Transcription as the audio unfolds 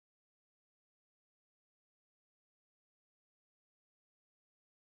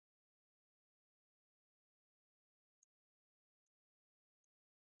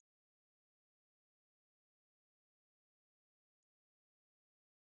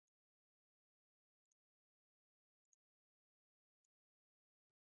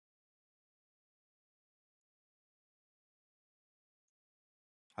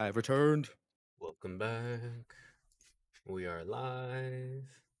I've returned. Welcome back. We are live.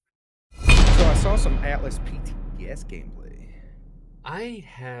 So I saw some Atlas PTS gameplay. I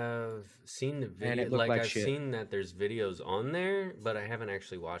have seen the And video. it looked like I've shit. seen that there's videos on there, but I haven't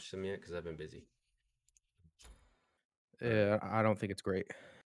actually watched them yet because I've been busy. Yeah, I don't think it's great.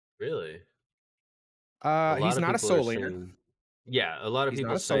 Really? A lot He's of not a people are soul laner. saying, yeah, a lot of He's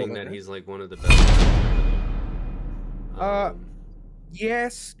people not a soul saying that laner. he's like one of the best.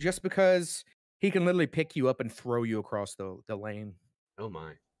 Yes, just because he can literally pick you up and throw you across the lane. Oh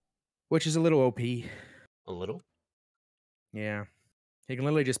my. Which is a little OP. A little? Yeah. He can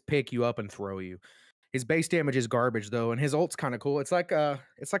literally just pick you up and throw you. His base damage is garbage though, and his ult's kind of cool. It's like a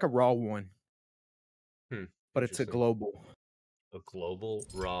raw one. But it's a global. A global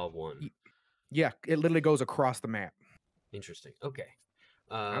raw one. Yeah, it literally goes across the map. Interesting. Okay.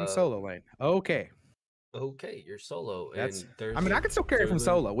 I'm solo lane. Okay. Okay, you're solo. That's. And there's I mean, I can still carry from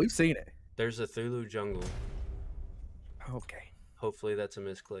solo. We've seen it. There's a Thulu jungle. Okay. Hopefully that's a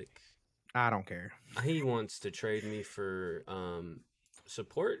misclick. I don't care. He wants to trade me for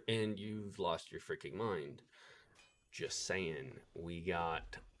support, and you've lost your freaking mind. Just saying. We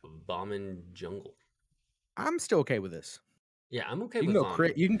got bombing jungle. I'm still okay with this. Yeah, I'm okay you with can go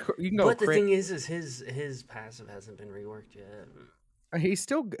crit. You can go. But crit. the thing is his passive hasn't been reworked yet. He's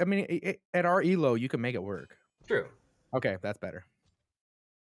still. I mean, at our elo, you can make it work. True. Okay, that's better.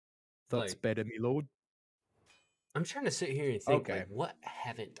 That's better, me lord. I'm trying to sit here and think, like, what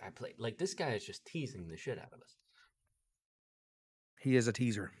haven't I played? Like, this guy is just teasing the shit out of us. He is a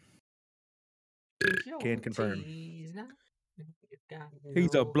teaser. Can't confirm. He's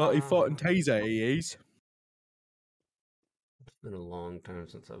a bloody fighting teaser, he is. It's been a long time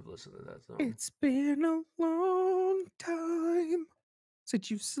since I've listened to that song. It's been a long time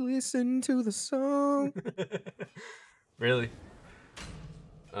since you've listened to the song. Really?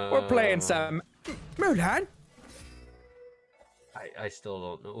 We're playing some Mulan. I still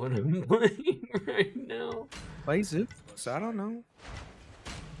don't know what I'm playing right now. Play Zeus. I don't know.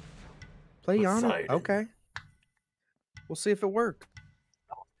 Play Yana. Okay. We'll see if it works.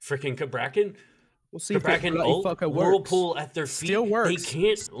 Freaking Cabrakan. We'll see if it fucking works. Whirlpool at their feet. Still works. They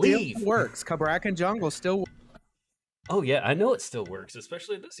can't leave. Still works. Cabrakan jungle still works. Oh yeah, I know it still works,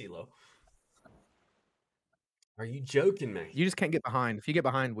 especially at this elo. Are you joking me? You just can't get behind. If you get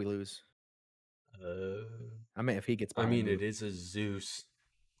behind, we lose. I mean, if he gets behind. I mean, it is a Zeus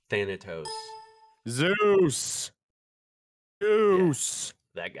Thanatos. Zeus. Yeah,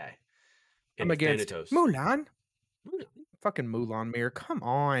 that guy. And I'm against Thanatos. Mulan. Fucking Mulan mirror. Come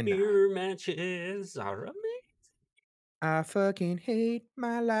on. Mirror matches are amazing. I fucking hate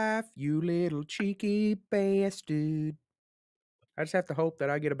my life, you little cheeky bastard. I just have to hope that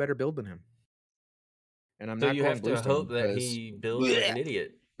I get a better build than him. And I'm not. So you have to hope that he builds like an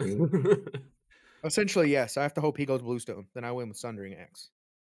idiot. Essentially, yes. I have to hope he goes Bluestone. Then I win with Sundering Axe.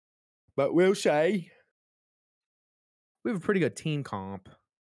 But we'll say we have a pretty good team comp.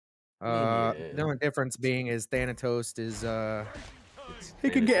 The only difference being is Thanatos is he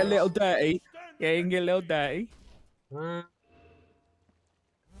can get a little dirty. Yeah, he can get a little dirty. Kind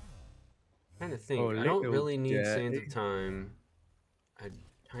of think. I don't really need Sands of Time. I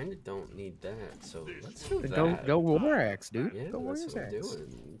kind of don't need that. So let's do that. Go War Axe, dude. Yeah, go War that's what I'm Axe.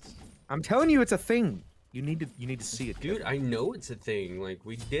 doing. I'm telling you, it's a thing. You need to see it, dude. I know it's a thing. Like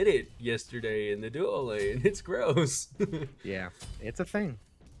we did it yesterday in the duo lane. It's gross. Yeah, it's a thing.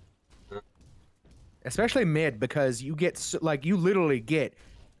 Especially mid, because you get you literally get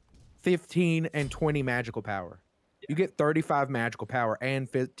 15 and 20 magical power. Yeah. You get 35 magical power and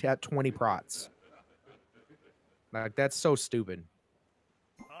 20 prots. Like that's so stupid.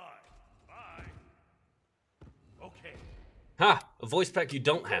 Bye. Okay. Ha! A voice pack you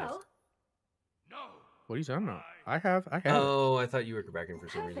don't have. No. What are you talking about? I have. Oh, I thought you were back in for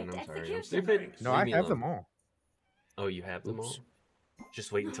some reason. I'm sorry. I'm stupid. No, I have them all. Oh, you have them all?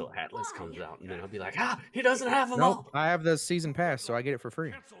 Just wait until Atlas comes out, and then I'll be like, he doesn't have them all. I have the season pass, so I get it for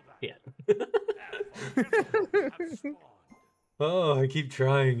free. Yeah. Oh, I keep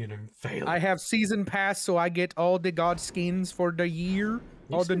trying and I'm failing. I have season pass, so I get all the god skins for the year.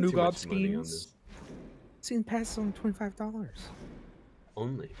 All the new god skins. Season pass is only $25.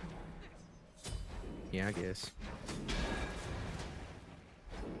 Only. Yeah, I guess.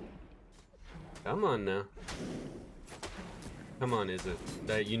 Come on now. Come on, is it?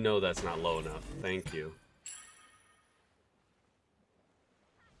 That you know that's not low enough. Thank you.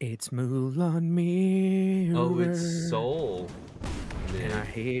 It's Mulan mirror. Oh, it's Soul. And I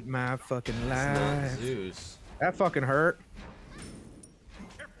hate my fucking life. It's not Zeus. That fucking hurt.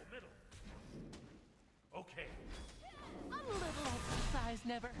 Careful, middle. Okay. A little exercise was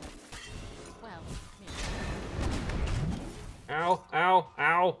never. Well, Ow, ow,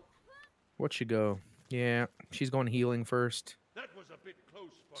 ow. What'd she go? Yeah, she's going healing first. That was a bit close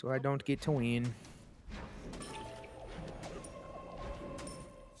for So I don't get to win.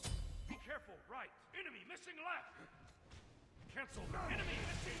 Be careful, right. Enemy missing left. Cancel that. Enemy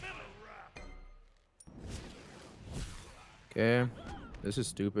missing middle. Okay. This is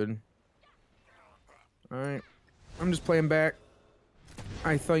stupid. Alright. I'm just playing back.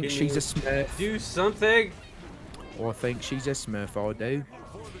 I think Can she's you a Smith. Do something. Or think she's a Smith all day.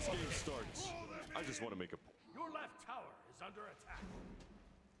 Before this game starts, I just want to make a Your left tower is under attack.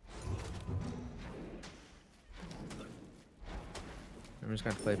 I'm just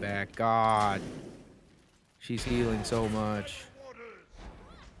gonna play back. God. She's healing so much.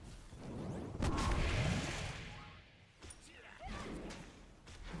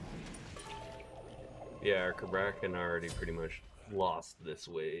 Yeah, our Kabrakan already pretty much lost this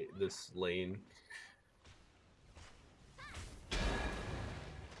lane.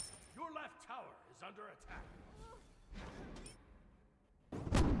 Your left tower is under attack.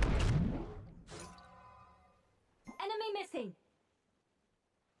 Enemy missing.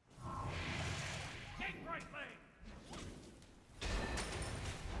 Take right lane.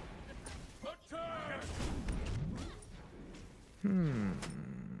 Attack!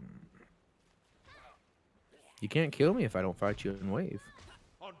 You can't kill me if I don't fight you in wave.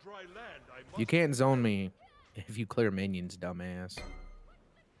 On dry land, I must You can't zone me if you clear minions, dumbass.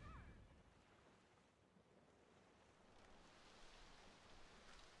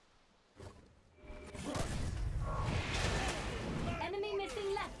 Enemy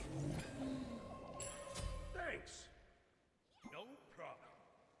missing left. Thanks. No problem.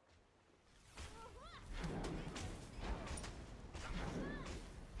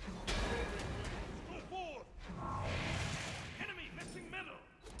 Go forth. Enemy missing middle.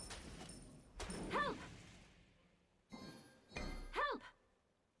 Help! Help!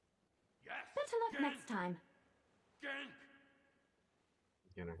 Yes. Better luck next time. Gank.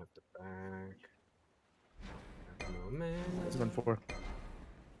 Gonna have to back. No man. That's 1-4.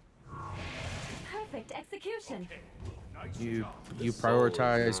 Perfect execution. Nice You job. you Soul is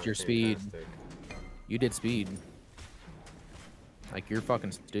prioritized not your speed. fantastic. You did speed. Like you're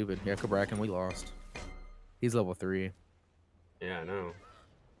fucking stupid. Yeah, Kabrakan, we lost. He's level 3. Yeah, I know.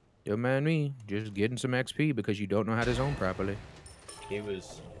 Don't mind me. Just getting some XP because you don't know how to zone properly. He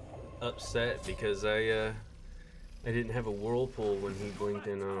was upset because I didn't have a whirlpool when he blinked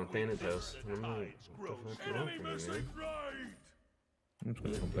in Thanatos. And I'm like, what the fuck you want Enemy from me, missing man? right. I'm just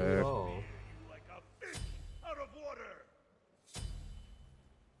gonna go Do it back. all. Like a fish out of water.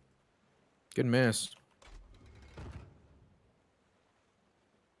 Good miss.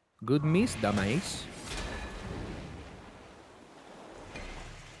 Good miss, dumbass.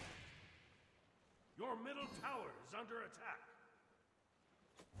 Your middle tower is under attack.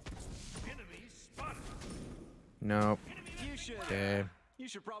 Enemy spotted. Nope. You should. Okay. You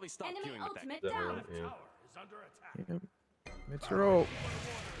should probably stop Enemy queuing with that. ultimate That down. hurt, Left yeah. tower is under attack. Yep. Let's roll.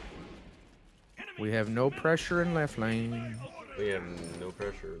 Enemy We have no pressure in left lane. We have no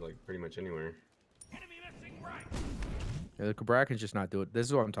pressure, like pretty much anywhere. enemy missing right. Yeah, the Kabrakan's just not doing. This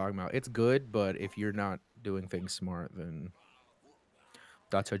is what I'm talking about. It's good, but if you're not doing things smart, then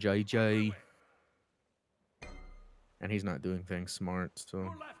that's a JJ. And he's not doing things smart, so Your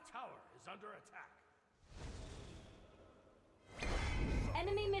left tower is under attack.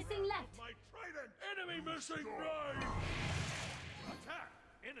 Enemy missing left. My trident. Enemy missing right. Attack.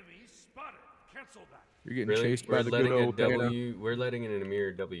 Enemy spotted. Cancel that. you're getting Really? chased by the good old Dana. We're letting an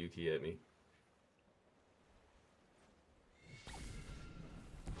Amir W key at me.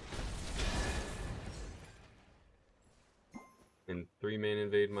 And 3-man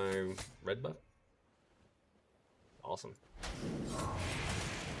invade my red buff. Awesome.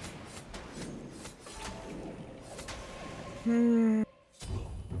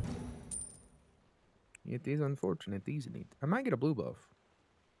 It is unfortunate, isn't it? I might get a blue buff.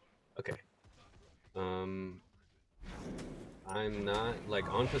 Okay. I'm not like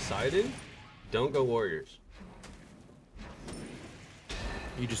on Poseidon. Don't go warriors.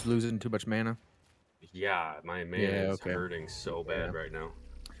 You just losing too much mana. Yeah, my mana Yeah, is okay. hurting so bad Yeah. right now.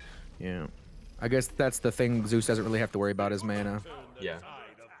 Yeah. I guess that's the thing Zeus doesn't really have to worry about his mana. Turn the Yeah.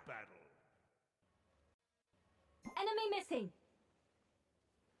 tide of battle. Enemy missing.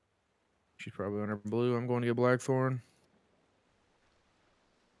 She's probably on her blue. I'm going to get Blackthorn.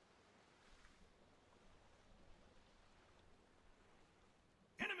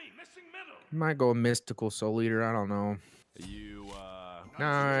 Enemy missing middle. Might go a mystical soul eater. I don't know. You,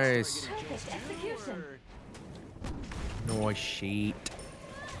 Nice. Perfect execution. No shit.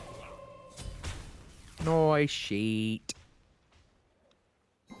 Noise sheet.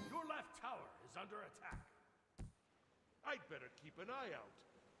 Your left tower is under attack. I'd better keep an eye out.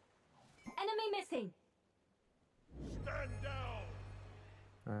 Enemy missing. Stand down.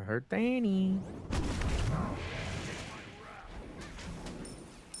 I heard Danny.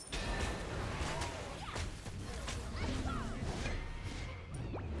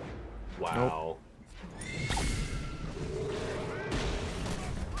 Wow.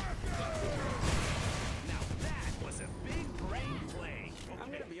 That was a big brain play.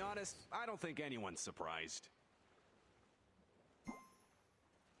 I'm gonna be honest, I don't think anyone's surprised.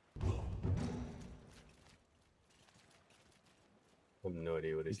 I have no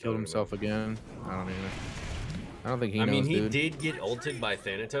idea what he's He killed talking himself about. again. I don't even. I don't think he I knows, mean, he dude. did get ulted by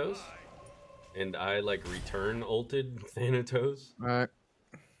Thanatos, and I like return ulted Thanatos. All right.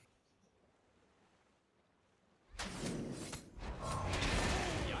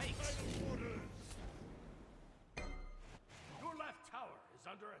 Yikes. Your left tower is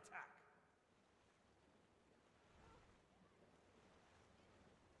under attack.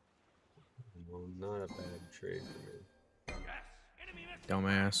 Well, not a bad trade for me. Yes. Enemy missing.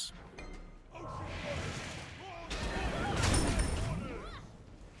 Dumbass.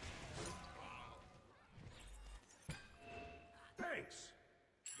 Thanks.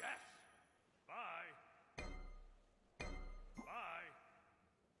 Yes. Bye. Bye.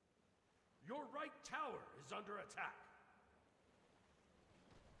 Your right tower is under attack.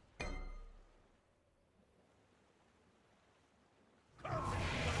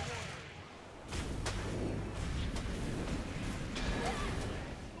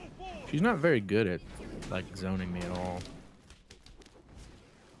 She's not very good at like zoning me at all.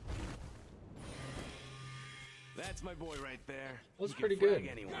 That's my boy right there. That was He can pretty frag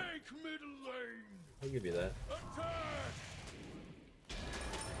good. anyone. Take middle lane. I'll give you that. Attack.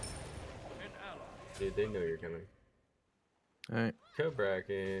 An ally. Dude, they know you're coming. All right.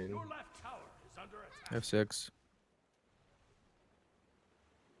 Kobraken. Your left tower is under attack. F6.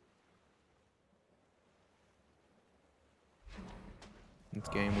 This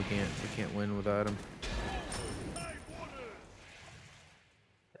game we can't win without him.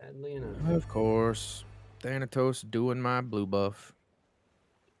 Sadly enough. Of course. Thanatos doing my blue buff.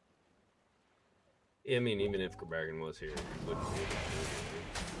 I mean, even if Kobraken was here, he wouldn't be able to do anything.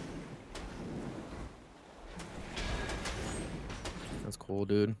 That's cool,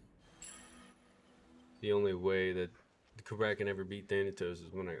 dude. The only way that Kobraken ever beat Thanatos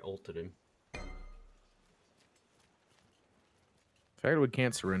is when I ulted him. The fact that we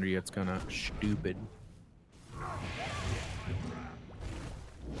can't surrender yet's kind of stupid.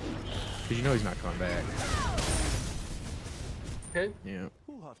 Because you know he's not coming back. Okay. Yeah.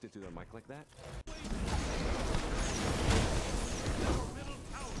 Who huffed it to their mic like that?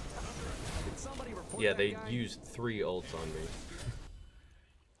 Did somebody report Yeah, that they guy? used 3 ults on me.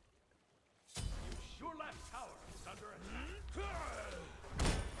 Your left tower is under attack.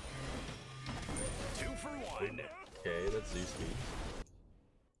 2 for 1. Okay, that's Zeus speed.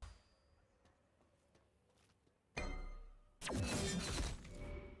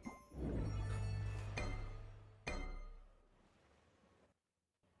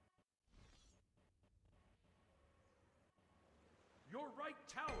 Your right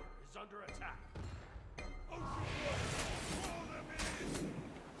tower is under attack.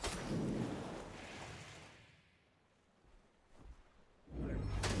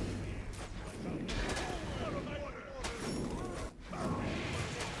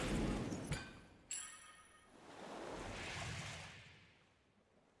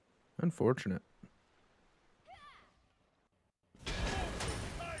 Unfortunate.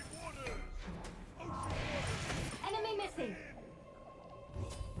 Enemy missing.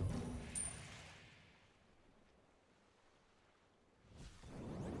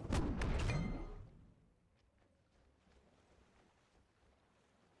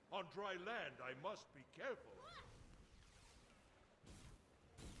 On dry land, I must be careful.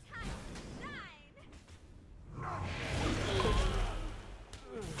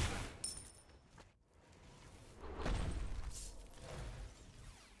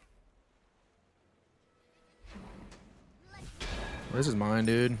 This is mine,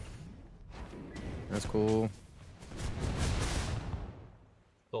 dude. That's cool.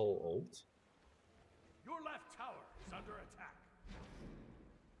 Soul ult. Your left tower is under attack.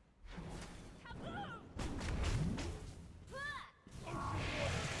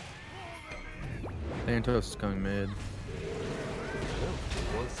 Thanatos is coming mid. He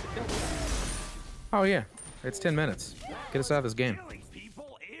wants to kill me. Oh yeah, it's 10 minutes. Get us out of this game. Killing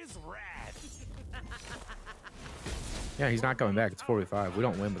people is rad. Yeah, he's not coming back. It's 45. We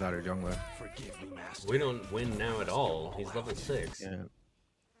don't win without our jungler. For Forgive me, master. We don't win now at all. He's level 6. Yeah.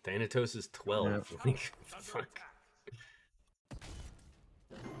 Thanatos is 12. Like, fuck.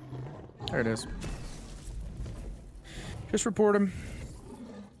 There it is. Just report him.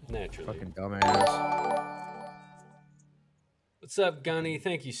 Naturally. Fucking dumbass. What's up, Gunny?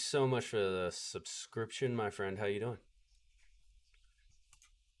 Thank you so much for the subscription, my friend. How you doing?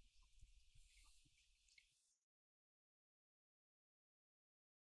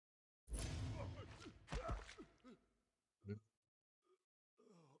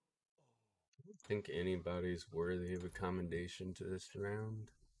 I don't think anybody's worthy of a commendation to this round.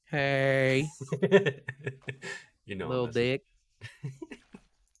 Hey. You know, Little dick.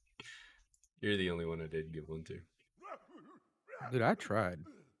 You're the only one I did give one to. Dude, I tried.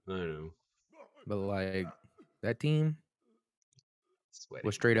 I know. But, like, that team Sweaty.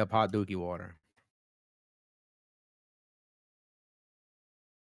 was straight up hot dookie water.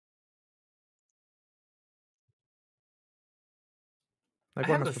 Like, I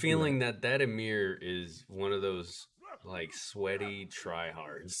what am have a supposed to do with feeling that Emir is one of those, like, sweaty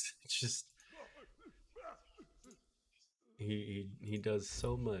tryhards. It's just... He does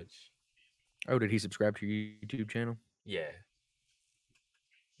so much. Oh, did he subscribe to your YouTube channel? Yeah.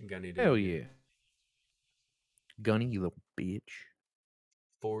 Gunny did. Hell yeah. Gunny, you little bitch.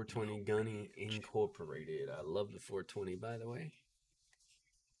 420 Gunny Incorporated. I love the 420, by the way.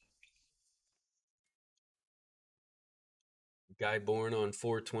 Guy born on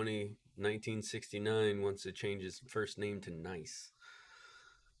 420, 1969 wants to change his first name to Nice.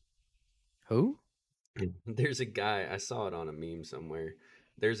 Who? There's a guy, I saw it on a meme somewhere.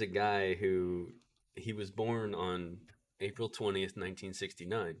 There's a guy who, he was born on April 20th,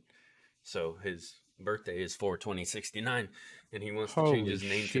 1969. So his birthday is 4/20/69, and he wants to change his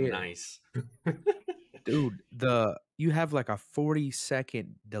name to Nice. Dude, you have like a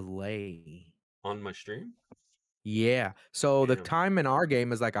 40-second delay On my stream? Yeah. So the Damn. time in our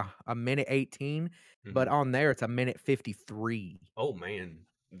game is like a minute 18, but Mhm. on there it's a minute 53. Oh man,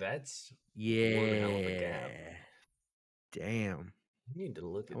 that's Yeah. one hell of a gap. Damn. I need to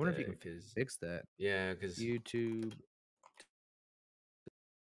look I at wonder that if you can because fix that. yeah, because YouTube.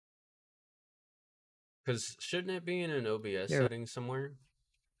 shouldn't it be in an OBS Yeah. setting somewhere?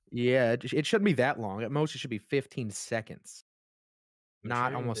 Yeah, it shouldn't be that long. At most, it should be 15 seconds, I'm not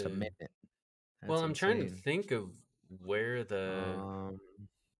trying almost a to- minute. Well, That's I'm trying to insane. think of where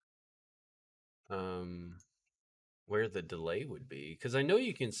where the delay would be, because I know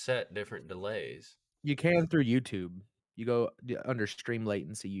you can set different delays. You can through YouTube. You go under stream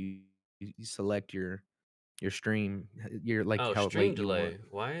latency. You select your stream. Your like Oh, how stream late you delay.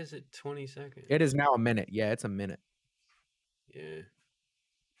 want. Why is it 20 seconds? It is now a minute. Yeah, it's a minute. Yeah.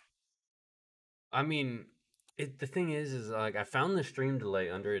 I mean, the thing is like I found the stream delay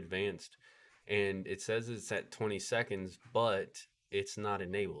under advanced, and it says it's at 20 seconds, but it's not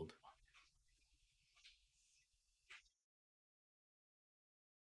enabled.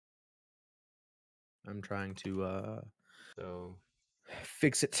 I'm trying to So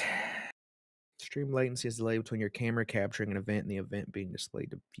fix it. Stream latency is delay between your camera capturing an event and the event being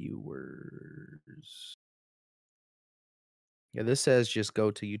displayed to viewers. Yeah, this says just go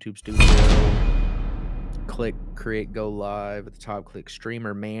to YouTube Studio, click create go live at the top, click stream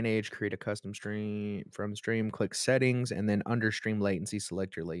or manage, create a custom stream from stream, click settings, and then under stream latency,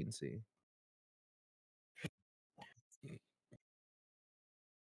 select your latency.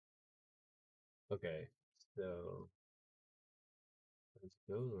 okay, so let's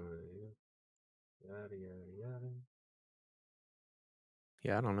go live. Yada yada yada.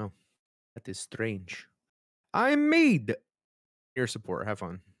 Yeah, I don't know. That is strange. I'm Mead. Your support. Have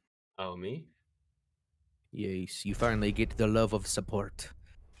fun. Oh, me? Yes, you finally get the love of support.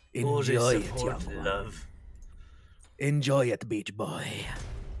 All the Enjoy it, support, young one. love. Enjoy it, beach boy.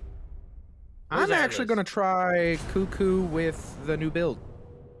 Where's I'm actually Atlas? gonna try Cuckoo with the new build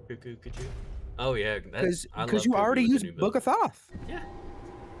Cuckoo, could you? Oh yeah, because I love you Cuckoo already with the used new Book build. of Thoth. Yeah,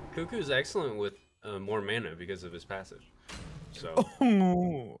 Cuckoo's excellent with more mana because of his passive. So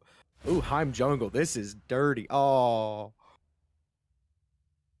Oh, ooh, Heim Jungle. This is dirty. Oh,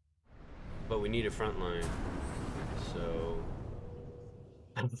 but we need a front line. So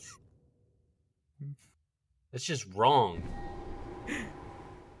that's just wrong.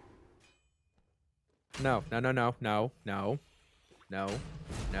 no, no, no, no, no, no, no,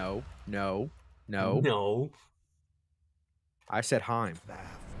 no, no, no. No. I said Heim.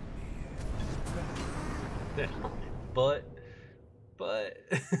 But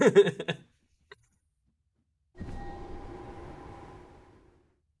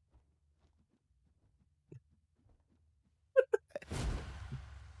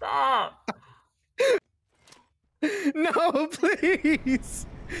stop.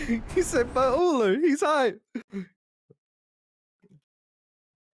 He said, but Uller, he's hot.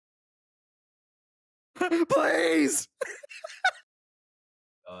 Please.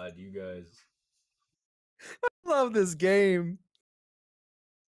 God, you guys. I love this game.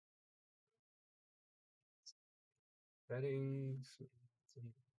 Settings.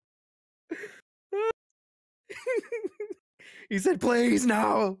 He said, please,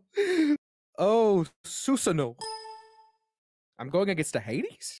 no. Oh, Susano. I'm going against the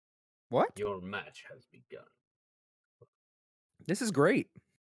Hades? What? Your match has begun. This is great.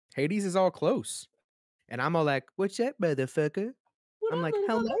 Hades is all close. And I'm all like, what's up, motherfucker? I'm like,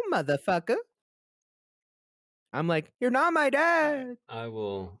 hello, motherfucker. I'm like, you're not my dad. I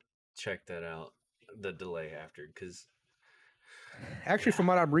will check that out, the delay after, because... Actually, from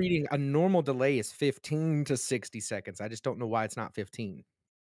what I'm reading, a normal delay is 15 to 60 seconds. I just don't know why it's not 15.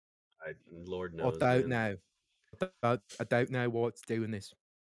 Lord knows, I don't man. know. I don't know what's doing this.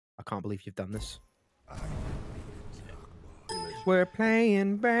 I can't believe you've done this. We're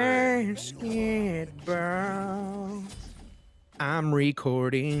playing basketball. I'm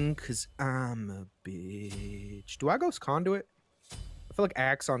recording because I'm a bitch. Do I go conduit? I feel like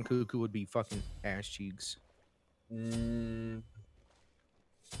Axe on Cuckoo would be fucking ass cheeks.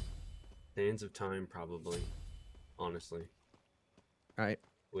 Sands of Time, probably. Honestly. All right.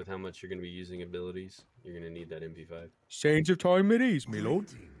 With how much you're going to be using abilities, you're going to need that MP5. Sands of Time it is, my lord.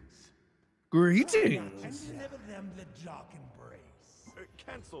 Greetings. And deliver them the dark embrace.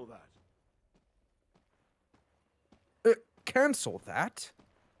 Cancel that. Cancel that.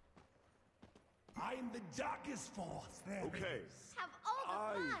 I am the darkest force there Okay. is. Have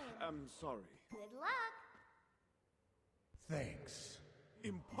all the I fun. am sorry. Good luck. Thanks.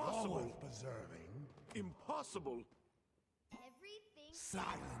 Impossible. Always preserving. Impossible. Everything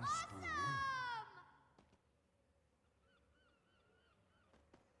Silence, awesome.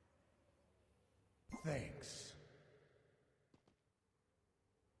 Thanks.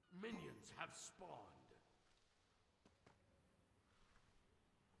 Minions have spawned.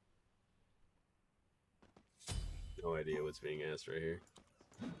 No idea what's being asked right here.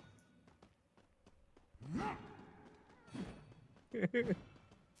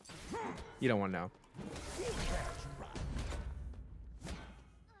 You don't want to know.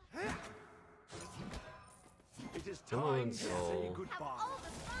 It is Come time on, to say Soul. Have goodbye. all the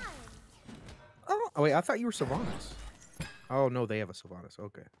fun. Oh, wait, I thought you were Sylvanas. Oh, no, they have a Sylvanas.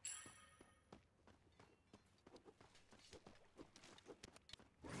 Okay.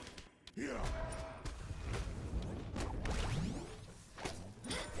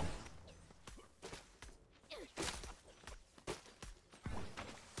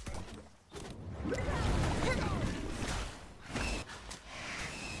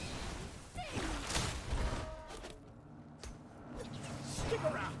 Stick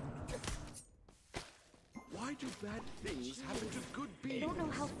around. Why do bad things happen to good I beings? don't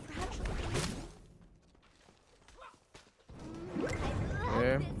know how fragile it is. I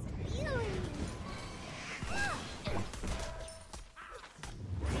Yeah. love this feeling.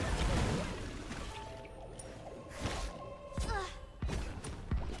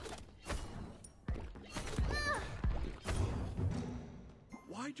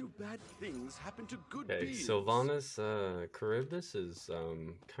 Why do bad things happen to good Okay, beings? Sylvanas Charybdis is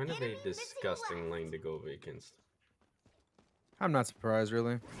kind of a disgusting lane to go against. I'm not surprised,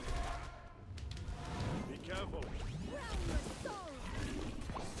 really. Be careful.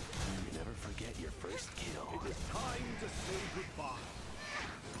 You never forget your first kill. It is time to say goodbye.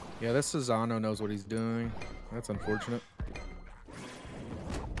 Yeah, this Susano knows what he's doing. That's unfortunate.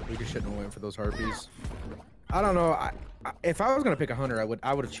 We just shouldn't have went for those harpies. I don't know. If I was gonna pick a hunter, I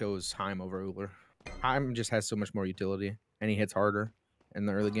would have chose Heim over Uller. Heim just has so much more utility, and he hits harder in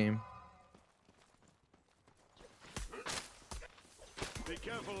the early game. Be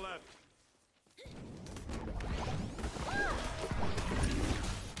careful, left.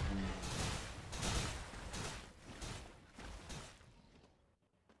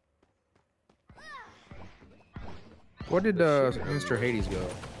 Where did Mr. Hades go?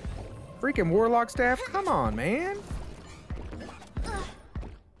 Freaking Warlock staff? Come on, man.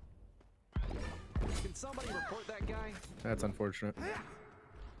 Can somebody report that guy? That's unfortunate.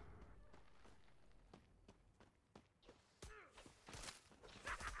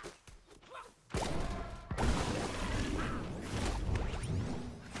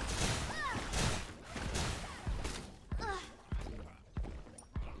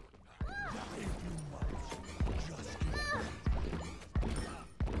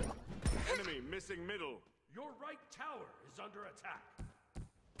 Enemy missing middle. Your right tower is under attack.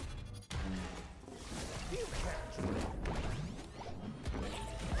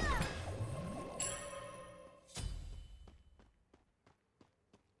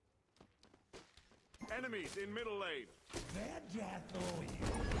 Enemies in middle lane.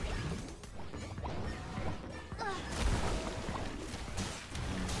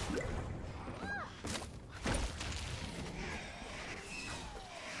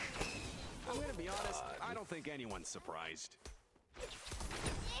 I'm gonna be honest, I don't think anyone's surprised.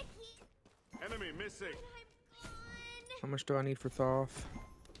 Enemy missing. How much do I need for Thoth?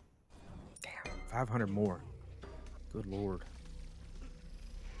 Damn, 500 more. Good lord.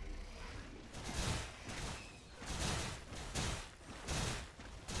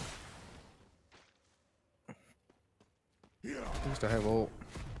 At least I have ult.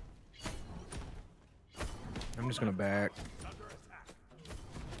 I'm just gonna back.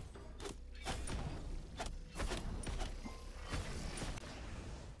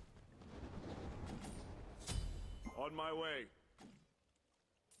 On my way.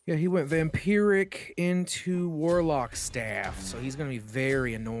 Yeah, he went Vampiric into Warlock Staff, so he's gonna be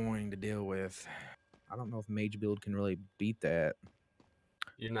very annoying to deal with. I don't know if Mage build can really beat that.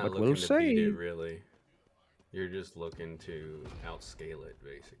 You're not But looking we'll to beat see. it, really. You're just looking to outscale it,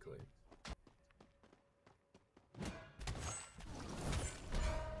 basically.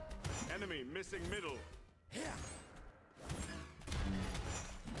 Enemy missing middle.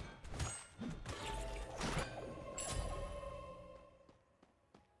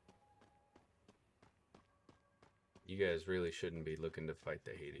 You guys really shouldn't be looking to fight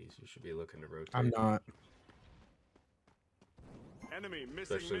the Hades. You should be looking to rotate. I'm not. Enemy missing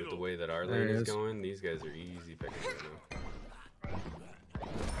Especially with middle. the way that our There lane it is is. going. These guys are easy pickings right now.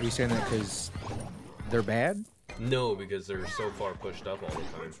 Are you saying that because they're bad? No, because they're so far pushed up all the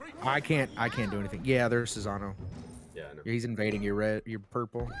time. I can't do anything. Yeah, there's Cesano. Yeah, I know. He's invading your red, your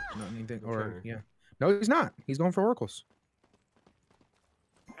purple, not anything. Or Okay. yeah, no, he's not. He's going for oracles.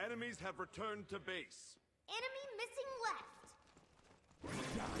 Enemies have returned to base. Enemy missing left.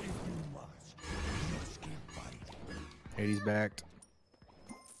 Hades backed.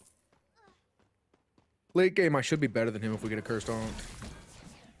 Late game, I should be better than him if we get a cursed on. On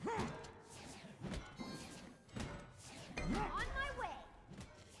my way.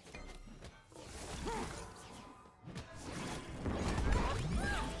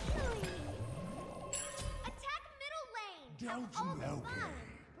 Attack middle lane. Don't you know?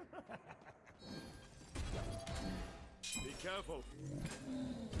 Be careful.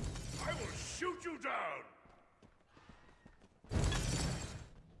 I will shoot you down.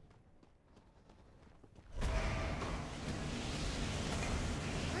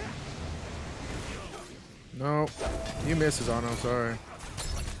 No, you miss Cesano. Sorry.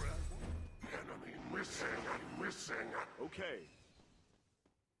 Enemy missing. Okay.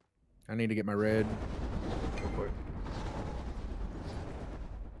 I need to get my red. Go for it.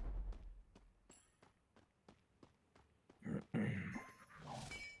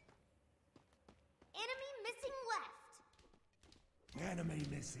 Enemy missing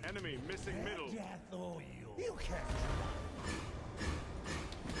left. Enemy missing middle.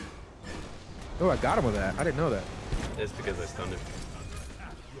 Oh, I got him with that. I didn't know that. It's because I stunned him.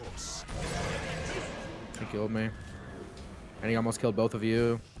 He killed me. And he almost killed both of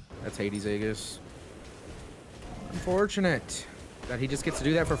you. That's Hades Aegis. Unfortunate that he just gets to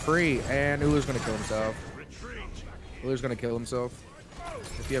do that for free. And Ulu's gonna kill himself. Ulu's gonna kill himself.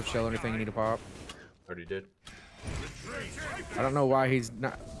 If you have shell or anything you need to pop. Already did. I don't know why he's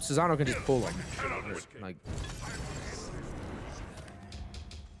not. Cesano can just pull him. Like,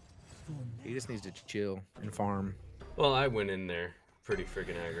 he just needs to chill and farm. Well, I went in there pretty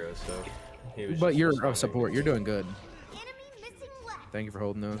freaking aggro, so he was. But just you're a responding. support. You're doing good. Enemy missing left. Thank you for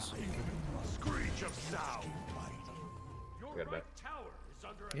holding those. Screech of sound. Your Got it right back. tower is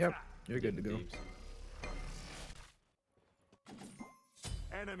under Yep, attack. you're good to go. Thieves.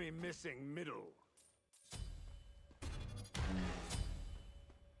 Enemy missing middle.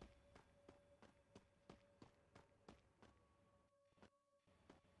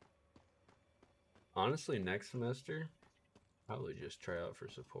 Honestly, next semester, probably just try out for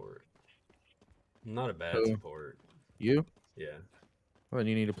support. I'm not a bad Who? support. You? Yeah, Well, then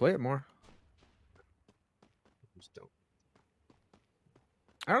you need to play it more. just don't.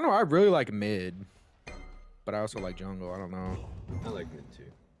 I don't know. I really like mid, but I also like jungle. I don't know. I like mid too.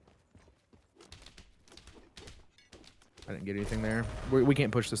 I didn't get anything there. We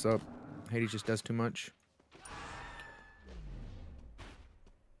can't push this up. Hades just does too much.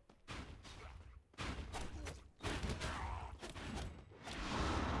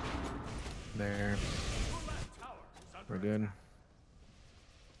 There. We're good.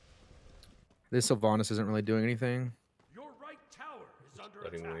 This Sylvanas isn't really doing anything. Your right tower under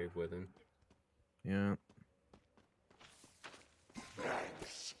letting attack. wave with him. Yeah.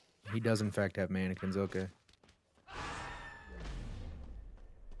 He does in fact have mannequins. Okay.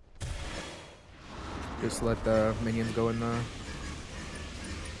 Just let the minions go in the.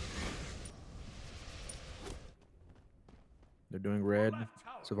 They're doing red.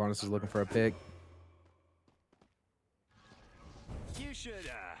 Sylvanas is looking for a pick. You should,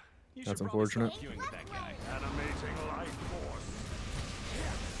 That's probably unfortunate. start queuing with that guy. Animating life force.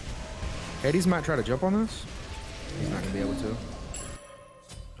 Hades might try to jump on this. He's not gonna be able to.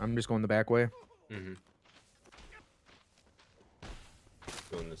 I'm just going the back way. Mm-hmm.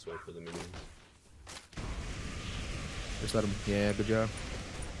 Going this way for the minions. Just let him. Yeah, good job.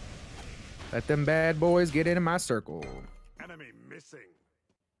 Let them bad boys get into my circle. Enemy missing.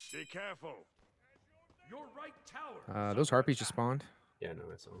 Be careful. Your right tower. Those harpies just spawned. Yeah, no,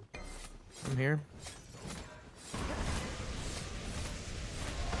 that's all. I'm here.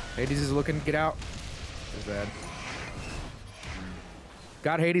 Hades is looking to get out. That's bad.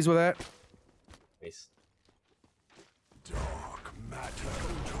 Got Hades with that. Nice. Dark matter.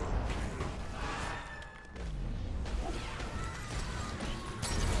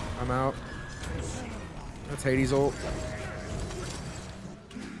 I'm out. That's Hades' ult.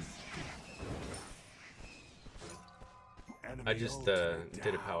 I just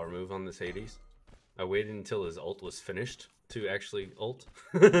did a power move on this Hades. I waited until his ult was finished to actually ult.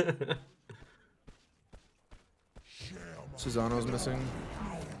 Susano's missing.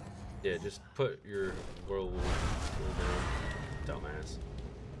 Yeah, just put your whirlwind down, dumbass.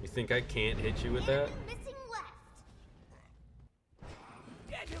 You think I can't hit you with that? Missing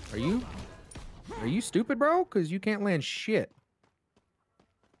left. Are you stupid, bro? Because you can't land shit.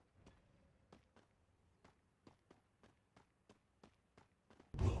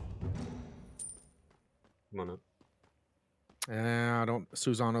 Come on up. I don't.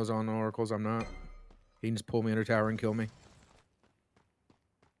 Susano's on oracles. I'm not. He can just pull me under tower and kill me.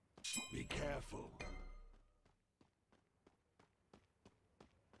 Be careful.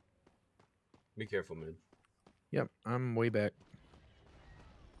 Be careful, man. Yep, I'm way back.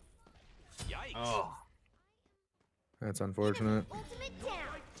 Yikes. Oh, That's unfortunate. Ultimate Your down.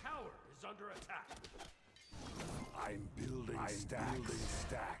 right tower is under attack. I'm building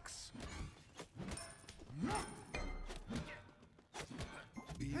stacks.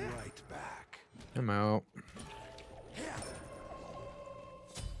 Be right back. I'm out.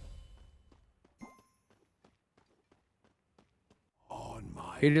 On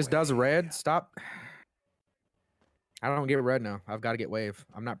my He just does way. red. Stop. I don't get red now. I've got to get wave.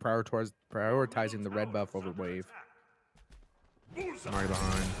 I'm not prioritizing the red buff over wave. I'm already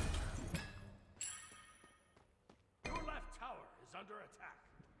behind. Your left tower is under attack.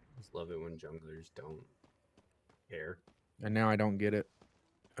 just love it when junglers don't care. And now I don't get it.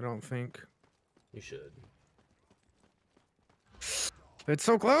 I don't think. You should. It's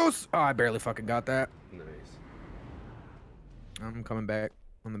so close. Oh, I barely fucking got that. Nice. I'm coming back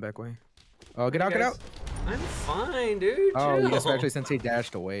on the back way. Oh, get out, get guys. out. I'm fine, dude. Oh, Chill. yes, especially since he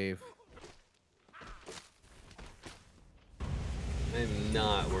dashed a wave. I'm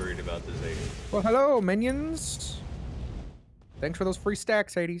not worried about this Hades. Well, hello, minions. Thanks for those free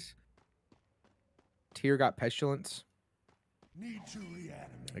stacks, Hades. Tyr got pestilence. Need to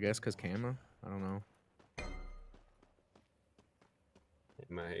reanimate. I guess because Kama. I don't know.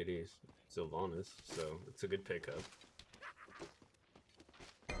 My Hades, Sylvanas, so it's a good pickup.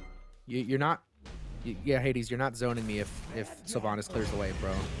 You're not. Yeah, Hades, you're not zoning me if Sylvanas clears the way,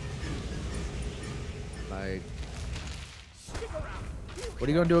 bro. Like, what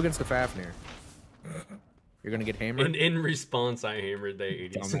are you gonna do against the Fafnir? You're gonna get hammered. And in response, I hammered the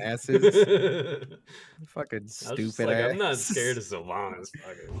Hades. Dumbasses. Fucking I was stupid just like, ass. I'm not scared of Sylvanas.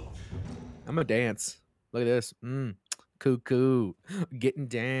 I'm gonna dance. Look at this. Cuckoo. Getting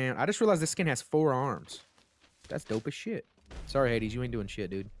down. I just realized this skin has 4 arms. That's dope as shit. Sorry, Hades, you ain't doing shit,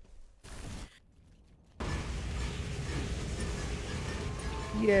 dude.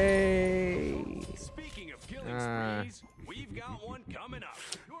 Yay. Speaking of killing sprees, we've got one coming up.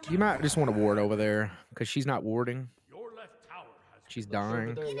 You might just want to ward over there, because she's not warding. Your left tower has She's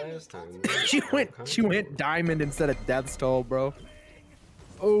dying. Last time. She went diamond instead of death's toll, bro.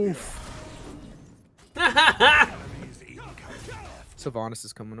 Oof. Sylvanas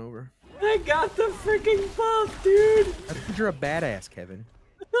is coming over. I got the freaking buff, dude. I think you're a badass, Kevin.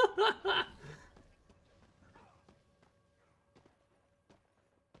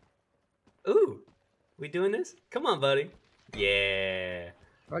 Ooh, we doing this? Come on, buddy. Yeah.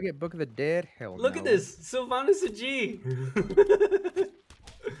 Do I get Book of the Dead? Hell no. Look at this. Sylvanas a G.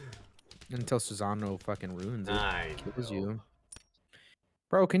 Until Susano fucking ruins it. I Kills know. you.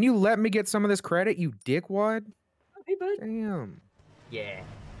 Bro, can you let me get some of this credit, you dickwad? Hey, bud. Damn. Yeah.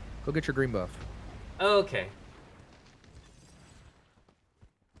 Go get your green buff. Okay.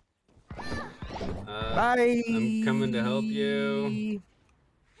 Bye. I'm coming to help you.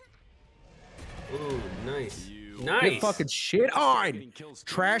 Ooh, nice. Nice. Get fucking shit on.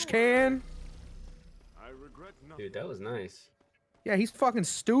 Trash can. Dude, that was nice. Yeah, he's fucking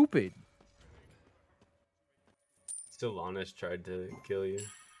stupid. Sylvanas tried to kill you.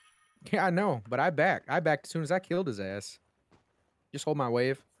 Yeah, I know, but I backed as soon as I killed his ass. Just hold my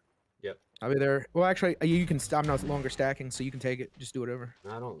wave. Yep. I'll be there. Well, actually, you can stop. I'm no longer stacking, so you can take it. Just do whatever.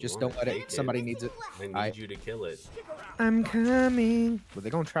 I don't. Just don't let it. Somebody needs it. I need you to kill it. I'm coming. But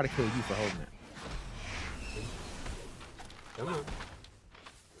they're gonna try to kill you for holding it. Come on.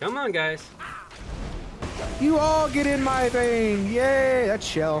 Come on, guys. You all get in my thing. Yay! That's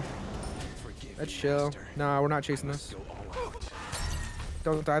shell. That's shell. Nah, we're not chasing this.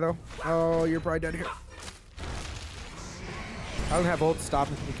 Don't die though. Oh, you're probably dead here. I don't have ult to stop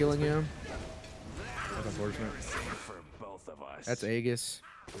him from killing you. That's unfortunate. That's Aegis.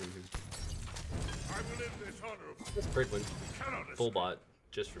 That's Bricklin. Full bot,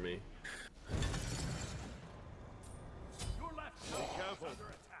 just for me.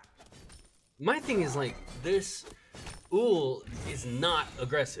 My thing is like this. Ull is not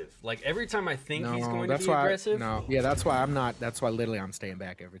aggressive. Like every time I think he's going to be aggressive. No, yeah, that's why I'm not. That's why literally I'm staying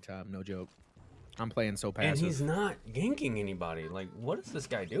back every time. No joke. I'm playing so passive. And he's not ganking anybody. Like, what is this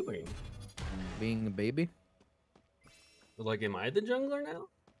guy doing? Being a baby? Like, am I the jungler now?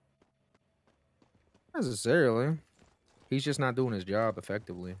 Not necessarily. He's just not doing his job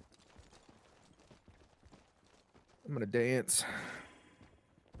effectively. I'm gonna dance.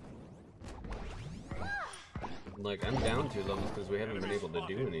 Like, I'm down 2 levels because we haven't been able to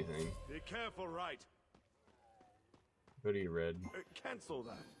do anything. Be careful, right? Go to your red. Cancel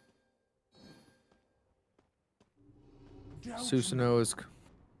that. Susanoo is.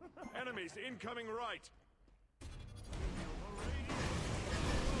 Enemies incoming right.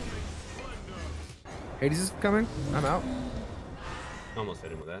 Hades is coming. I'm out. Almost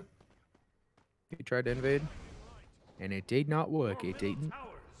hit him with that. He tried to invade, and it did not work. It didn't.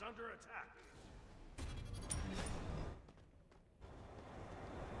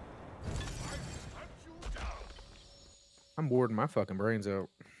 I'm bored my fucking brains out.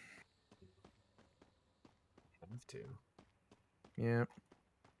 Have to. Yeah.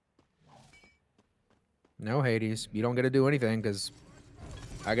 No, Hades. You don't get to do anything because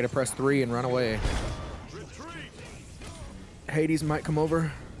I got to press 3 and run away. Hades might come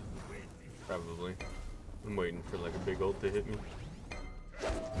over. Probably. I'm waiting for like a big ult to hit me.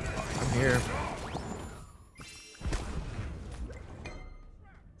 I'm here.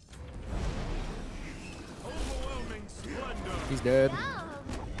 He's dead.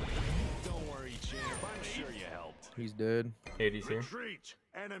 Don't worry, champ. I'm sure you helped. He's dead. Hades here. Retreat.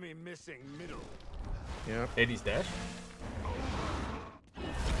 Enemy missing middle. Yeah. Hades dash.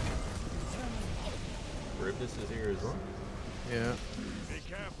 Ripus is here as well. Yeah. Be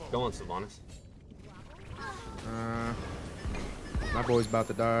careful. Go on, Sylvanas. My boy's about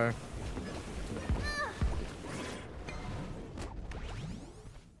to die.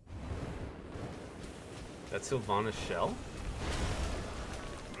 That's Sylvanas shell?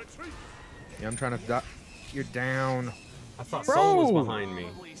 Retreat. Yeah, I'm trying to die. You're down. I thought Bro! Soul was behind me.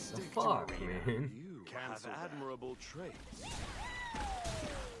 The fuck, man? You have admirable traits.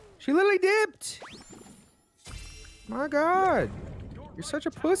 She literally dipped. My God. You're such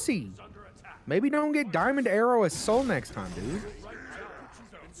a pussy. Maybe don't get Diamond Arrow as Soul next time, dude.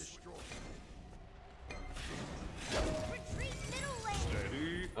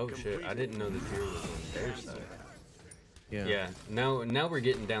 Oh shit, I didn't know the tier was on their side. Yeah. Yeah, now we're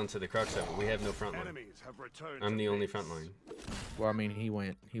getting down to the crux of it. We have no front line. Enemies have returned. I'm the only front line. Well, I mean, he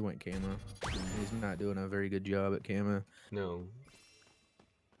went camo. He's not doing a very good job at camo. No.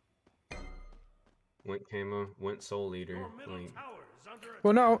 Went camo, went soul eater. Like,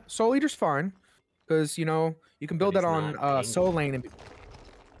 Well, no, Soul Eater's fine, because you know you can build But that he's on not Soul Lane. And,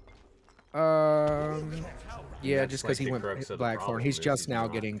 yeah, That's just like because he the went crux of the Blackthorn. problem He's is just he's now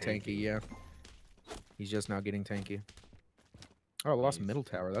not getting tanky. Yeah, he's just now getting tanky. Oh, I lost middle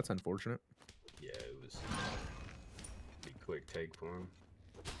tower. That's unfortunate. yeah, it was a quick take for him.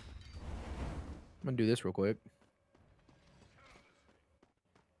 I'm gonna do this real quick.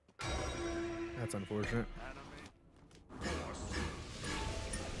 That's unfortunate.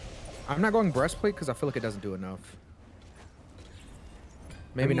 I'm not going breastplate because I feel like it doesn't do enough.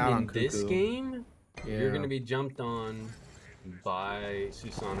 Maybe I mean, not in on this Cuckoo. game. Yeah. You're gonna be jumped on by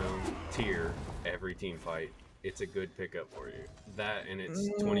Susanoo tier every team fight. it's a good pickup for you. That and it's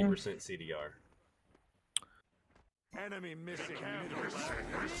 20% CDR. Enemy missing.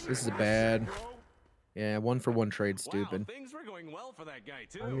 This is bad. Yeah, 1-for-1 trade, Wow, stupid. things were going well for that guy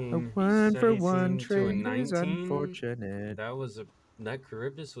too. I A mean, 1-for-1 to a trade is 19. unfortunate. That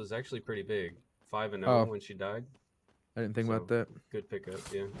Charybdis was actually pretty big. 5-0 Oh. when she died. I didn't think So, about that. Good pickup,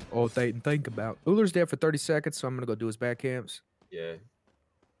 yeah. Oh, they didn't think about. Ullr's dead for 30 seconds, so I'm gonna go do his back camps. Yeah.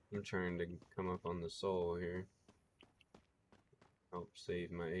 I'm trying to come up on the soul here. Help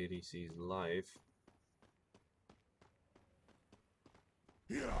save my ADC's life.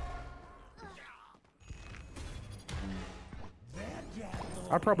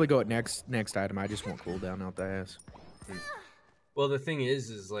 I'll probably go at next item. I just won't cool down out the ass. Well, the thing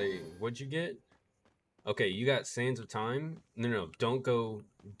is like, what'd you get? Okay, you got Sands of Time. No, don't go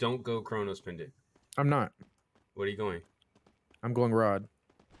Chronos Pendant. I'm not. What are you going? I'm going Rod.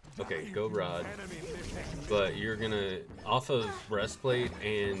 Okay, go Rod. But you're gonna off of breastplate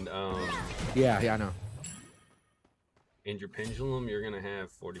and Yeah, I know. and your pendulum, you're gonna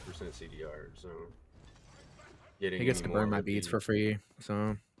have 40% CDR. So getting He gets any to more burn my would beads be- for free,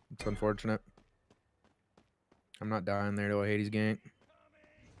 so it's unfortunate. I'm not dying there to a Hades gank.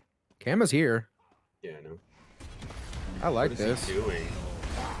 Kama's here. Yeah, I know. I like What is this. he doing?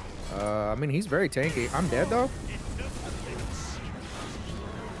 I mean, he's very tanky. I'm dead though.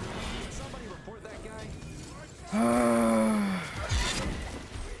 Somebody report that guy.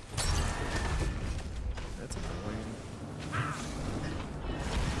 That's annoying.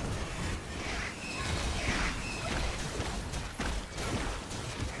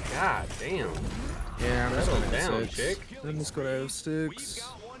 God damn. Yeah, I'm just Settle gonna down, have 6. chick. I'm just gonna have 6. Got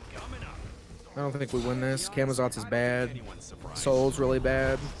one coming up. I don't think we win this. Camazot's is bad. Anyone's surprised. Soul's really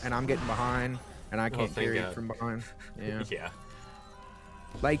bad, and I'm getting behind, and I can't thank carry it God. from behind. Yeah. Yeah.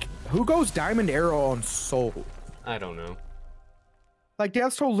 Like, who goes Diamond Arrow on Soul? I don't know. Like,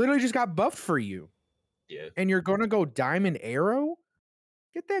 Death Soul literally just got buffed for you, Yeah. and you're gonna go Diamond Arrow?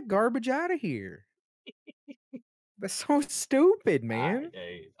 Get that garbage out of here. That's so stupid, man.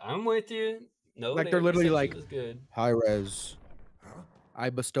 I'm with you. No, Like, they're literally like- was good. High res. I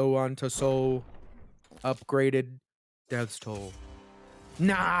bestow onto Soul upgraded Death's Toll.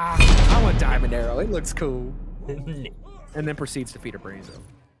 Nah, I want Diamond Arrow. It looks cool. And then proceeds to feed a Brazo.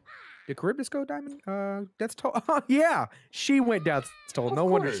 Did Charybdis go Diamond? Death's Toll? Oh, yeah, she went Death's Toll. Of No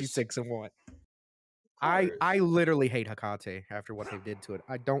wonder course. she's 6-1. Of I course. literally hate Hecate after what they did to it.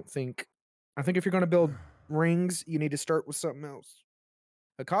 I think if you're gonna build rings, you need to start with something else.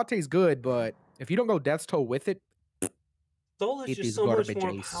 Hecate's good, but if you don't go Death's Toll with it, Soul is it just is so much garbage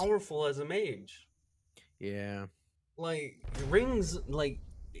more ace. powerful as a mage. yeah. Like rings, like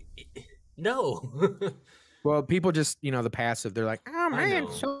no. Well, people just, the passive, they're like, oh I man, know.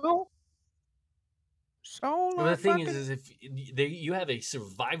 Soul. Well, the thing is if you have a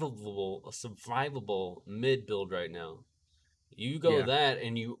survivable mid build right now, you go Yeah. that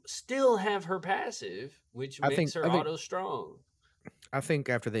and you still have her passive, which I makes think- her I think- auto strong. I think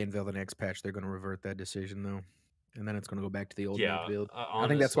after they unveil the next patch, they're going to revert that decision, though. And then it's going to go back to the old Yeah, mage build. honestly, I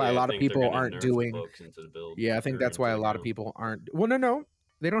think that's why a lot of think they're people gonna aren't nerf doing- books into the build Yeah, I think or that's why a into lot of account. people aren't. Well, no.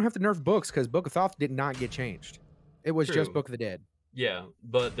 They don't have to nerf books because Book of Thoth did not get changed. It was just True. Book of the Dead. Yeah,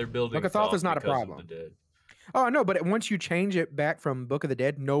 but they're building. Book of Thoth is not a because of the problem. dead. Oh, no, but once you change it back from Book of the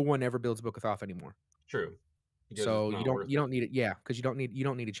Dead, no one ever builds Book of Thoth anymore. True. Because So it's you not worth don't need it. Yeah, because you don't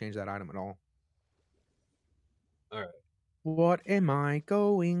need to change that item at all. All right. What am I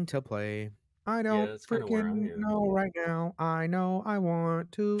going to play? I don't that's kinda where I freaking am. know right now. I know I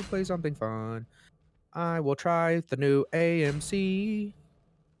want to play something fun. I will try the new AMC.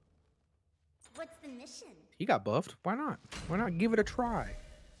 What's the mission? He got buffed. Why not? Why not give it a try?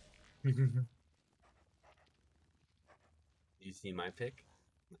 You see my pick?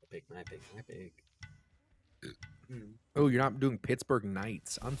 My pick. Oh, you're not doing Pittsburgh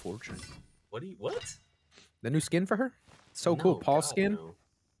Knights. Unfortunate. What? The new skin for her? So cool. No, Paul God, skin no.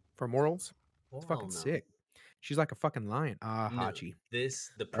 for Morals. It's Hell fucking no. sick. She's like a fucking lion. Ah, No, Hachi.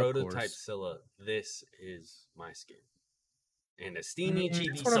 the prototype course. Scylla. This is my skin. And a steamy chibi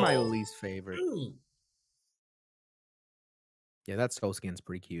It's one of my soul. least favorite. Mm. Yeah, that soul skin's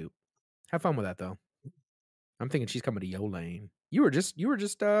pretty cute. Have fun with that though. I'm thinking she's coming to Yo Lane. You were just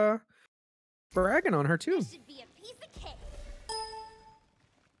bragging on her too. This should be a piece of cake.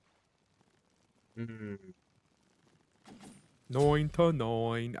 Mm. 9 to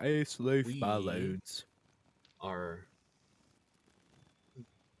 9 ace leaf We- balloons. Are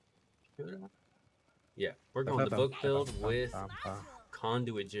yeah, we're going to book build with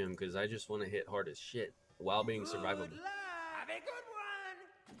Conduit Gym because I just want to hit hard as shit while being survivable.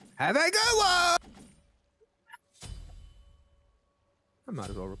 Have a good one. I might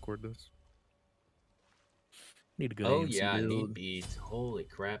as well record this. Need a good Oh AMC yeah, I build. need beads. Holy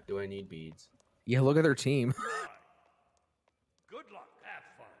crap, do I need beads? Yeah, look at their team. Good luck. Have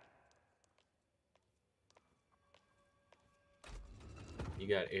fun. You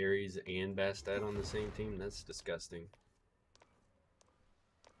got Ares and Bastet on the same team? That's disgusting.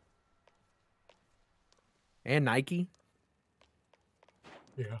 And Nike.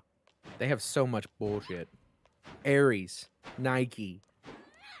 Yeah. They have so much bullshit. Ares, Nike.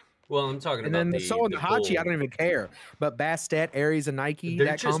 Well, I'm talking And about then the Soul and the the Hachi, I bull. don't even care. But Bastet, Ares, and Nike, They're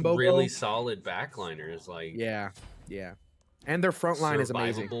that just combo really go, solid backliners. Like, yeah. And their front line is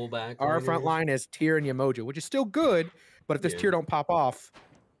amazing. survivable backliners. Our front line is Tyr and Yamoja, which is still good, but if this Yeah. Tyr don't pop off,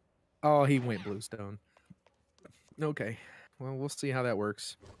 oh, he went Bluestone. Okay, well, we'll see how that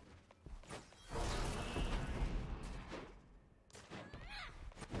works.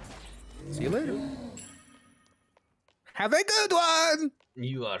 See you later. Have a good one.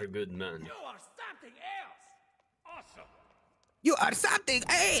 You are a good man. You are something else. Awesome. You are something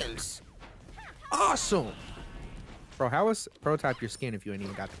else. Awesome. Bro, how is prototype your skin if you ain't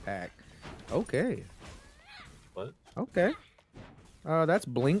even got the pack? Okay. What? Okay. That's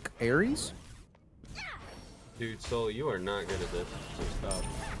Blink Ares. Dude, Soul, you are not good at this. So stop.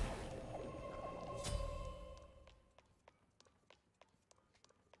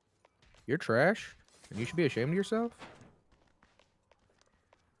 You're trash, and you should be ashamed of yourself.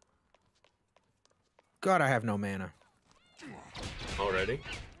 God, I have no mana. Already?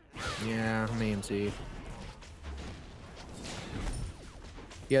 Yeah, I'm AMC.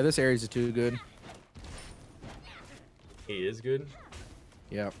 Yeah, this Ares is too good. He is good?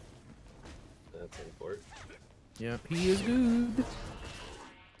 Yep. That's important. Yep, he is good.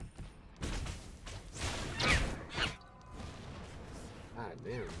 God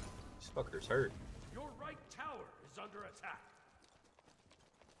damn. This fucker's hurt. Your right tower is under attack.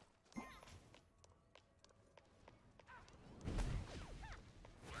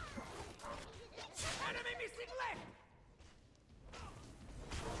 Enemy missing left.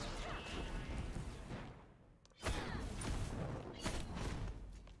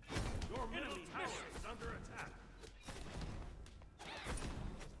 Your middle tower is under attack.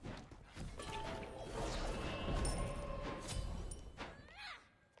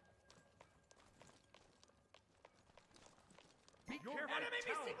 Your enemy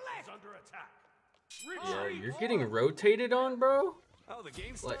missing left. Is under attack. Yeah, you're getting rotated on, bro? Oh, the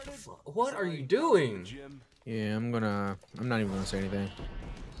game Like, started? what are Sorry, you doing? Jim. Yeah, I'm not even gonna say anything.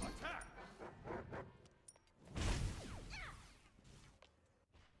 Attack.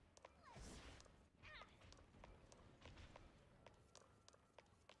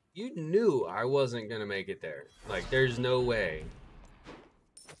 You knew I wasn't gonna make it there. Like, there's no way.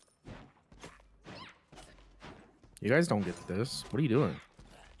 You guys don't get this. What are you doing?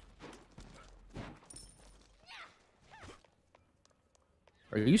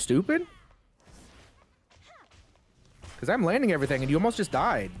 Are you stupid? Because I'm landing everything and you almost just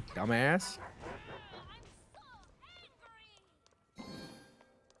died, dumbass.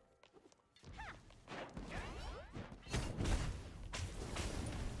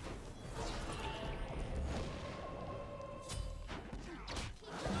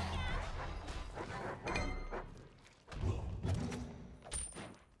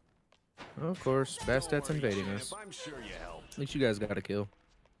 Of course, Bastet's invading us. I'm sure you helped. At least you guys got a kill.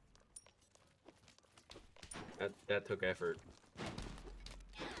 That took effort.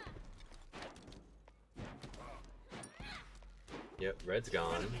 Yep, red's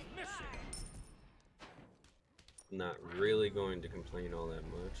gone. Not really going to complain all that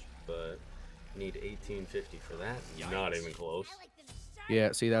much, but need 1850 for that. Not even close.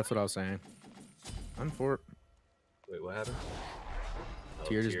 Yeah, see, that's what I was saying. Unfort. Wait, what happened? Oh,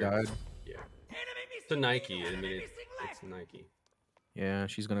 Tyr just died. Yeah. It's a Nike. I mean, it's Nike. Yeah,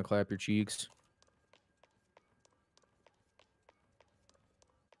 she's gonna clap your cheeks.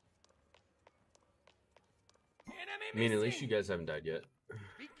 I mean, at least you guys haven't died yet.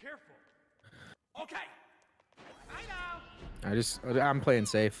 Be careful. Okay. I know. I'm playing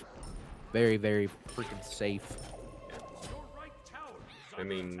safe. Very, very freaking safe. Your right tower is I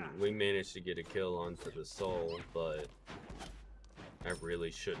under mean, attack. we managed to get a kill onto the Soul, but that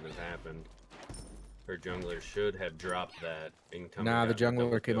really shouldn't have happened. Her jungler should have dropped that incoming. Nah, the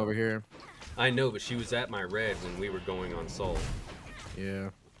jungler came over here. I know, but she was at my red when we were going on Soul. Yeah.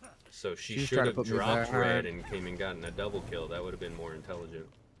 So she She's should trying to have put me dropped back. red and came and gotten a double kill. That would have been more intelligent.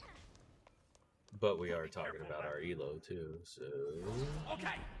 But we are talking about our elo too, so.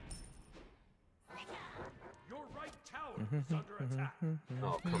 Okay. Your right tower is under attack.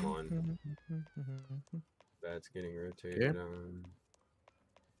 Oh, come on. That's getting rotated Okay. on.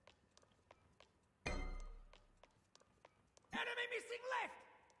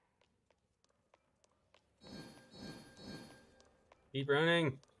 Keep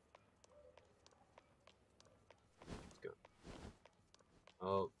running. Let's go.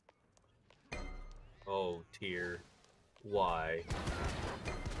 Oh. Oh, dear. Why?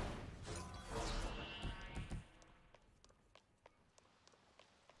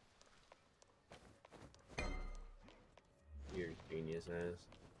 Your genius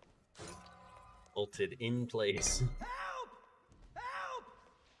ass. Ulted in place. Help! Help!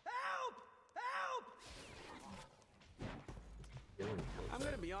 Help! Help! I'm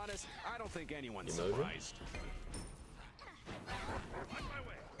gonna be honest, I don't think anyone's surprised.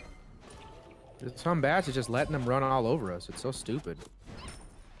 Some bats are just letting them run all over us. It's so stupid.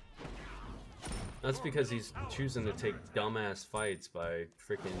 That's because he's choosing to take dumbass fights by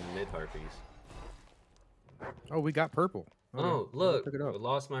freaking mid-harpies. Oh, we got purple. Okay, Oh, look, pick it I up.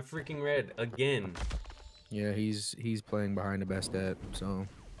 lost my freaking red again. Yeah, he's playing behind the best stat, so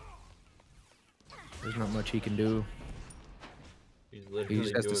there's not much he can do. He's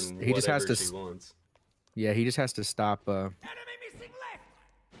literally has to- doing he just has whatever to she wants. Yeah, he just has to stop. Enemy missing left!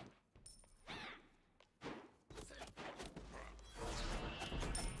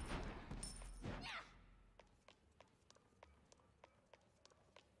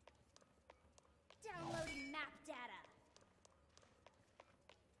 Downloading map data.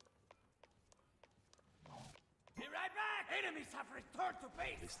 Be right back! Enemies have returned to At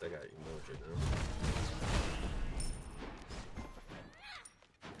base! least I got emoji now.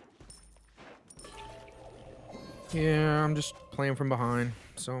 Yeah, I'm just playing from behind,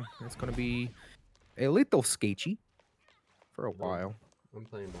 so it's gonna be a little sketchy for a while. I'm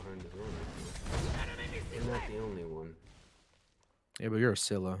playing behind as well. I'm not the only one. Yeah, but you're a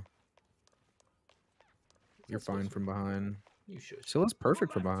Scylla. You're That's what's fine from behind. You should. Scylla's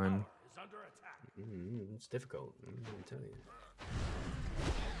perfect from behind. Is under attack. It's difficult. I'm gonna tell you.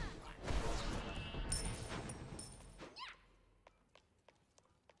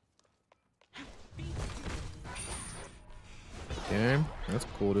 Okay, that's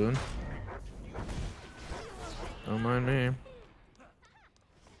cool, dude. Don't mind me.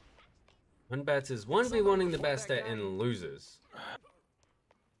 Unbats is 1v1ing the best at and loses.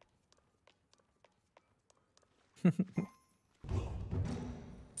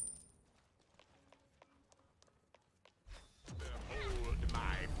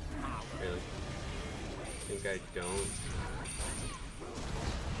 Really? Think I don't?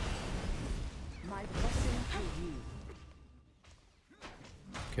 My blessing to you.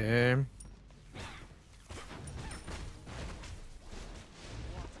 Okay.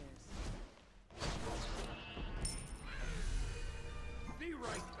 Be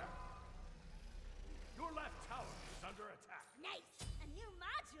right back. Your left tower is under attack. Nice! A new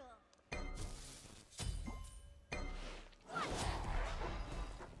module!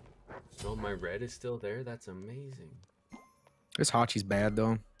 Oh, my red is still there? That's amazing. This Hachi's bad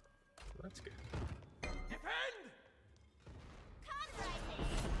though. That's good. Defend!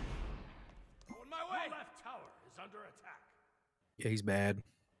 On my way! Your left tower is under attack. Yeah, he's bad.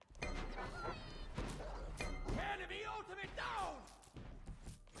 Enemy ultimate down!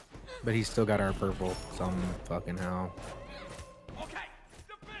 But he's still got our purple. Some fucking how. Okay!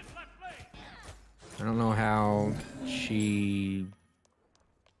 Defend left lane. I don't know how she.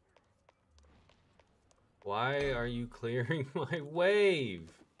 Why are you clearing my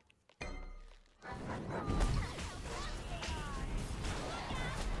wave?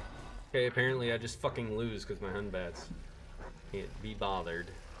 Okay, apparently I just fucking lose because my Hunbats can't be bothered.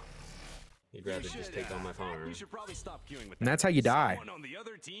 He'd rather just take on my farm. You should probably stop queuing with And that. that's how you die. Someone on the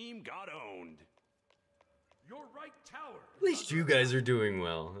other team got owned. Your right tower. At least you guys are doing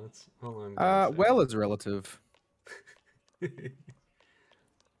well. That's all I'm gonna say. Well, it's relative. The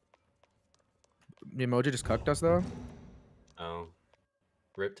emoji just cucked us though. Oh.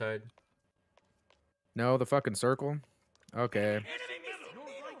 Riptide? No, the fucking circle. Okay. Enemy Your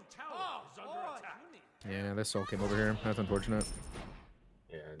right tower is under attack. Yeah, this soul came over here. That's unfortunate.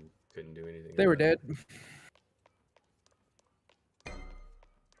 Yeah, I couldn't do anything. They were about it. dead.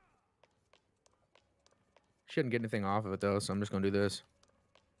 Shouldn't get anything off of it though, so I'm just gonna do this.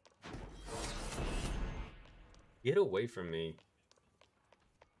 Get away from me.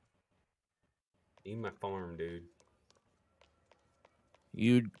 Need my farm, dude.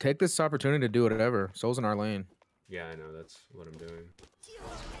 You take this opportunity to do whatever. Soul's in our lane. Yeah, I know. That's what I'm doing.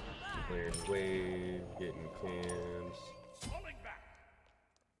 Clearing wave, getting cams. Falling back.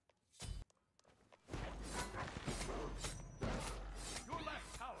 Your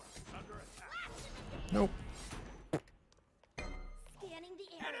left tower is under attack. Nope. Scanning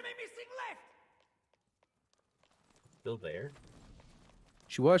the area. Enemy missing left! Still there?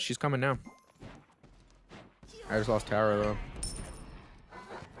 She was. She's coming now. I just lost tower though.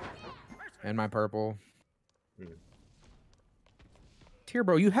 And my purple. Hmm. Tier,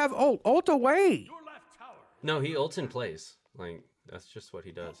 bro, you have ult away. Your left tower. No, he ults in place. Like, that's just what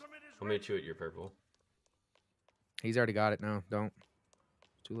he does. Ultimate is I'll meet you at your purple. He's already got it. No, don't.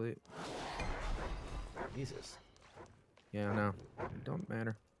 It's too late. Jesus. Yeah, no. It don't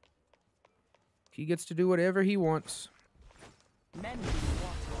matter. He gets to do whatever he wants. Mending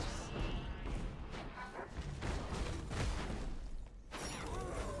waters.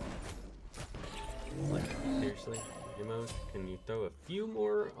 Like, seriously, Emo, can you throw a few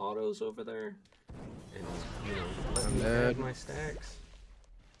more autos over there? And, you know, let I'm me dead. add my stacks?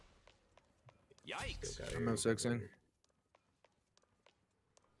 Yikes. Still got I'm areas F6ing. over there.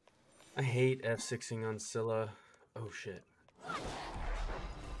 I hate F6ing on Scylla. Oh, shit.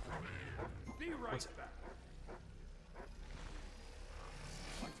 Be right back.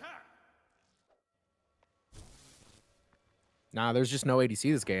 Attack. Nah, there's just no ADC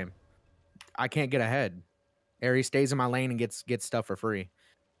this game. I can't get ahead. Ares stays in my lane and gets stuff for free.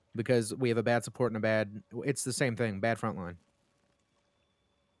 Because we have a bad support and a bad... It's the same thing. Bad front line.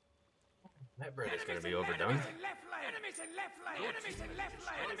 That bread is going to be overdone. Left lane. Enemies in left lane. Enemies in left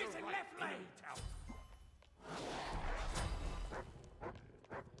lane. Enemies in left lane.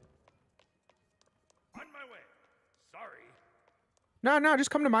 On my way. Sorry. No, just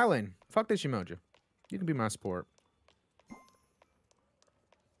come to my lane. Fuck this Emoji. You can be my support.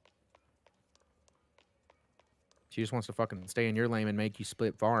 She just wants to fucking stay in your lane and make you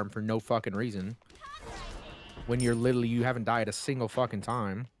split farm for no fucking reason. When you're literally, you haven't died a single fucking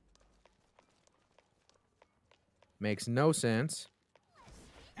time. Makes no sense.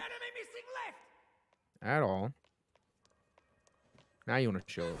 Enemy missing left. At all. Now you want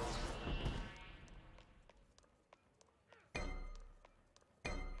to show it.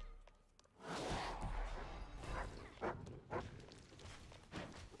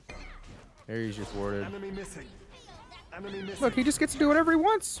 There he's just warded. Enemy missing. Enemy missing. Look, he just gets to do whatever he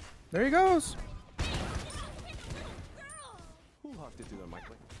wants. There he goes. Who'll have to do that,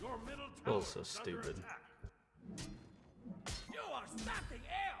 Michael? Your middle Oh, tower so is under stupid. attack. You are something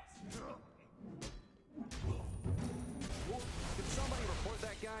else. Did somebody report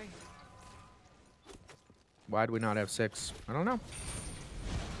that guy? Why'd we not have 6? I don't know.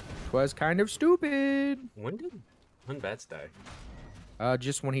 Was kind of stupid. When bats die?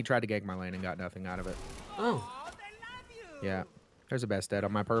 Just when he tried to gank my lane and got nothing out of it. Oh, Yeah. There's a best stat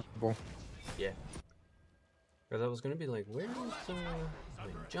on my purple. yeah. Because I was going to be like, where's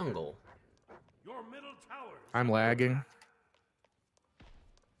like jungle? Your middle tower. is I'm under lagging. attack.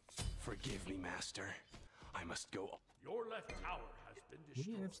 Forgive me, master. I must go. Your left tower has been We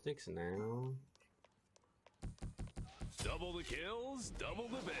destroyed. have sticks now. Double the kills, double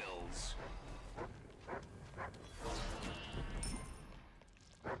the bills.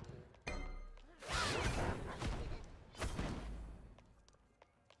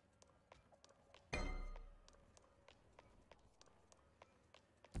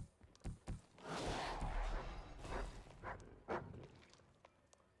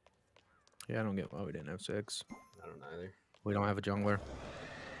 Yeah, I don't get why we didn't have 6. I don't either. We don't have a jungler.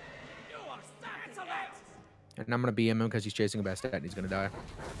 You are something else. And I'm gonna BM him because he's chasing a best stat and he's gonna die.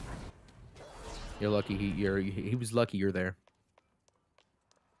 You're lucky he was lucky you're there.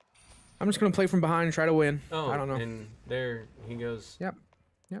 I'm just gonna play from behind and try to win. Oh, I don't know. And there he goes. Yep,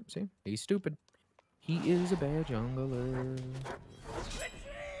 see? He's stupid. He is a bad jungler.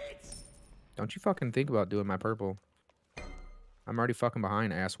 Don't you fucking think about doing my purple. I'm already fucking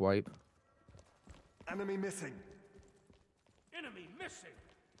behind, ass wipe. Enemy missing. Enemy missing.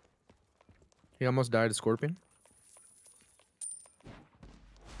 He almost died to Scorpion.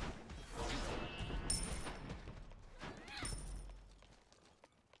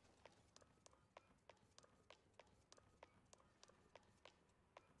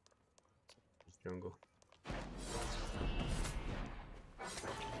 Jungle.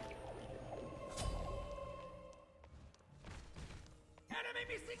 Enemy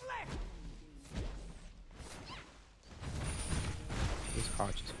missing left. This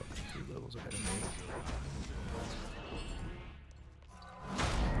Hotch is fucking 2 levels ahead of me.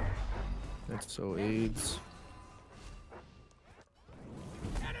 That's so AIDS.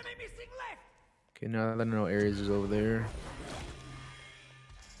 Enemy missing left. Okay, now that I know Ares is over there.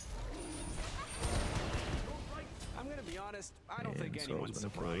 I'm gonna be honest. I don't think And anyone's Soul's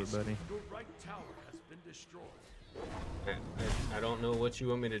gonna kill surprised. everybody. Your right tower has been destroyed. I don't know what you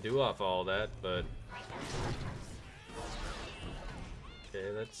want me to do off all that, but...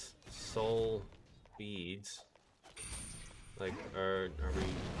 Okay, that's soul beads. Like, are we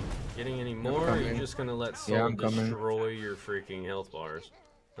getting any more, or are you coming. just gonna let Yeah, soul I'm coming. destroy your freaking health bars?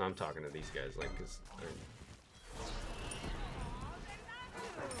 I'm talking to these guys, like, cause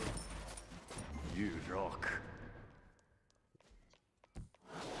You rock.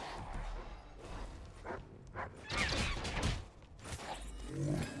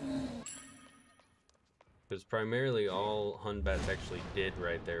 because primarily all Hunbats actually did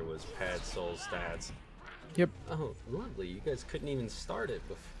right there was pad soul stats. Yep. Oh, lovely! You guys couldn't even start it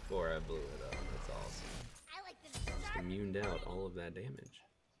before I blew it up. That's awesome. I like them Just immuned out all of that damage.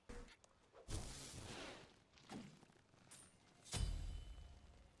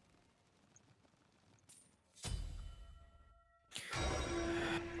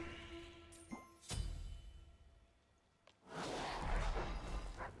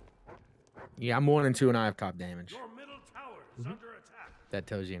 Yeah, I'm 1 and 2, and I have top damage. Your middle tower is under attack. That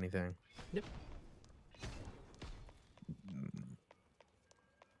tells you anything. Yep.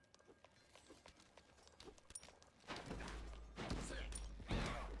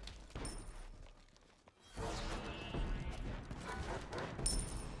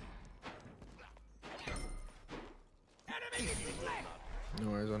 No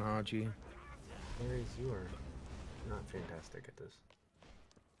worries on Hachi. Aries, you are not fantastic at this.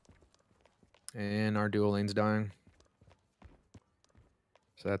 And our dual lane's dying.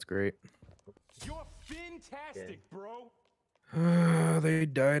 So that's great. You're fantastic, bro. They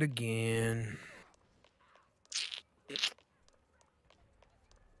died again.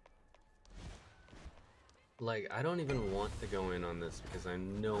 Like, I don't even want to go in on this because I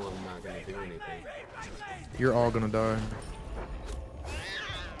know I'm not going to do anything. You're all gonna die.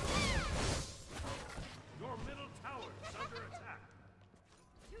 Your middle tower is under attack.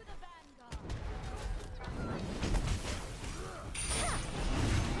 to the vanguard.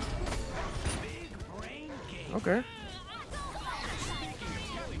 Okay.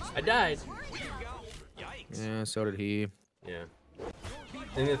 I died. Yeah, so did he. Yeah.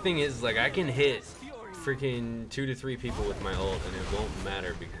 And the thing is, like, I can hit freaking 2 to 3 people with my ult and it won't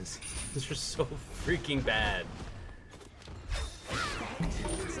matter because they're so freaking bad.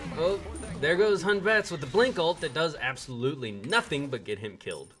 Oh, there goes Hunbats with the blink ult that does absolutely nothing but get him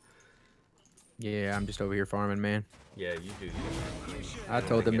killed. Yeah, I'm just over here farming, man. Yeah, you do. I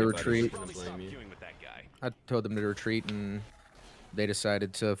told them to retreat. Gonna blame you. Queuing with that guy. I told them to retreat, and they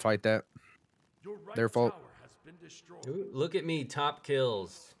decided to fight that. Your right Their fault. tower has been destroyed. Ooh, look at me, top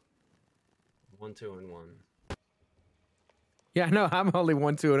kills. 1, 2, and 1. Yeah, no, I'm only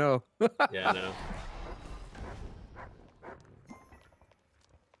 1, 2, and 0. Yeah, I know.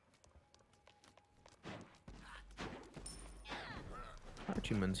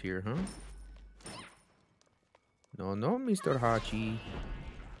 Hachiman's here, huh? No, no, Mr. Hachi.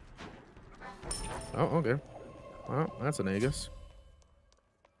 Oh, okay. Well, that's an Aegis.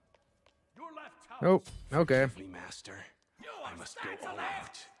 Your left tower. Nope. Okay. Me, master. I must go all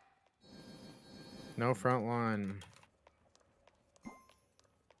out. No front line.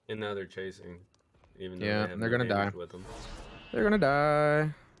 And now they're chasing. Even though Yeah, they have they're no gonna damage die. with them. They're gonna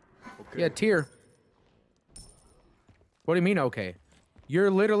die. Okay. Yeah, tier. What do you mean, okay? You're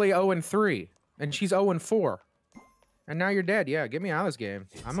literally 0 and 3, and she's 0 and 4. And now you're dead. Yeah, get me out of this game.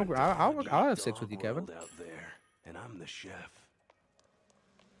 I'll have 6 with you, Kevin. Out there, and I'm the chef.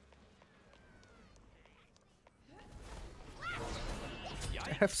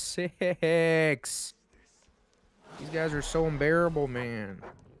 F6. These guys are so unbearable, man.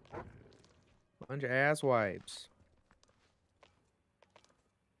 Bunch of ass wipes.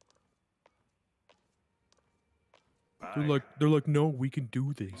 They're like, no, we can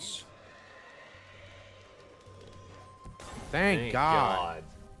do this. Thank God.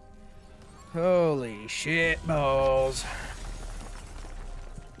 Holy shit balls.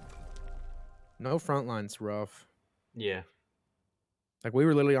 No front line's rough. Yeah. Like, we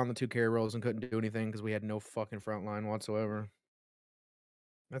were literally on the 2 carry rolls and couldn't do anything because we had no fucking front line whatsoever.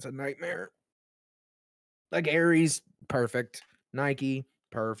 That's a nightmare. Like, Ares, perfect. Nike,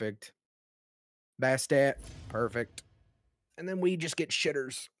 perfect. Bastet, perfect. And then we just get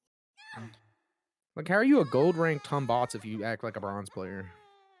shitters. Like, how are you a gold ranked Tombots if you act like a bronze player?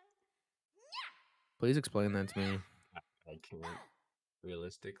 Please explain that to me. I can't.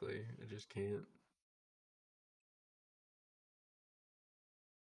 Realistically, I just can't.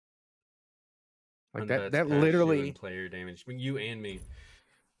 Like, Hunbats that passed you literally... in player damage. I mean, you and me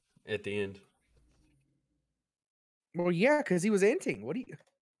at the end. Well, yeah, because he was inting. What do you...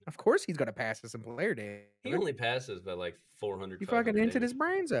 Of course he's going to pass us in player damage. He only passes by like 400. He fucking 500 inted his damage.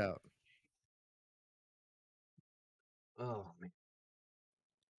 brains out. Oh, man.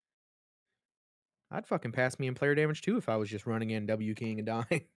 I'd fucking pass me in player damage too if I was just running in W King and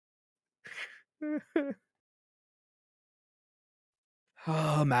dying.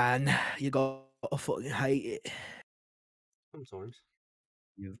 Oh man, you gotta fucking hate it. Sometimes.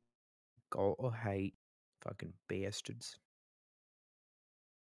 You've gotta hate fucking bastards.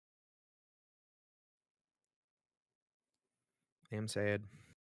 I'm sad.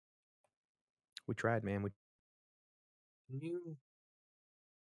 We tried, man. We You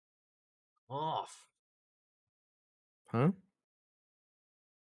off huh?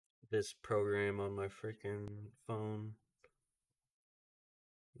 this program on my freaking phone.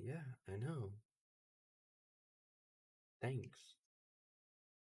 Yeah, I know. Thanks.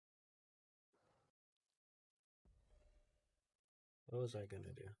 What was I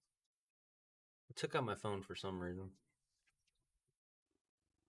gonna do? I took out my phone for some reason.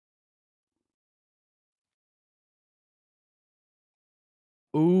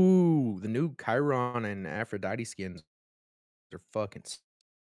 Ooh, the new Chiron and Aphrodite skins are fucking.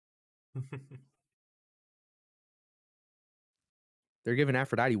 They're giving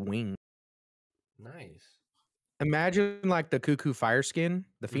Aphrodite wings. Nice. Imagine like the Cuckoo Fire skin,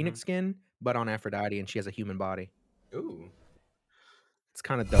 the Phoenix skin, but on Aphrodite, and she has a human body. Ooh. It's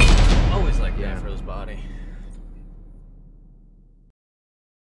kind of dope. Always like Yeah. Afro's body.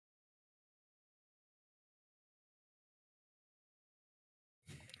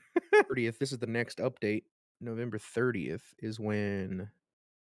 This is the next update. November 30th is when.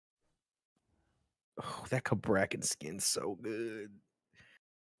 Oh, that Cabrakan skin's so good.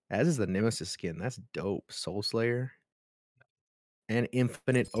 As is the Nemesis skin. That's dope. Soul Slayer. And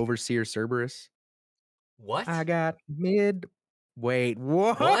Infinite Overseer Cerberus. What? I got mid. Wait,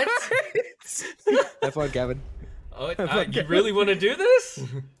 what? What? Have fun, Kevin. Oh, Have fun, you Kevin. really want to do this?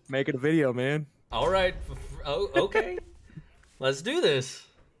 Making a video, man. All right. Oh, okay. Let's do this.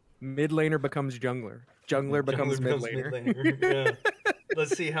 Mid laner becomes jungler. Jungler becomes mid laner. Yeah.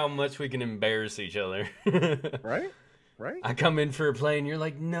 Let's see how much we can embarrass each other. Right? Right? I come in for a play and you're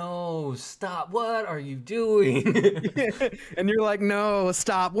like, no, stop. What are you doing? And you're like, no,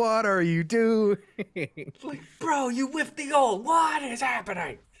 stop. What are you doing? Like, bro, you whiffed the goal. What is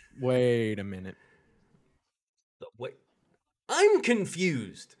happening? Wait a minute. Wait. I'm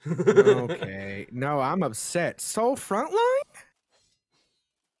confused. Okay. No, I'm upset. So frontline?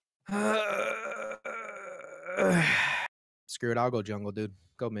 Screw it. I'll go jungle, dude.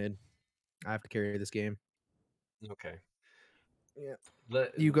 Go mid. I have to carry this game. Okay. Yeah.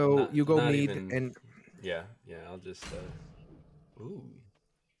 You go mid even, and yeah, I'll just ooh.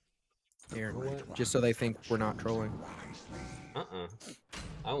 here, just so they think we're not trolling.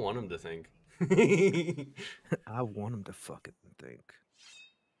 I want them to think. I want them to fucking think.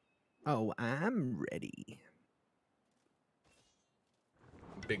 Oh, I'm ready.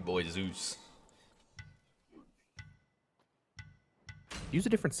 Big boy Zeus. Use a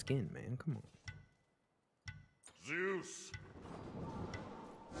different skin, man. Come on. Zeus.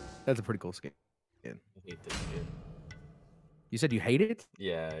 That's a pretty cool skin. I hate this skin. You said you hate it?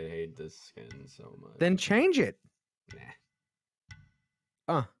 Yeah, I hate this skin so much. Then change it.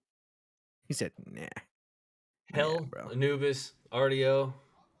 Nah. He said, nah. Hell, bro. Anubis, RDO,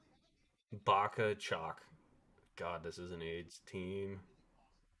 Baka, Chalk. God, this is an AIDS team.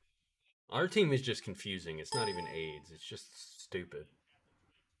 Our team is just confusing. It's not even AIDS. It's just stupid.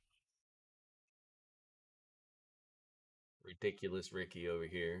 Ridiculous Ricky over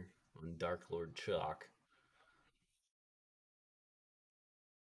here on Dark Lord Chalk.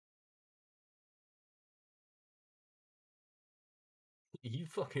 You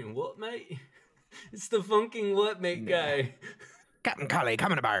fucking what, mate? It's the fucking what, mate guy. Captain Cully,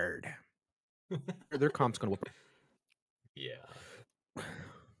 coming aboard. Their comp's gonna whoop. Yeah.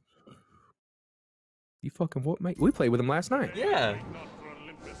 You fucking what, mate? We played with him last night. Yeah. Not for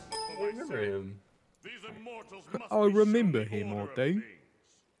Olympus, but I for remember myself. him. These immortals must I be shown remember the him, order of Arte.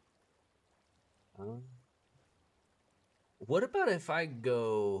 things. What about if I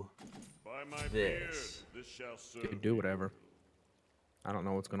go By my this? beard, this shall serve You do whatever. I don't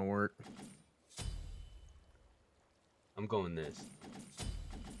know what's gonna work. I'm going this.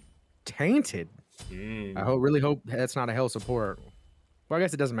 Tainted. Mm. I really hope that's not a hell support. Well, I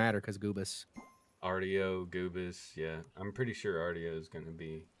guess it doesn't matter because Goobus. RDO, Goobus, yeah. I'm pretty sure RDO is going to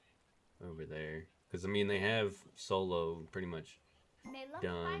be over there. Because, I mean, they have solo pretty much May luck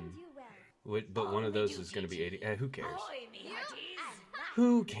done. find you well. But one of those is going to be 80. Who cares? Ahoy, me hearties.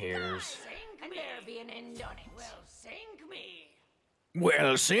 Who cares? Sink and there be an end on it. Well, sink me.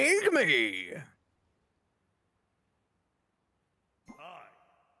 Well, sink me. Aye,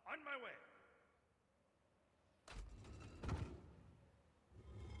 on my way.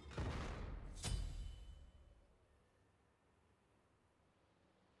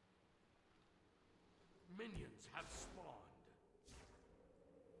 Minions have spawned.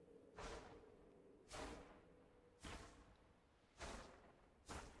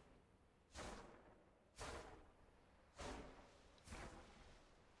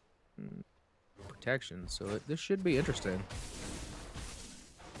 protection, so this should be interesting.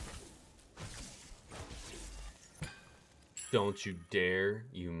 Don't you dare,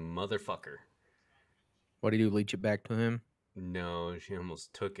 you motherfucker. What do you do, leech it back to him? No, she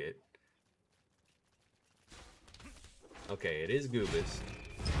almost took it. Okay, it is Goobus.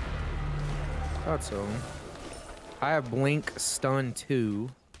 Thought so. I have Blink, Stun 2.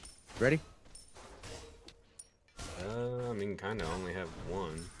 Ready? I mean, kind of only have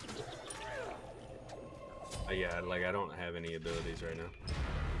one. Yeah, like, I don't have any abilities right now.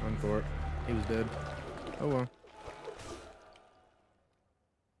 Run for it. He was dead. Oh well.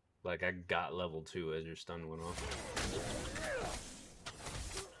 Like, I got level 2 as your stun went off.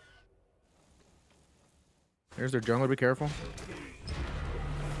 There's their jungler, be careful.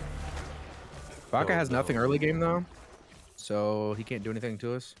 Baka has nothing early game, though. So, he can't do anything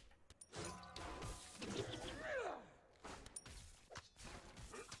to us.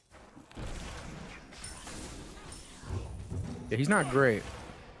 Yeah, he's not great.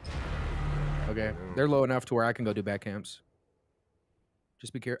 Okay, they're low enough to where I can go do back camps.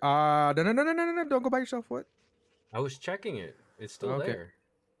 Just be careful. No, don't go by yourself. What? I was checking it. It's still there.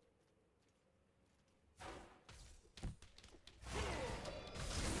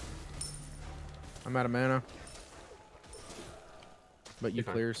 I'm out of mana. But you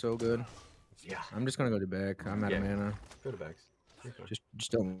clear so good. Yeah. I'm just gonna go to back. I'm out of mana. Go to backs.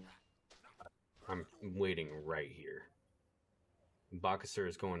 Just don't. I'm waiting right here. Bakasur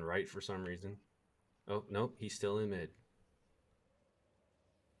is going right for some reason. Oh, nope, he's still in mid.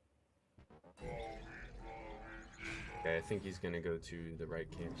 Okay, I think he's gonna go to the right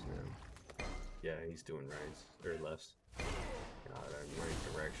camps now. Yeah, he's doing rights or lefts. God, our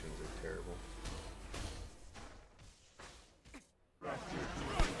right directions are terrible.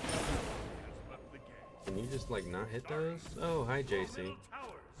 Can you just like not hit those? Oh, hi JC.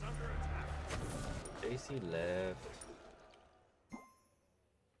 JC left.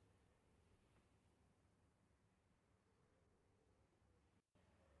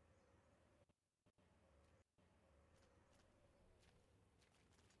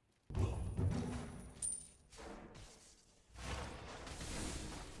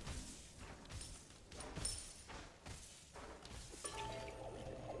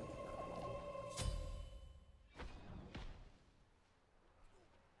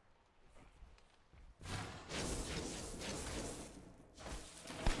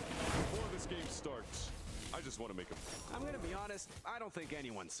 Starts. I just want to make a... I'm gonna be honest, I don't think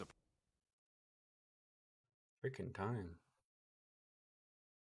anyone's Freaking time.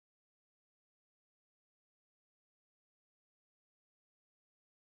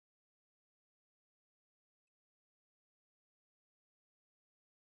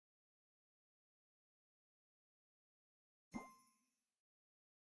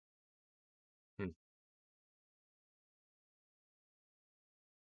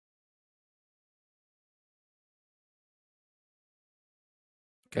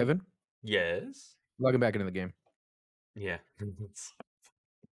 Kevin? Yes? Logging back into the game. Yeah.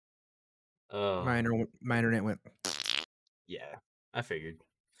 My internet went. Yeah, I figured.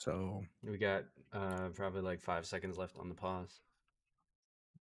 So we got probably like 5 seconds left on the pause.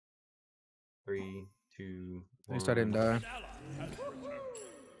 3, 2, 1. At least I didn't die.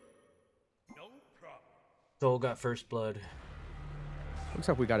 Soul got first blood. Looks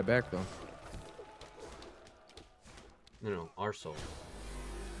like we got it back though. No, our soul.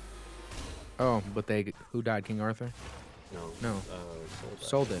 Oh, but who died? King Arthur? No.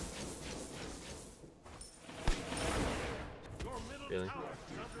 Soul did. Really?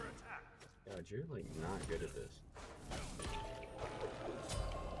 God, you're like not good at this.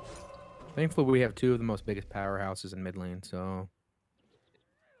 Thankfully, we have two of the most biggest powerhouses in mid lane, so.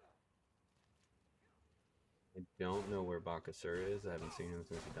 I don't know where Bakasur is. I haven't seen him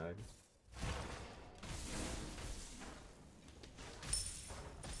since he died.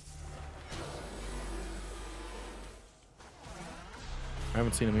 I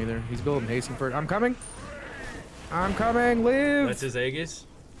haven't seen him either. He's building hasting for it. I'm coming! I'm coming! Live! That's his Aegis?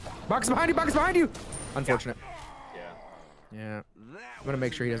 Box behind you! Box behind you! Unfortunate. Yeah. Yeah. I'm gonna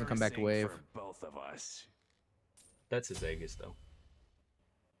make sure he doesn't come back to wave. Both of us. That's his Aegis, though.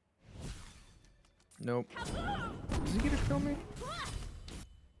 Nope. Is he gonna kill me?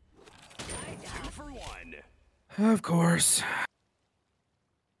 2 for 1. Of course.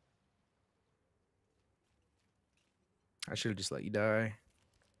 I should have just let you die.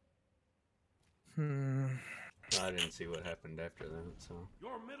 I didn't see what happened after that, so.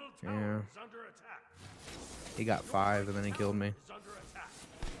 Your middle tower is under attack. He got 5 and then he killed me. Is under attack.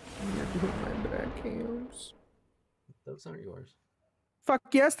 I have to hit my back cams. Those aren't yours. Fuck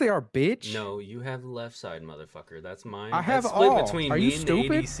yes, they are, bitch. No, you have the left side, motherfucker. That's mine. I have That's split all. between Are me you and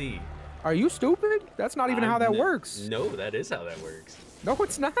stupid? the ADC. Are you stupid? That's not even how that works. No, that is how that works. No,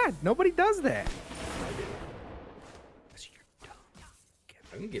 it's not. Nobody does that. I do.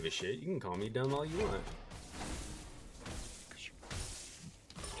 I don't give a shit. You can call me dumb all you want.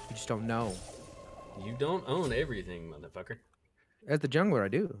 You just don't know. You don't own everything, motherfucker. As the jungler, I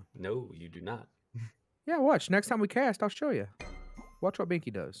do. No, you do not. Yeah, watch. Next time we cast, I'll show you. Watch what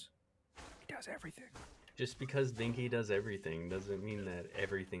Binky does. He does everything. Just because Dinky does everything doesn't mean that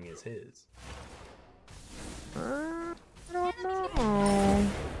everything is his. I don't know.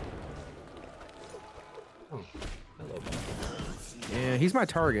 Oh, hello, Bob. Yeah, he's my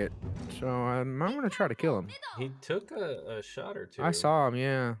target, so I'm gonna try to kill him. He took a shot or two. I saw him,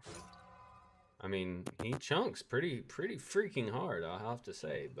 yeah. I mean, he chunks pretty freaking hard, I'll have to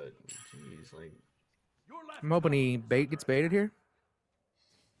say. But, jeez, like... I'm hoping he gets baited here.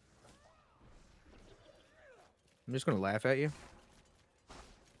 I'm just gonna laugh at you.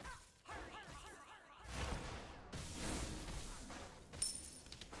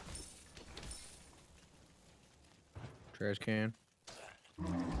 Trash can.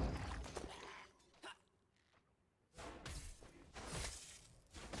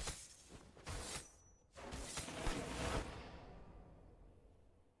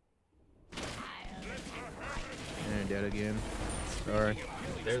 And dead again. Sorry.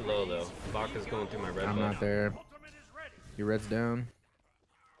 They're low, though. Baka's going through my red I'm buff. not there. Your red's down.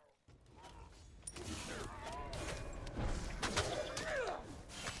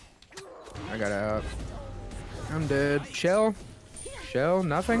 I got out. I'm dead. Shell? Shell?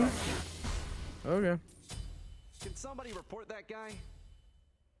 Nothing? Okay. Can somebody report that guy?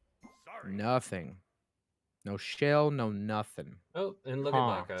 Sorry. Nothing. No shell, no nothing. Oh, and look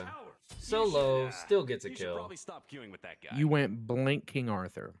Huh. at Baka. So low, still gets a You should kill. probably stop queuing with that guy. You went blank King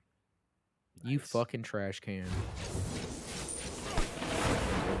Arthur. You Nice. fucking trash can.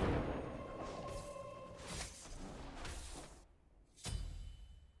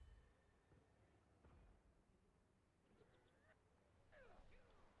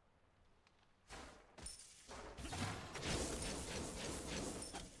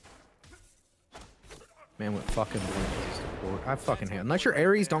 Man went fucking blink. I fucking hate. Unless you're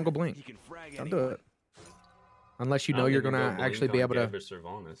Ares, don't go blink. He can frag Don't do anyone. it. Unless you I know don't you're even gonna go blink actually be on able to. Gab or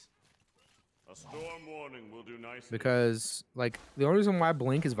Sylvanas. A storm warning will do nicely. Because like the only reason why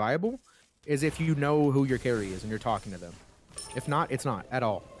blink is viable is if you know who your carry is and you're talking to them. If not, it's not at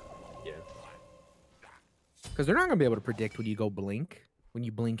all. Yeah. Because they're not gonna be able to predict when you go blink, when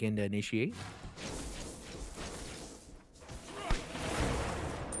you blink in to initiate.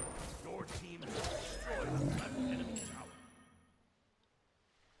 Your team has destroyed the left enemy tower.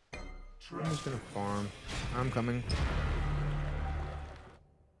 I'm just gonna farm. I'm coming.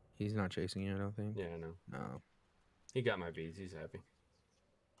 He's not chasing you, I don't think. Yeah, I know. No. He got my beads. He's happy.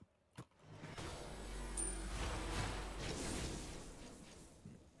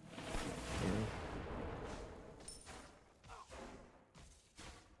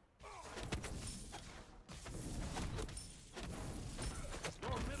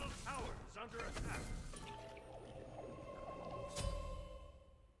 Your middle tower is under attack.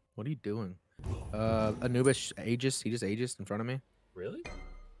 What are you doing? Anubis Aegis. He just Aegis in front of me. Really?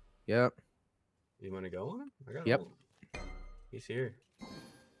 Yep. You want to go on him? I got Yep. ult. He's here.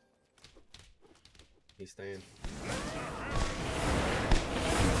 He's staying.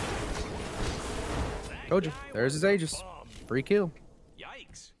 Told you. There's his Aegis. Free kill.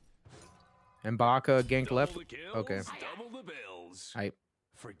 Yikes. And Baka ganked Double left. the kills, Okay. double the bills. Hype.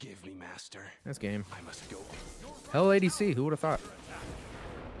 Forgive me, master. That's game. I must go. Hell ADC. Who would have thought?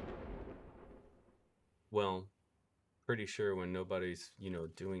 Well, pretty sure when nobody's,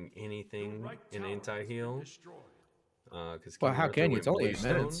 doing anything in anti-heal. Because Well, how can you? It's only 8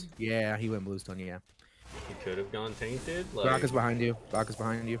 minutes. Yeah, he went Bluestone, yeah. He could have gone tainted. Baka's behind you. Baka's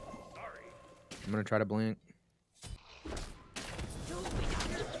behind you. I'm gonna try to blink.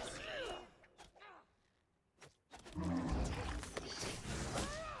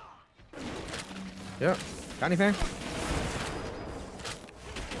 Yep. Got anything?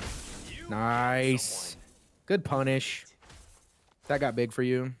 Nice. Good punish. That got big for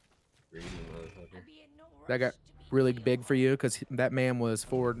you. Greedy motherfucker. That got really big for you because that man was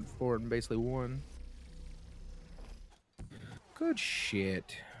forward and basically won. Good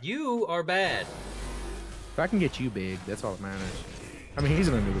shit. You are bad. If I can get you big, that's all that matters. I mean, he's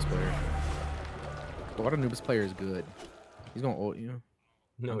an Anubis player. But what Anubis player is good? He's gonna ult you.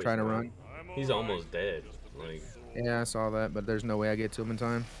 No, I'm he's trying to not. run. He's almost dead. Like, Yeah, I saw that, but there's no way I get to him in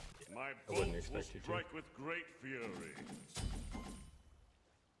time. My wouldn't bolts will expect you to. strike with great fury.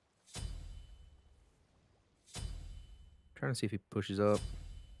 Trying to see if he pushes up.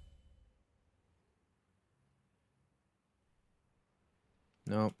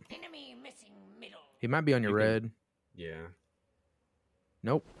 Nope. Enemy missing middle. He might be on your red. Yeah.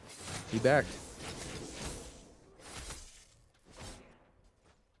 Nope. He backed.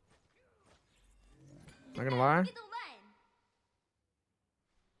 Not gonna lie.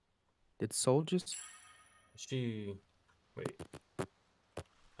 Did Soul just... She... Wait.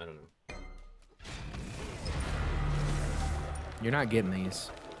 I don't know. You're not getting these.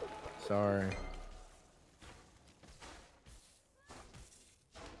 Sorry.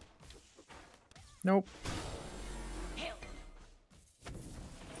 Nope.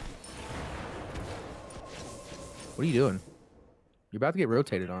 What are you doing? You're about to get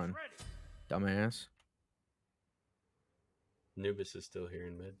rotated on, dumbass. Anubis is still here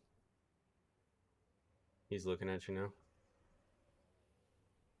in mid. He's looking at you now.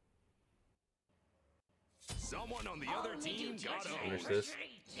 Someone on the other team got him. Punish this.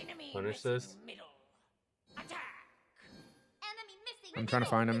 Punish this. I'm trying to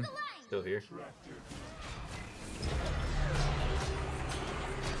find him. Still here.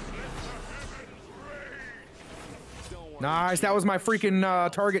 Nice. That was my freaking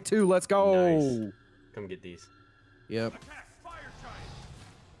target too. Let's go. Nice. Come get these. Yep.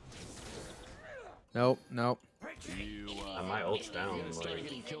 Nope. Nope. My ult's down. Like...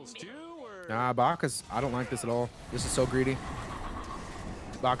 Nah, Baka's. I don't like this at all. This is so greedy.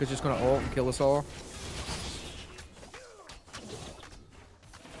 Baka's just gonna ult and kill us all.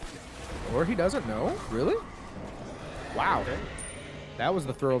 Or he doesn't know. Really? Wow. Okay. That was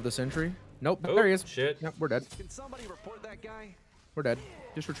the throw of the century. Nope. Oh, there he is. Shit. Yep, we're dead. Can somebody report that guy? We're dead.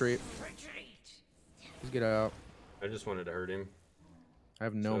 Just retreat. Just get out. I just wanted to hurt him. I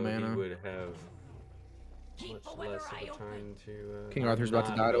have no so mana. He would have much less of a time to. King Arthur's about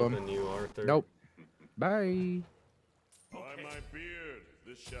to die to him. Nope. Bye. By my beard,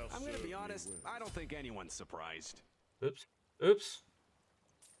 this shall I'm gonna serve be me honest, well. I don't think anyone's surprised. Oops. Oops.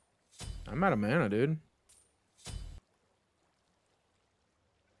 I'm out of mana, dude.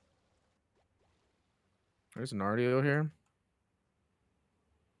 There's an RDO here.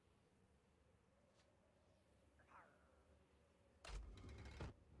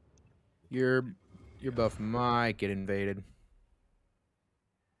 Your buff might get invaded.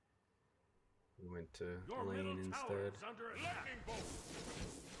 We went to Your lane middle tower instead. is under attacking bolt.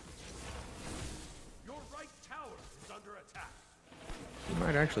 Your right tower is under attack. You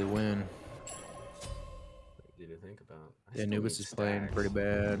might actually win. What did you think about? I Yeah, still Anubis need is playing stacks. pretty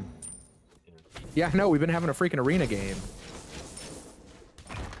bad. Yeah. Yeah, I know. We've been having a freaking arena game.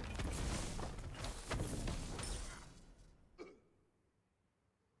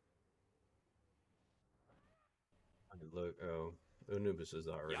 Look, oh, Anubis is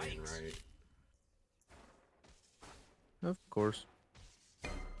already in, right? Of course.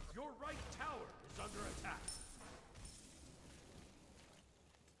 Your right tower is under attack.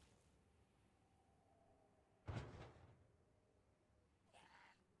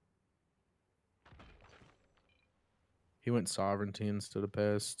 He went sovereignty instead of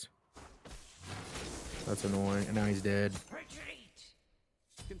pest. That's annoying. And now he's dead.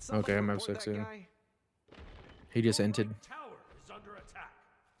 Okay, I'm F6 in. He just entered. Right tower is under attack.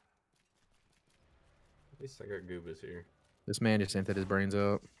 At least I got Goobas here. This man just entered his brains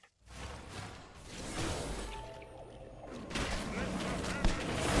out.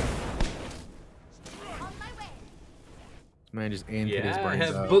 This man just entered his Yeah, I brains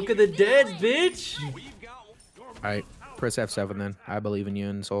have out. Book of the Dead, bitch! Alright, press F7 then. I believe in you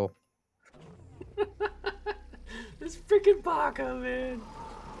and Soul. This freaking Baka, man!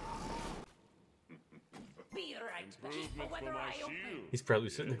 Be right back. But whether I open He's probably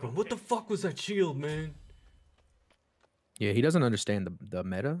sitting there going, what the fuck was that shield, man? Yeah, he doesn't understand the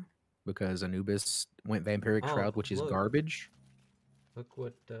meta because Anubis went Vampiric Oh, Shroud, which is look. garbage. Look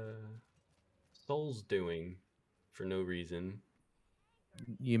what Soul's doing for no reason.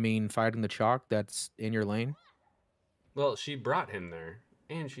 You mean fighting the chalk that's in your lane? Well, she brought him there,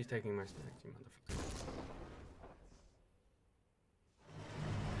 and she's taking my stacks, you motherfucker.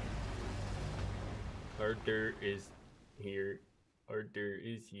 Arthur is here. Arthur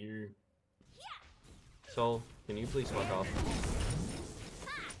is here. Soul, can you please fuck off?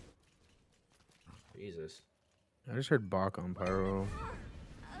 Jesus. I just heard Bach on Pyro.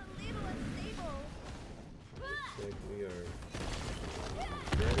 Looks like we are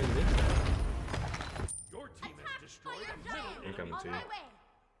dead in this. Your team has destroyed a middle. I'm coming to you.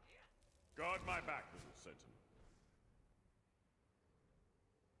 Guard my back, little sentinel.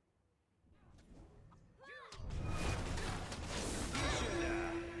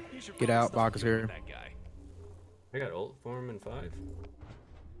 You should Get find out, stuff Bach is to do here. with that guy. I got ult for him in 5.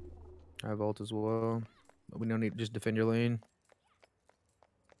 I have ult as well. But we don't need just defend your lane.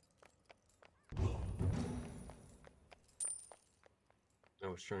 I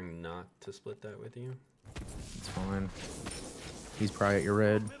was trying not to split that with you. It's fine. He's probably at your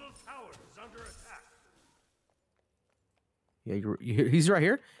red. Middle tower is under attack. Yeah, he's right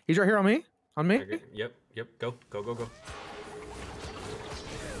here. He's right here on me. On me. Okay. Yep. Go.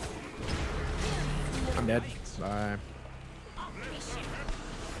 I'm dead. Bye.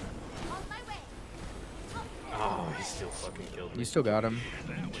 Oh, he still fucking killed me. You still got him.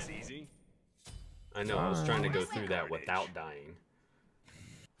 That was easy. I know. I was trying to go through that without dying.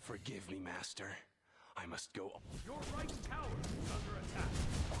 Forgive me, Master. I must go. Your right tower is under attack.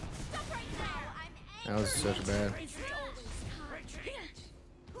 Stop right now. I'm That was such bad. angry.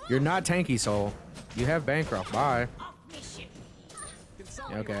 You're not tanky, Soul. You have Bancroft. Bye. Off mission.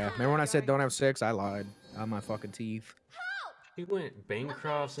 Okay. Remember when I said don't have 6? I lied. On my fucking teeth. He went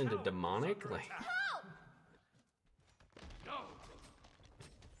Bancrofts into demonic, like.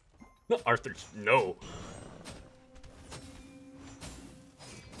 No, Arthur's no.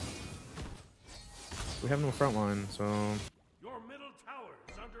 We have no front line, so Your middle tower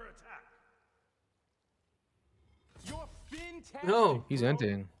is under attack. You're fantastic. No. he's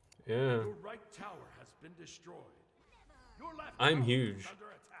emptying. Yeah. Your right tower has been destroyed. Your left I'm tower huge. is under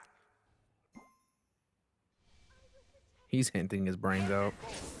attack. He's hinting his brains out.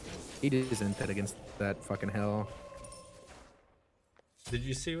 He just hinted against that fucking hell. Did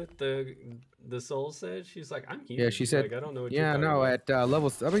you see what the soul said? She's like, I'm huge. Yeah, she said. Like, I don't know what Yeah, you're no, talking at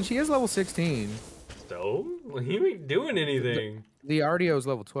level. I mean, she is level 16. about. So? Well, he ain't doing anything. The RDO is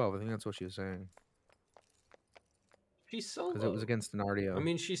level 12. I think that's what she was saying. She's solo. Because it was against an RDO. I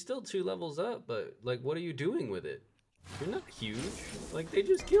mean, she's still 2 levels up, but like, what are you doing with it? You're not huge. Like, they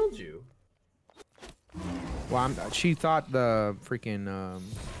just killed you. well, she thought the freaking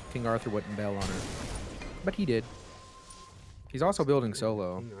King Arthur wouldn't bail on her, but he did. He's also building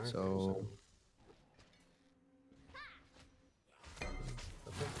solo, King Arthur, so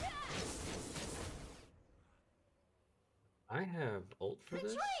I have ult for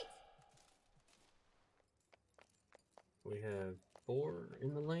this. We have 4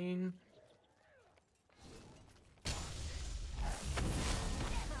 in the lane.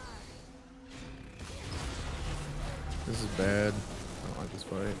 this is bad. I don't like this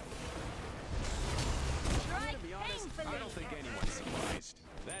fight. To be honest, I don't think anyone's surprised.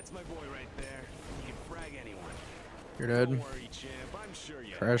 That's my boy right there. He can frag anyone. You're Don't dead. worry, champ. I'm sure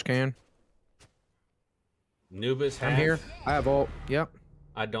you. Trash can. Nubis I'm here. I have ult. Yep.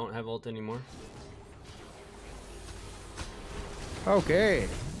 I don't have ult anymore. Okay.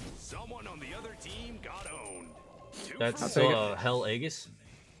 Someone on the other team got owned. That's I'll take Hell Aegis.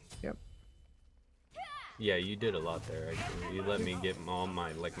 Yep. Yeah, you did a lot there. Actually, you let me get all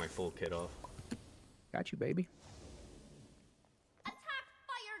my my full kit off. Got you, baby. Attack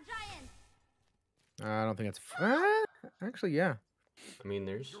fire giant. I don't think it's. Actually, yeah. I mean,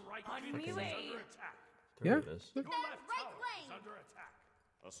 there's. Your right On wing me is way. under attack. Yeah. This. Your The left right tower is lane. under attack.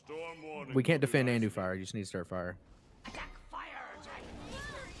 A storm warning. We can't will be defend and do isolated. fire. You just need to start fire. Attack fire giant.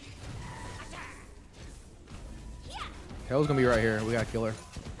 Attack. Yeah. Hell's gonna be right here. We gotta kill her.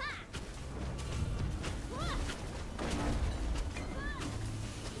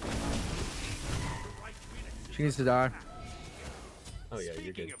 She needs to die. Oh yeah,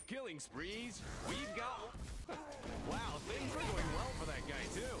 you're Speaking good. of killing sprees, we've got. Wow, things are going well for that guy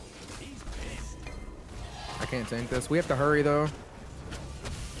too. He's pissed. I can't tank this. We have to hurry though.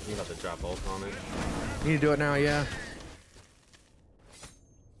 You about to drop ult on it? Need to do it now. Yeah.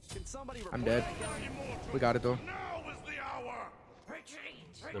 Can somebody I'm report dead. that guy? We got it though. Now is the hour.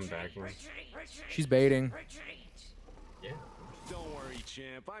 Retreat. I'm backing. Retreat. She's baiting. Retreat. Yeah. Don't worry,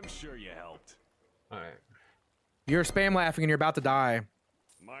 champ. I'm sure you helped. All right. You're spam laughing and you're about to die.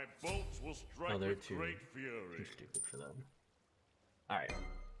 My bolts will strike Oh, they're with too- great Too fury. stupid for them. All right.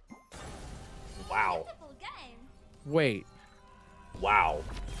 Wow. Beautiful game. Wait. Wow.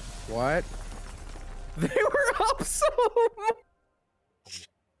 What? They were up so much.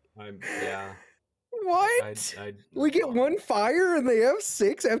 Yeah. What? I We get one fire and they have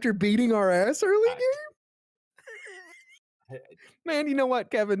 6 after beating our ass early I- game? Man, you know what,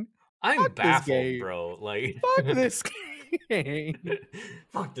 Kevin? I'm Fuck this baffled, game. bro. Like, Fuck this game.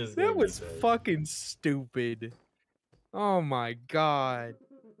 fuck this game. That was he said. fucking stupid. Oh my god.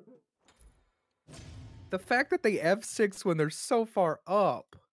 The fact that they F6 when they're so far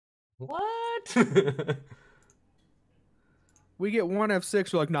up. What? We get one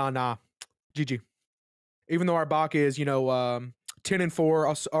F6, we're like, nah. GG. Even though our Bach is, 10 and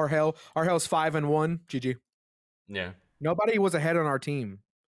 4, our hell's 5 and 1. GG. Yeah. Nobody was ahead on our team.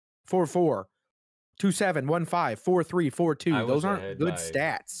 4-4, 2-7, 1-5, 4-3, 4-2. Those aren't good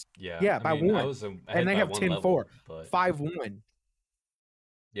stats. Yeah, by I mean, I one. was ahead And they by have one 10-4, level, but 5-1.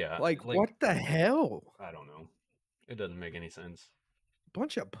 yeah, Like, what the hell? I don't know. It doesn't make any sense.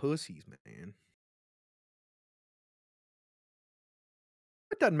 Bunch of pussies, man.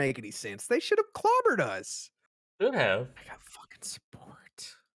 It doesn't make any sense. They should have clobbered us. Should have. I got fucking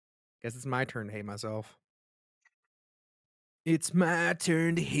support. Guess it's my turn to hate myself. It's my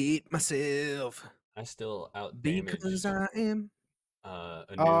turn to hate myself. I still out Because I am. Anubis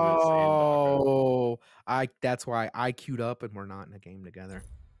and Oh, that's why I queued up and we're not in a game together.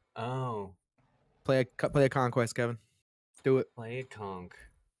 Baka. Oh. Play a conquest, Kevin. Do it. Play a conk.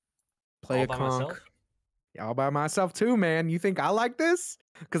 Play All a by conk. myself? Yeah, all by myself too, man. You think I like this?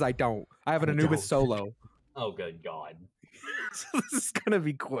 Because I don't. I have an Anubis solo. Oh, good God. So this is gonna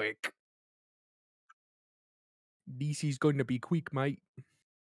be quick. DC's going to be quick, mate.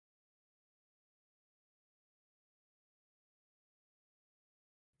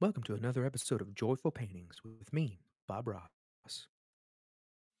 Welcome to another episode of Joyful Paintings with me, Bob Ross.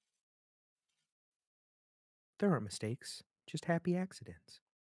 There aren't mistakes, just happy accidents.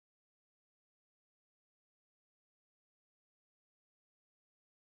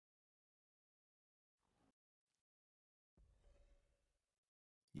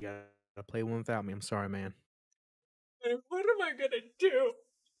 You gotta play one without me. I'm sorry, man. What am I gonna do?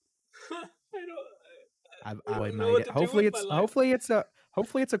 I don't know what to hopefully do with my life.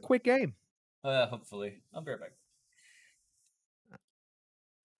 hopefully it's a quick game. Hopefully. I'll be right back.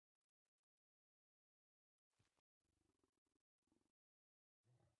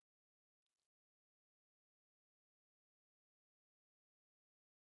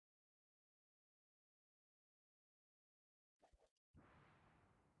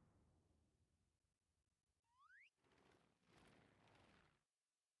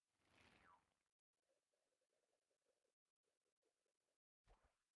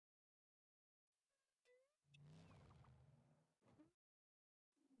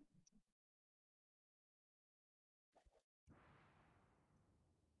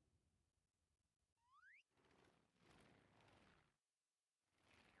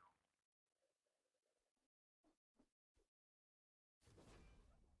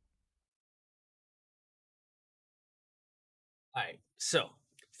 All right. So,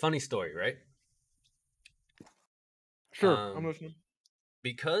 funny story, right? Sure, I'm listening.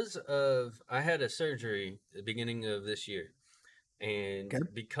 Because of I had a surgery at the beginning of this year, and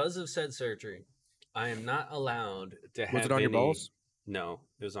because of said surgery, I am not allowed to have. Was it on your balls? No,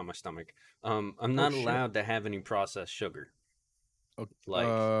 it was on my stomach. I'm not allowed to have any processed sugar.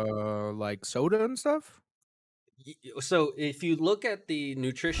 Like soda and stuff? So if you look at the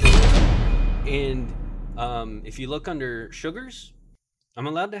nutrition and if you look under sugars, I'm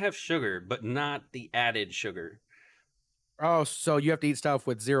allowed to have sugar, but not the added sugar. Oh, so you have to eat stuff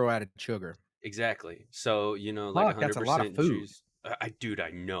with zero added sugar. Exactly. So, like 100% that's a lot of food. juice. I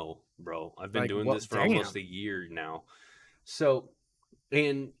know, bro. I've been doing this for almost a year now. So,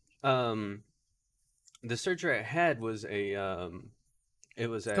 and the surgery I had was a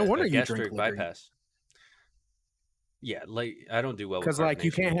gastric bypass. Yeah, like I don't do well with carbonation. Because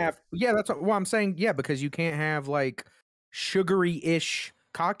you can't have that's what I'm saying. Yeah, because you can't have like sugary-ish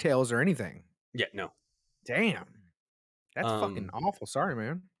cocktails or anything. Yeah, no. Damn. That's fucking awful. Sorry,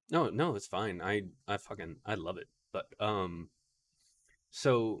 man. No, it's fine. I love it. But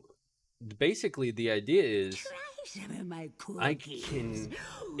so basically the idea is I can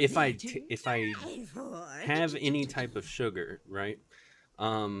if I have any type of sugar, right?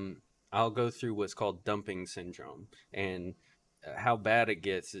 I'll go through what's called dumping syndrome, and how bad it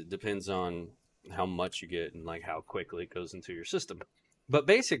gets, it depends on how much you get and like how quickly it goes into your system. But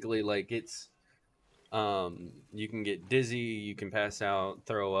basically, like it's you can get dizzy, you can pass out,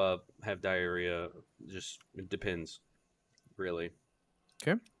 throw up, have diarrhea. Just it depends, really.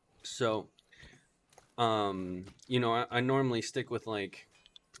 Okay. So, I normally stick with like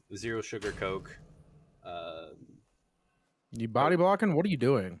zero sugar Coke. You body blocking? What are you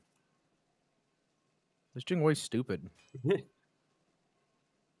doing? This Jingwei's stupid.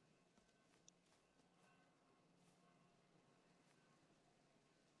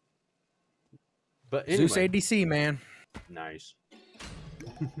 But anyway. Zeus ADC, man. Nice.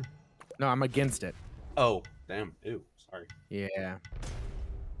 No, I'm against it. Oh, damn. Ew, sorry. Yeah.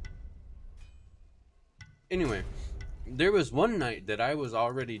 Anyway, there was one night that I was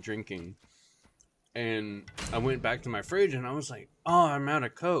already drinking, and I went back to my fridge, and I was like, oh, I'm out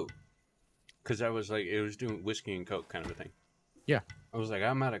of Coke. Because I was like, it was doing whiskey and Coke kind of a thing. Yeah. I was like,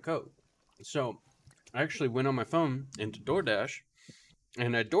 I'm out of Coke. So I actually went on my phone into DoorDash,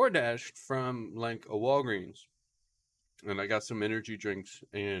 and I DoorDashed from like a Walgreens, and I got some energy drinks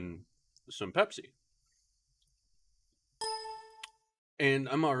and some Pepsi. And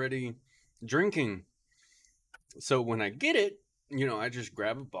I'm already drinking. So when I get it, you know, I just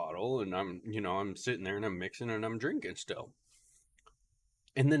grab a bottle and I'm sitting there and I'm mixing and I'm drinking still.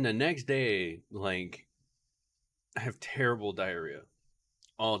 And then the next day, like, I have terrible diarrhea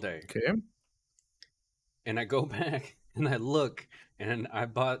all day. Okay. And I go back and I look and I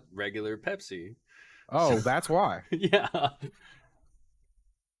bought regular Pepsi. Oh, that's why. Yeah.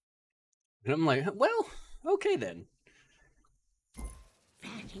 And I'm like, well, okay then.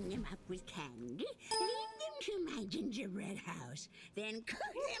 Fatten them up with candy, lead them to my gingerbread house, then cook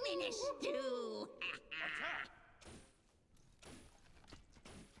them in a stew.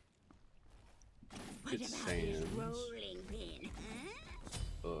 What It's about this Sam's. rolling pin,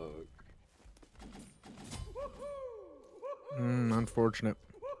 huh? Unfortunate.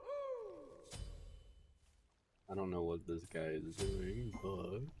 I don't know what this guy is doing,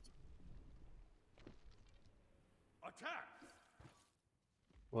 but Attack!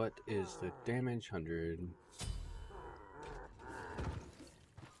 what is the damage? 100.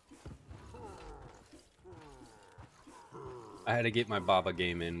 I had to get my Baba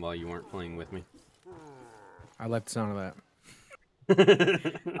game in while you weren't playing with me. I like the sound of that.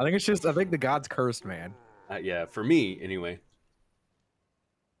 I think the god's cursed, man. Yeah, for me anyway.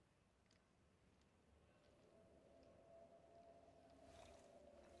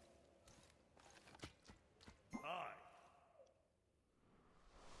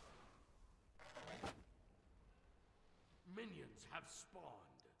 Minions have spawned.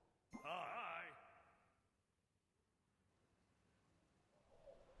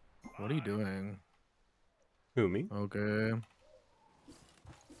 What are you doing? Who, me? Okay.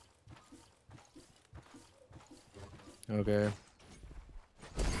 Okay.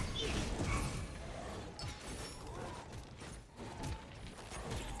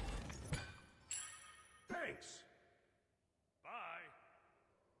 Thanks. Bye.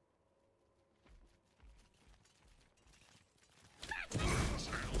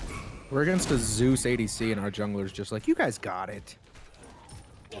 We're against a Zeus ADC, and our jungler's just like, you guys got it.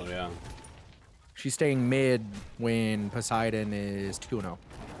 Oh, yeah. She's staying mid when Poseidon is 2-0.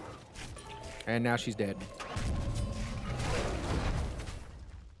 And now she's dead.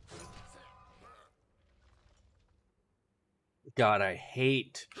 God, I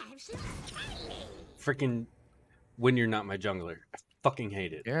hate freaking when you're not my jungler. I fucking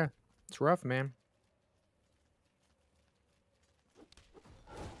hate it. Yeah, it's rough, man.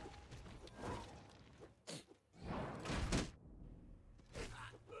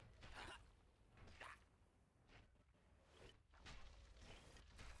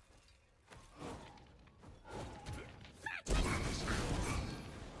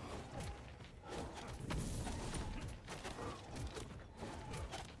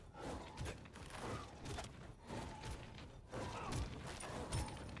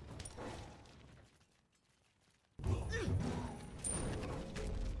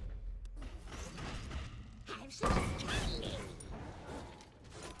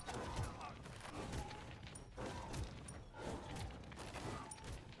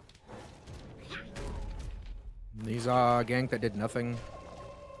 These gank that did nothing.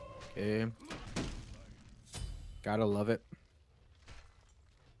 Okay. Gotta love it.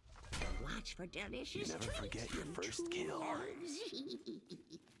 Watch for delicious You never forget your first kill.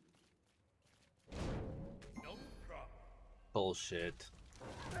 No problem. Bullshit.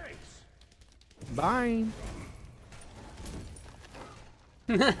 Thanks. Bye.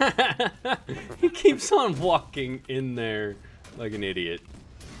 He keeps on walking in there like an idiot.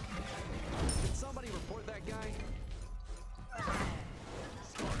 Did somebody report that guy?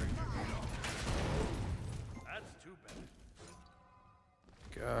 That's too bad.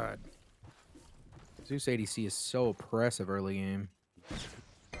 God. Zeus ADC is so oppressive early game.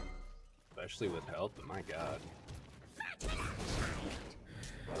 Especially with health, but my god.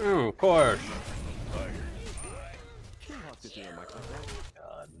 Oh, of course.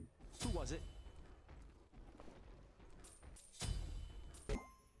 God. Who was it?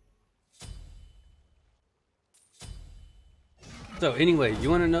 So anyway, you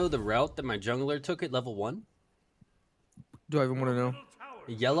want to know the route that my jungler took at level 1? Do I even want to know?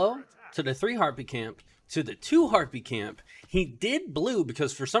 Yellow to the 3 Harpy camp to the 2 Harpy camp. He did blue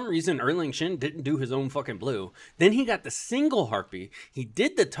because for some reason Erling Shin didn't do his own fucking blue. Then he got the single Harpy. He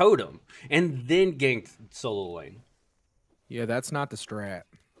did the totem and then ganked solo lane. Yeah, that's not the strat.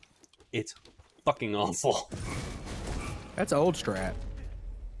 It's fucking awful. That's old strat.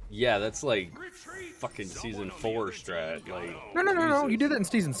 Yeah, that's like Retreat. fucking season 4 strat. Like, No. You did that in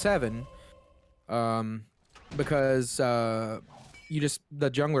season 7. Because the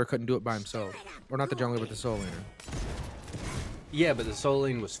jungler couldn't do it by himself, or not the jungler, but the soul laner. Yeah, but the soul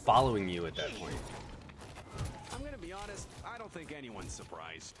lane was following you at that point. I'm gonna be honest, I don't think anyone's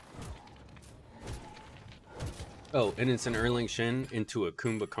surprised. Oh, and it's an Erling Shen into a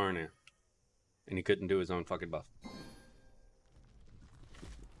Kumbhakarna, and he couldn't do his own fucking buff.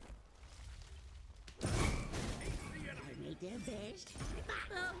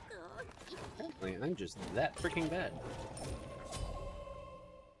 Like, I'm just that freaking bad.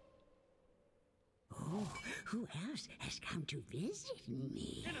 Oh, who else has come to visit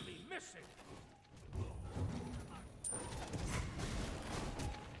me? Enemy missing.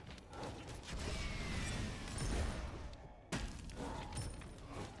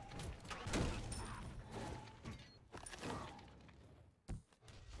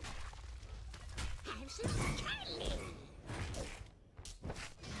 Have some candy.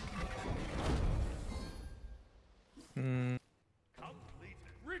 Complete.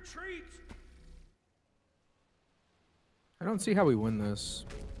 Retreat. I don't see how we win this.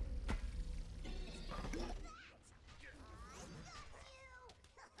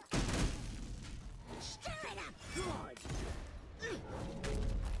 Stir it up good.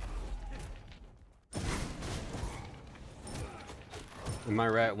 And my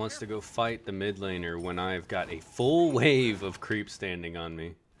rat wants to go fight the mid laner when I've got a full wave of creeps standing on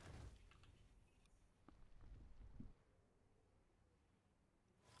me.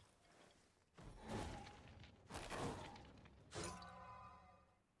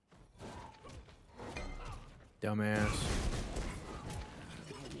 Dumbass.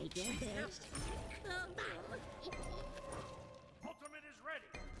 I made their best. Ultimate is ready.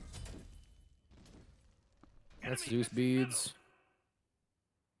 That's Zeus beads.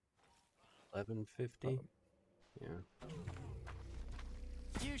 1150. Yeah.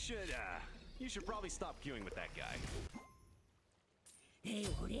 You should probably stop queuing with that guy. Hey,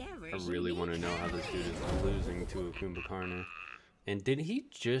 whatever. I really want to know how this dude is losing to a Kumbhakarna. And did he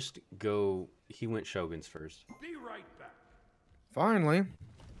just go... He went Shogun's first. Be right back. Finally.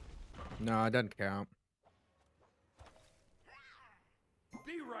 No, it doesn't count.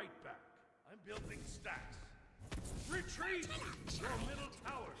 Be right back. I'm building stacks. Retreat. Your middle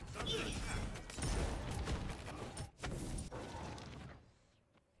tower is under attack.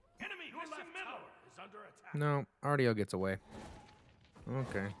 Enemy your left tower is under attack. No, Artio gets away.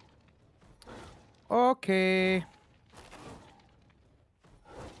 Okay. Okay.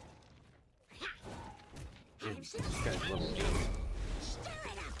 This guy's level 8. Stir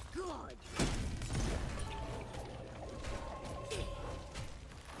it up good.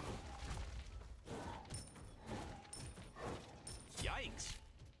 Yikes.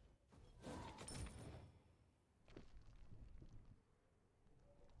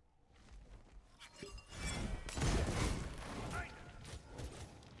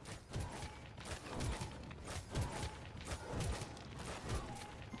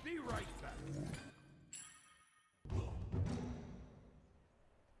 Be right back.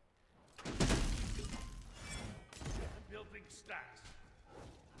 I'm building stacks.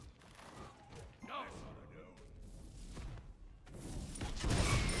 No.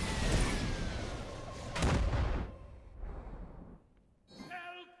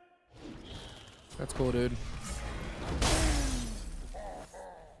 Help! That's cool, dude.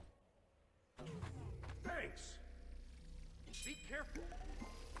 Thanks. Be careful.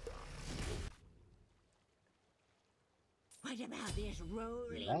 What about this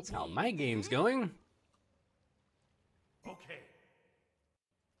rolling? That's how my game's going. Okay.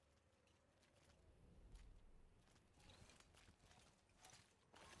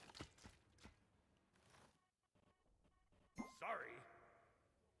 Sorry.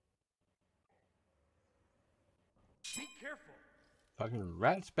 Be careful. Fucking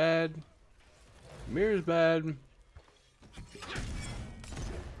rat's bad. Mirror's bad.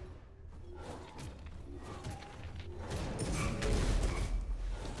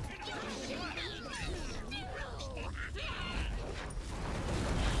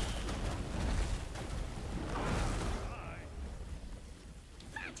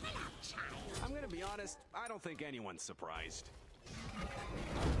 I'm gonna be honest, I don't think anyone's surprised.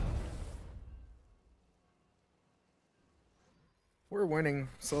 We're winning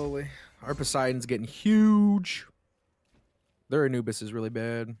slowly. Our Poseidon's getting huge. Their Anubis is really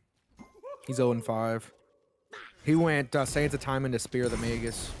bad. He's 0-5. He went Sands of Time into Spear of the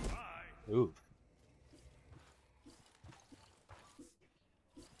Magus. Ooh.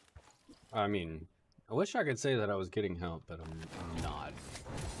 I mean, I wish I could say that I was getting help, but I'm not.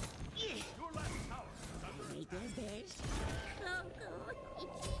 Your left tower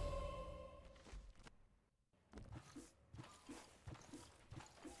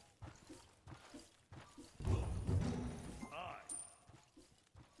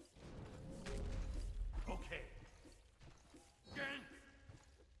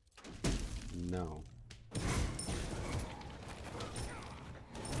no.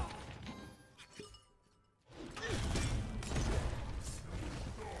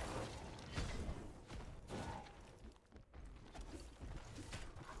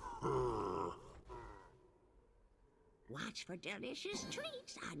 Watch for delicious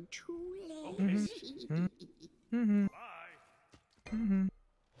treats on 2 Okay. legs. Bye.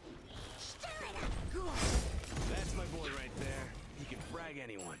 Stir it up good. That's my boy right there. He can frag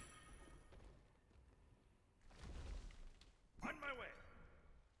anyone. On my way.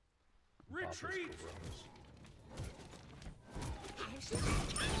 Retreat! Have some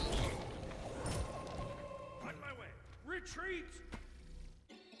candy. On my way. Retreat!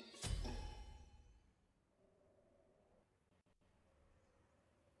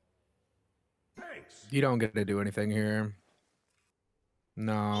 Thanks. You don't get to do anything here.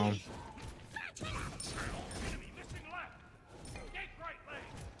 No. Enemy missing left. Gate right leg.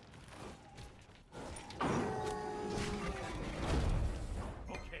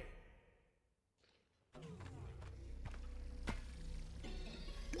 Okay.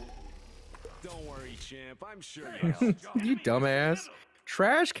 Don't worry, champ. I'm sure Hey, you'll help. job. You dumbass.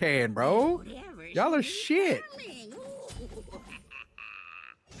 Trash can, bro. Whatever Y'all are she's shit. coming. Ooh.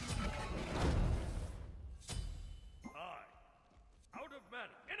 Out of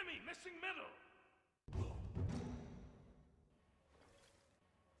mana. Enemy missing middle.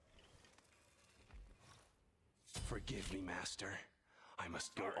 Forgive me, master. I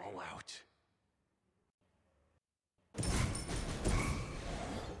must go all out.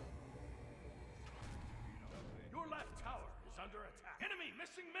 Your left tower is under attack. Enemy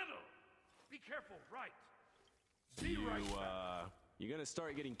missing middle. Be careful, right. Be right back. You gonna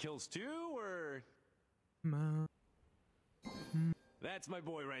start getting kills too, or? That's my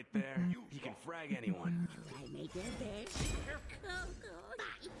boy right there. He can frag anyone. I make their beds. Oh,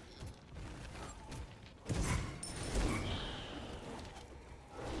 God.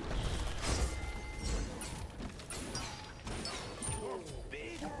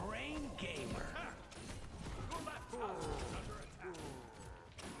 Big brain gamer. Your left tower is under attack.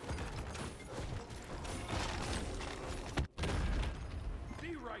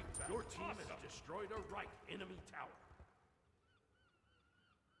 Be right back. Your team has destroyed a right enemy tower.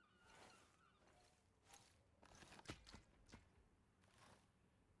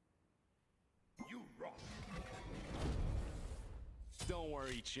 You rock. Don't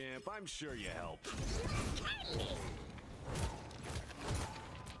worry, champ. I'm sure you help.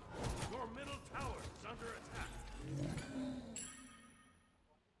 Your middle tower is under attack.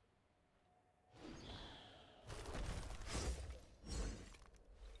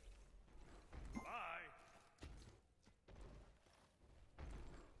 Bye.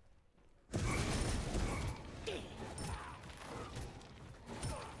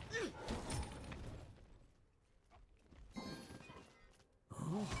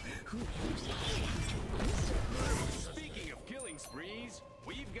 Speaking of killing sprees,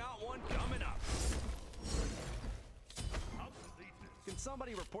 we've got one coming up. I'll delete this. Can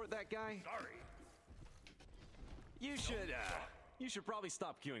somebody report that guy? Sorry. You should probably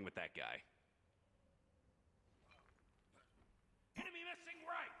stop queuing with that guy. Enemy missing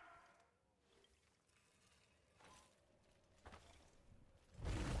right.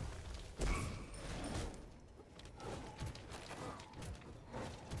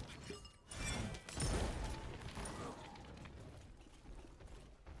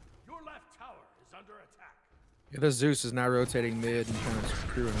 Your left tower is under attack. Yeah, this Zeus is now rotating mid and kind of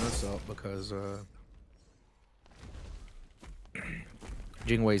screwing us up because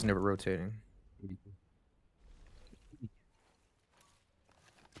Jingwei's never rotating.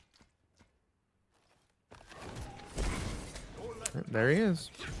 There he is.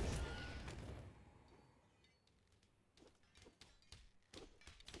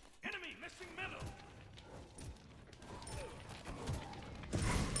 Enemy missing middle.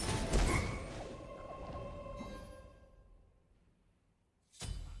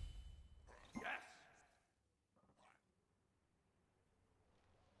 Yes.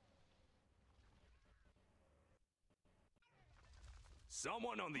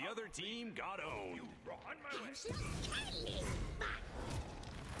 Someone on the other team got owned. You rock. On my way. Have some candy.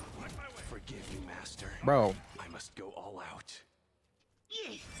 On my way. Forgive me, master. Bro, I must go all out.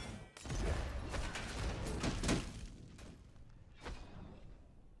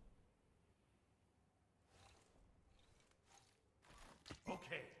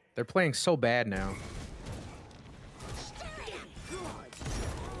 Okay. they're playing so bad now. Stir it up good.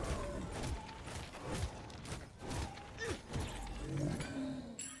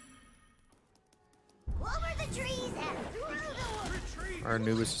 Over the trees and through the woods. Retreat. Our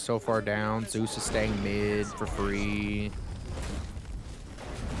Anubis is so far down. Zeus is staying mid for free.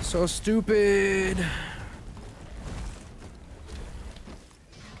 So stupid.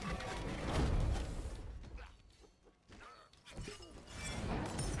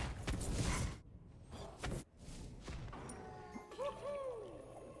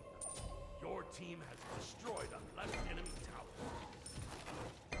 Your team has destroyed a left enemy tower.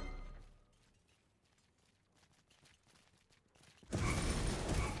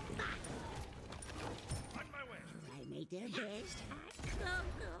 On my way. I make their best hot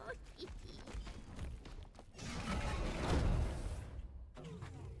cocoa.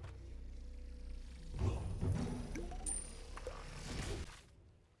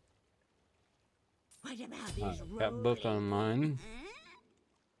 What about these Got book on mine.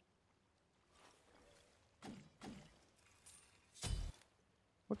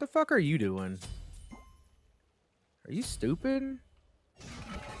 What the fuck are you doing? Are you stupid?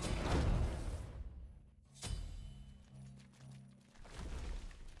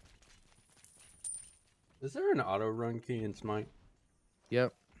 Is there an auto run key in Smite?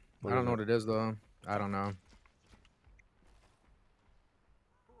 Yep. What I don't is know it? what it is though. I don't know.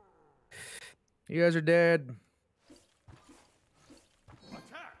 You guys are dead.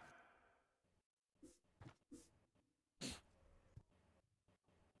 Attack!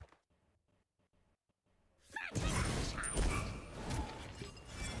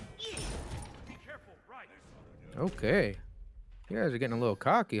 Be careful, right? Okay. You guys are getting a little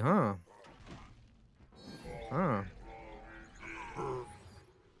cocky, huh? Huh.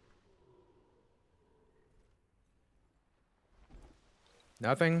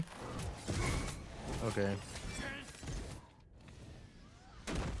 Nothing? Okay.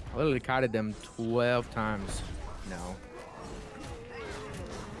 I literally kited them 12 times. No.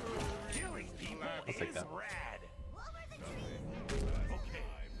 Killing people I'll take that. rad. Okay.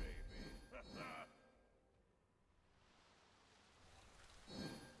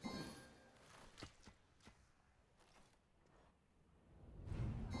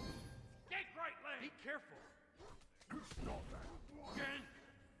 Get right, Lane. Be careful. Stop that. Again.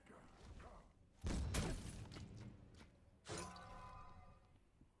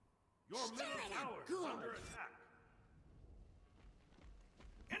 Your middle tower is under attack.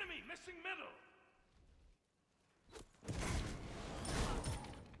 Enemy missing middle.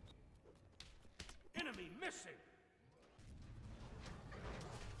 Enemy missing.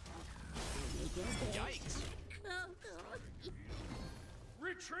 Yikes!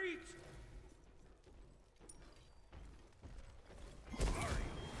 Retreat.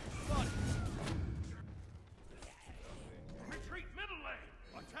 Retreat middle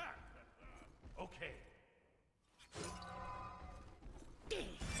lane. Attack. Okay.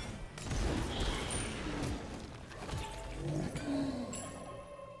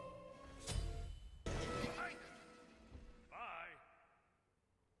 Bye.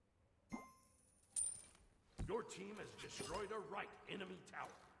 Your team has destroyed a right enemy tower.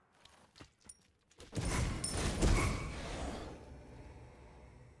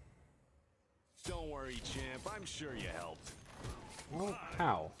 Don't worry, champ. I'm sure you helped. Well,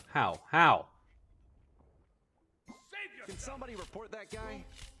 how? How? Save Can yourself. somebody report that guy?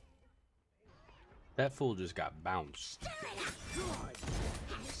 That fool just got bounced.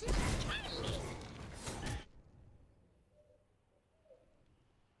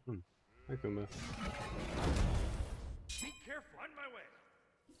 I can move. Be careful. On my way.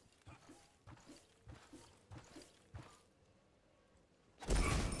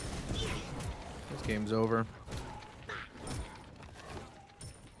 This game's over.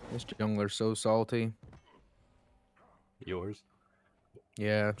 This jungler's so salty. Yours?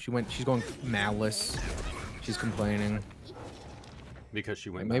 Yeah, she's going malice. She's complaining. Because she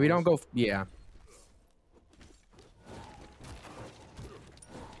went. Maybe don't malice? go. Yeah.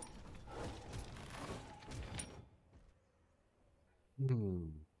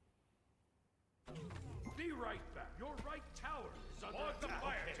 Be right back. Your right tower is under attack. The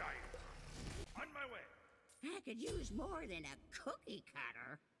fire giant. On my way. I could use more than a cookie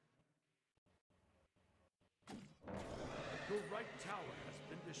cutter. Your right tower has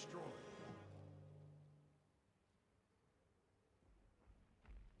been destroyed.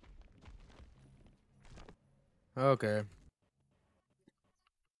 Okay.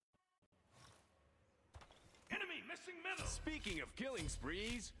 Enemy missing middle. Speaking of killing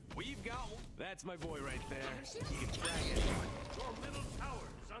sprees, we've got one. That's my boy right there. You can drag it. Your middle tower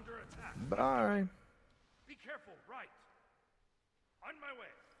is under attack. Bye. Be careful, right. On my way.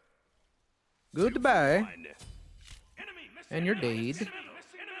 Goodbye. Enemy missing And you're middle. dead. Enemy missing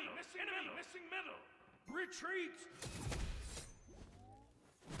middle. Enemy missing middle. Retreat.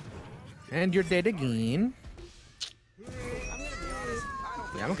 And you're dead again. I'm gonna be honest, I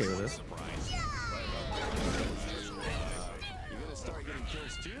don't Yeah, I'm okay with this. surprise. You gonna start getting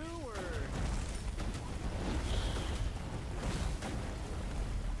kills too, or?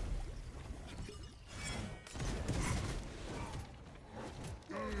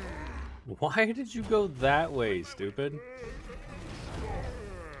 Why did you go that way, stupid?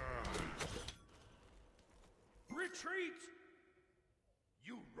 Retreat!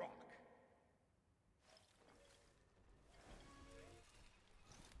 You rock.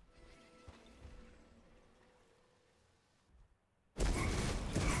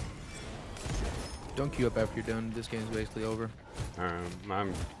 Don't queue up after you're done. This game's basically over. I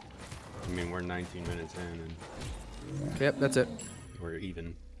mean, we're 19 minutes in, and Yep, that's it. we're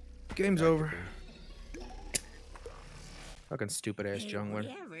even. Game's over. Fucking stupid ass jungler.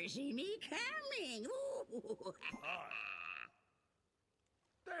 Never see me coming. Ooh.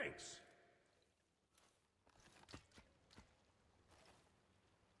 Thanks.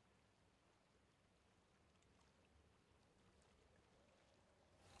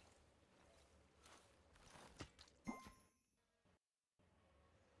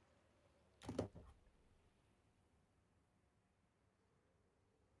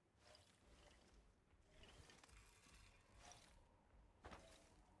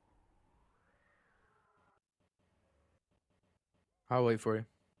 I'll wait for you.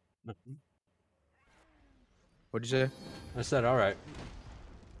 What'd you say? I said, all right.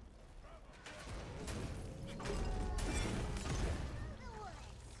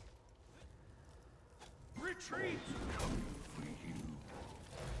 Retreat!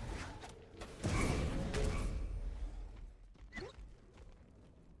 You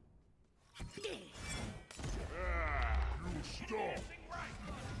stop.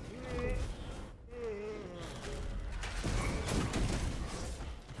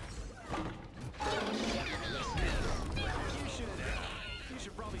 You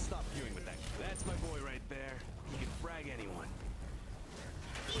should probably stop viewing with that. That's my boy right there. He can frag anyone.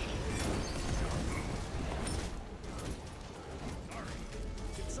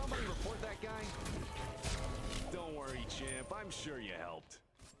 Can somebody report that guy? Don't worry, champ. I'm sure you helped.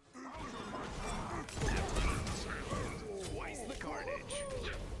 Twice the carnage.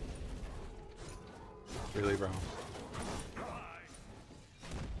 Really, bro?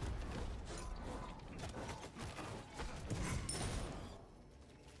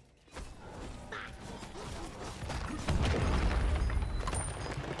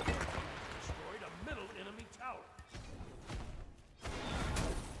 Destroyed a middle enemy tower.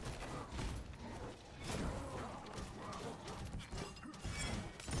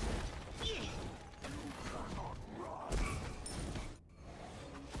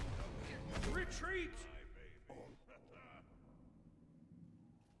 Retreat!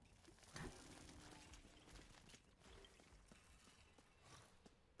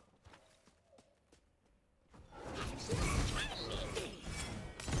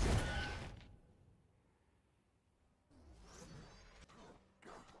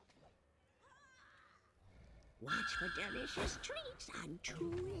 Watch for delicious treats on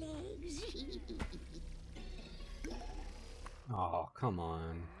 2 legs. Oh, come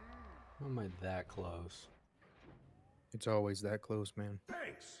on. How am I that close? It's always that close, man.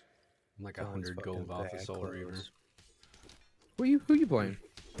 Thanks. I'm like It's always 100 gold fucking off the that Soul Reaver. close. Who you playing?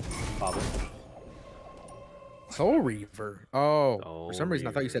 Bobble. Soul Reaver. Oh, Soul for some reason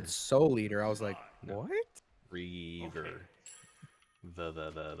I thought you said Reaver. Soul Eater. I was like, No. what? Reaver.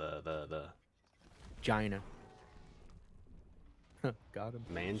 The. Gina. Got him.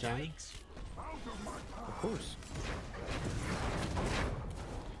 Mangina? Of course.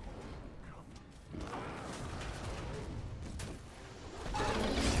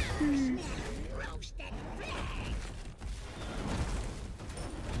 Roasted flag.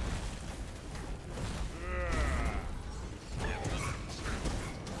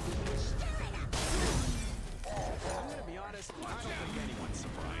 I'm gonna be honest, I don't think anyone's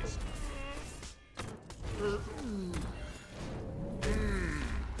surprised.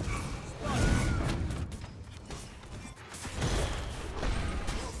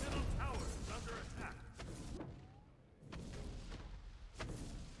 Middle tower is under attack.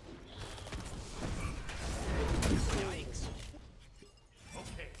 Yikes.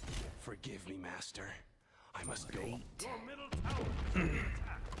 Okay. Forgive me, master. I must go. Your middle tower is under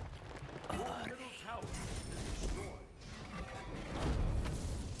attack. Your middle tower is destroyed.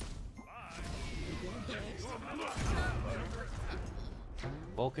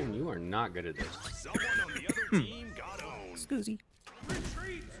 Vulcan, you are not good at this. Someone on the other team got owned. Scoozy.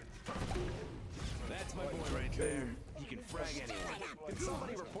 Retreat! That's my boy right there. You can frag anyone. Can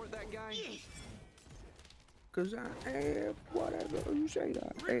somebody report that guy? Cause I am whatever you say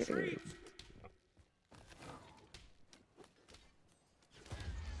I am.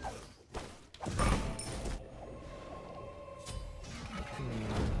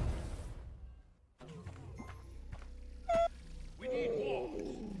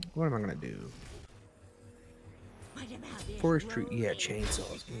 What am I gonna do? Forestry, yeah,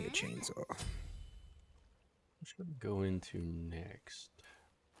 chainsaws. Give me a chainsaw. What should I go into next?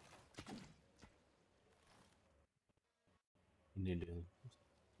 Need to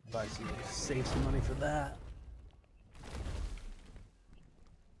buy some, save some money for that.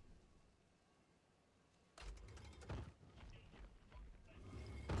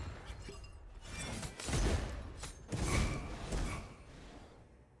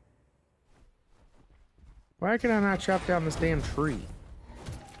 Why can I not chop down this damn tree?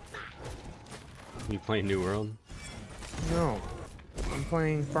 You playing New World? No. I'm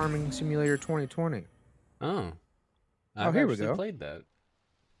playing Farming Simulator 2020. Oh. I've here we actually go. played that.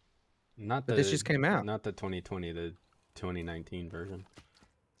 Not But the, this just came out. Not the 2020, the 2019 version.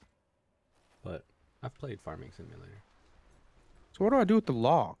 But I've played Farming Simulator. So what do I do with the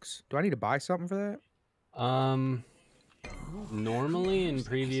logs? Do I need to buy something for that? Normally in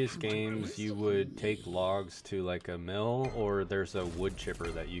previous games you would take logs to like a mill, or there's a wood chipper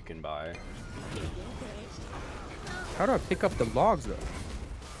that you can buy. How do I pick up the logs though?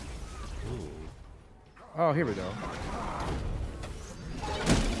 Ooh. Oh, here we go. How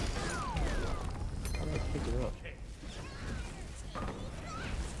do I pick it up?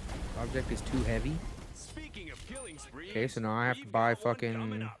 Object is too heavy. Speaking of killing sprees, Okay, so now I have to buy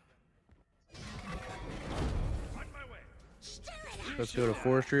fucking... Let's go to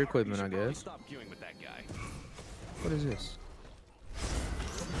forestry equipment, I guess. Stop queuing with that guy. What is this?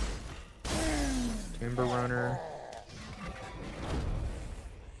 Timber runner.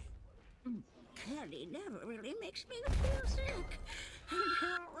 Candy never really makes me feel sick.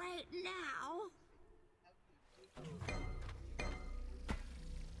 Until right now.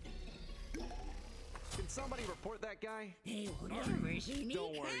 Can somebody report that guy? They would never see me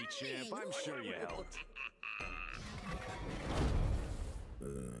Don't worry, coming. champ. I'm sure you helped.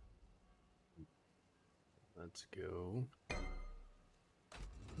 Let's go.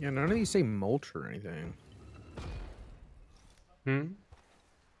 Yeah, none of these say mulch or anything. Trying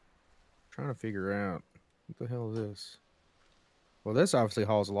to figure out what the hell is this. Well, this obviously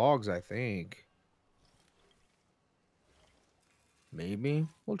hauls logs, I think. Maybe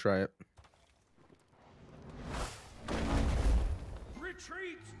we'll try it.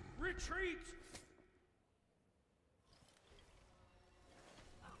 Retreat! Retreat!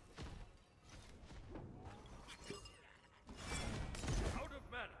 Out of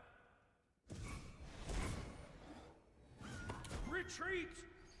mana. Retreat!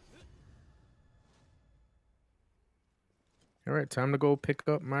 All right, time to go pick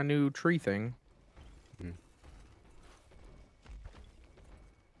up my new tree thing.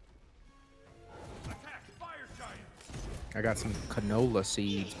 Attack fire giant! I got some canola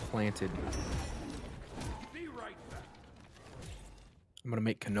seeds planted. Be right back. I'm gonna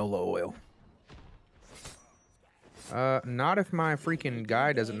make canola oil. Not if my freaking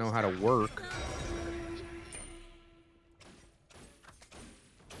guy doesn't know how to work.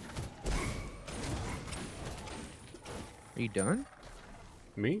 Are you done?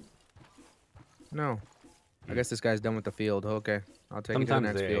 Me? No. I guess this guy's done with the field. Okay, I'll take it to the Sometimes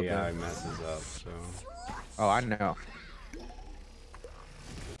next the field. AI Then. messes up, so Oh, I know.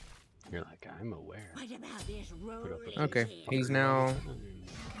 you're like, I'm aware. What about this rolling? Okay, he's now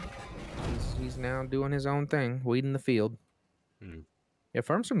doing his own thing, weeding the field. Yeah,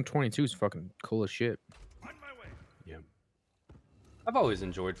 Farm Sim 22 is fucking cool as shit. On my way. Yeah. I've always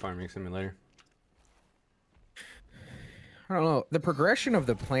enjoyed Farming Simulator. I don't know. The progression of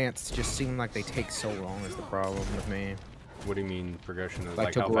the plants just seem like they take so long is the problem with me. What do you mean progression of Like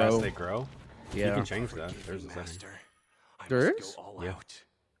like to how grow. fast they grow? You Yeah. can change that. There's a setting. There is? Yeah.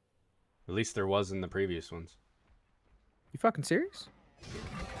 At least there was in the previous ones. You fucking serious?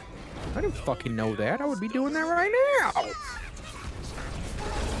 I didn't fucking know that. I would be doing that right now.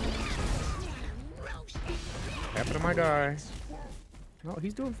 Happened to my guy. No,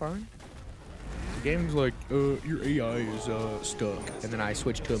 he's doing fine. The game's like, your AI is stuck. And then I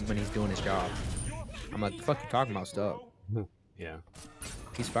switch to him when he's doing his job. I'm like, the fuck you talking about stuck? Yeah.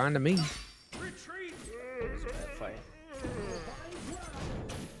 He's fine to me. Retreat!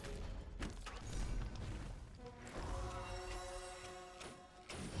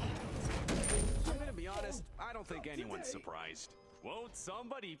 I'm gonna be honest, I don't think anyone's surprised. Won't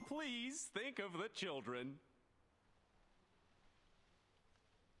somebody please think of the children?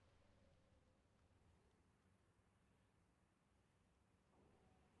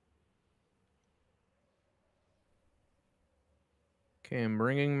 Okay, I'm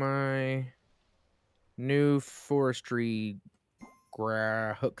bringing my new forestry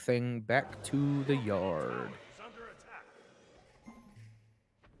hook thing back to the yard.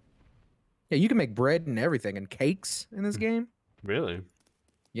 Yeah, you can make bread and everything and cakes in this game. Really?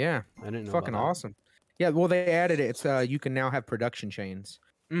 Yeah, I didn't know fucking about that. awesome. Yeah, well, they added it. It's you can now have production chains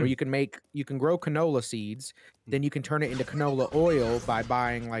where you can grow canola seeds, then you can turn it into canola oil by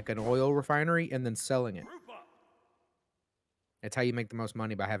buying like an oil refinery and then selling it. That's how you make the most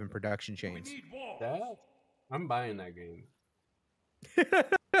money, by having production chains. I'm buying that game.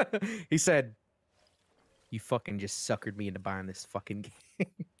 He said, "You fucking just suckered me into buying this fucking game."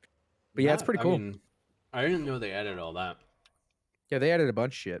 But yeah, it's pretty cool. I mean, I didn't know they added all that. Yeah, they added a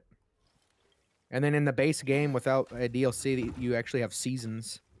bunch of shit. And then in the base game, without a DLC, you actually have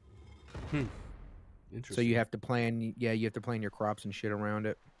seasons. Interesting. So you have to plan. Yeah, you have to plan your crops and shit around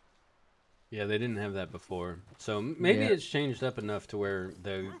it. Yeah, they didn't have that before. So maybe it's changed up enough to where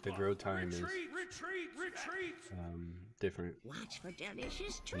the grow time is different. Watch for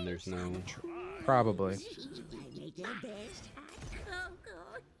delicious treats. And there's no... Probably. I make the best hot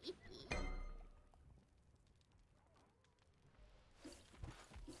cocoa.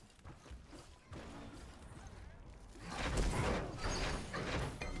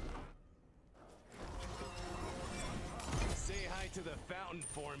 Say hi to the fountain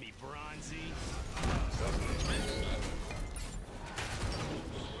for me, Bronzy.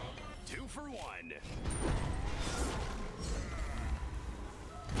 2 for 1.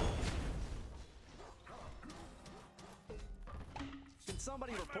 Can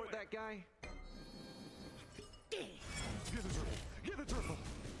somebody report that guy? Get the triple! Get the triple!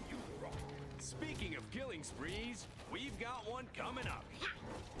 Speaking of killing sprees, we've got one coming up.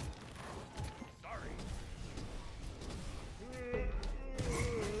 Sorry.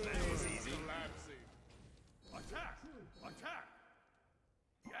 That was easy. Attack! Attack!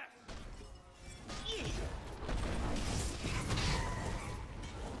 Yes!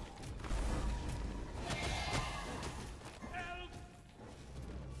 Help!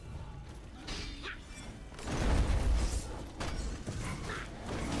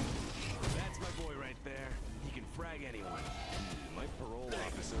 That's my boy right there. He can frag anyone. My parole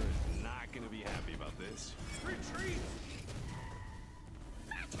officer is not gonna be happy about this. Retreat!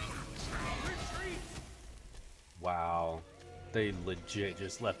 Retreat! Wow. They legit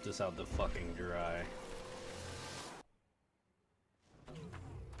just left us out the fucking dry.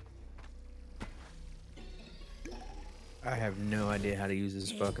 I have no idea how to use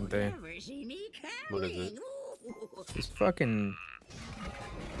this fucking thing. What is it? This fucking...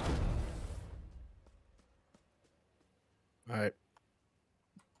 Alright.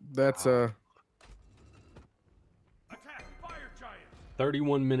 That's, Attack! Fire giant!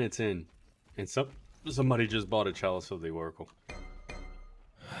 31 minutes in, and somebody just bought a Chalice of the Oracle.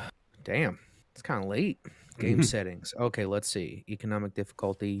 Damn. It's kind of late. Game settings. Okay, let's see. Economic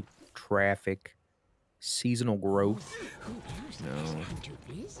difficulty, traffic, seasonal growth. No.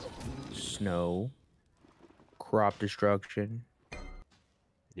 Snow. Crop destruction.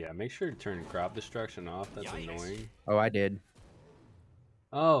 Yeah, make sure to turn crop destruction off. That's annoying. Oh, I did.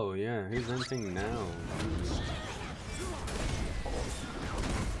 Oh, yeah. Here's anything now.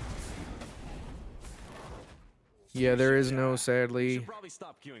 Yeah, there is no, sadly, Should probably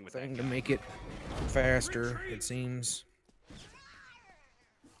stop queuing with thing that to make it faster, it seems.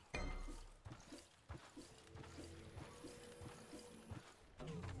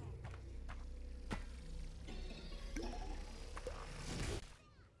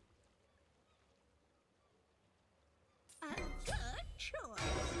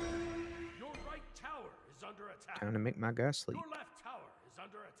 Your right tower is under attack. Time to make my guy sleep. Your left tower is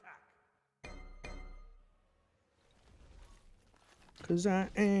under attack. 'Cause I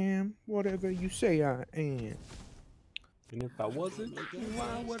am whatever you say I am. And if I wasn't,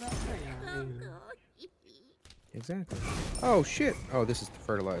 why would I say I am? Exactly. Oh, shit. Oh, this is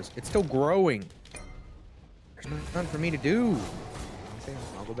fertilized. It's still growing. There's nothing for me to do. Okay,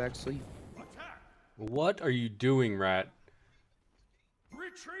 I'll go back to sleep. What are you doing, Rat?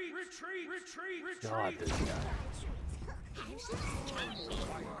 Retreat! Retreat! Retreat! Retreat! God, this guy.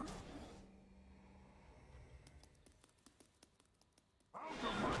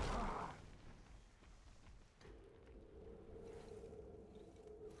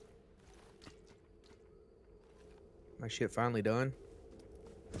 My shit finally done.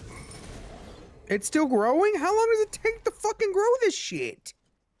 It's still growing? How long does it take to fucking grow this shit?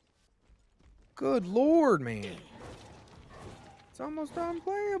 Good lord, man. It's almost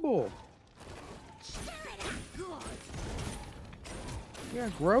unplayable. Yeah,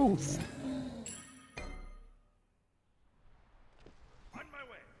 growth.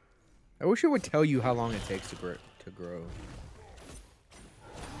 I wish it would tell you how long it takes to grow.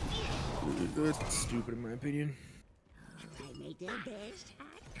 That's stupid in my opinion. I make the best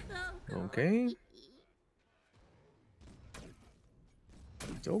hot cocoa. Okay.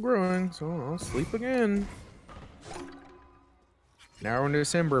 Still growing, so I'll sleep again. Now we're in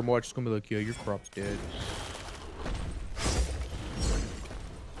December and watch is gonna be like, yeah, your crop's dead.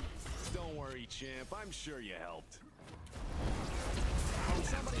 Don't worry, champ. I'm sure you helped. Can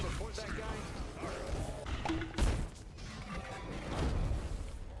somebody report that guy?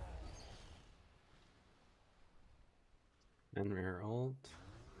 Emerald.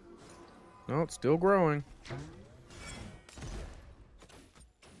 No, it's still growing.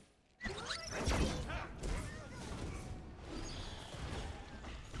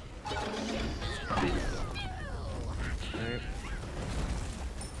 Right.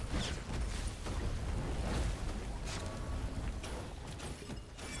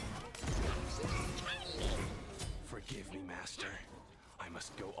 Forgive me, Master. I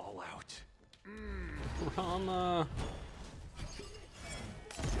must go all out. Rama.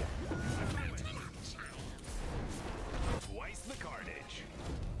 Twice the carnage.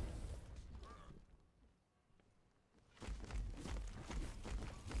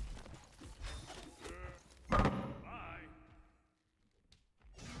 Bye.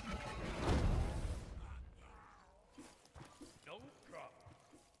 No problem.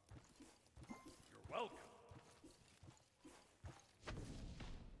 You're welcome.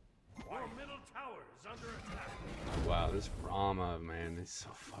 Our middle tower is under attack. Wow, this Rama, man, is so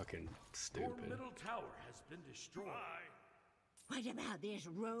fucking Your stupid. middle tower has been destroyed. What about this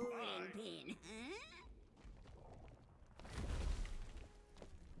rolling pin,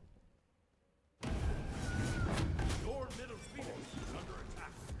 huh? Your middle phoenix is under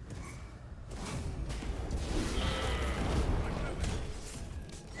attack.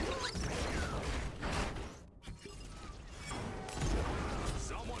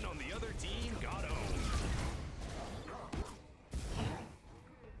 Someone on the other team got owned.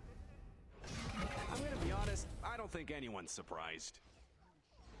 I'm gonna be honest, I don't think anyone's surprised.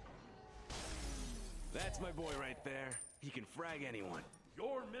 That's my boy right there. He can frag anyone.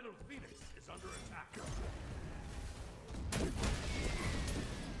 Your middle phoenix is under attack.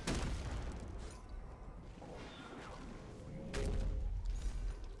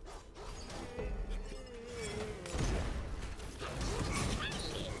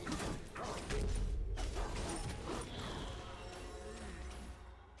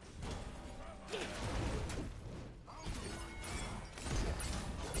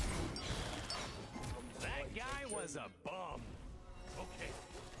 That guy was a bum. Okay.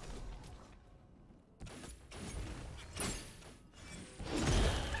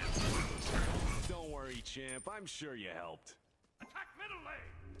 Don't worry, champ. I'm sure you helped. Attack middle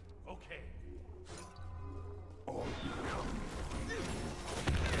lane. Okay.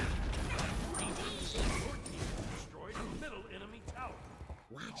 Destroyed the middle enemy tower.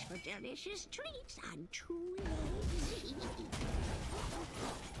 Watch for delicious treats on 2 legs.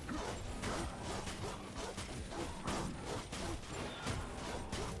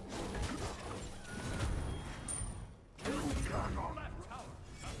 Left tower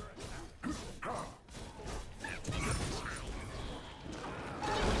is under attack.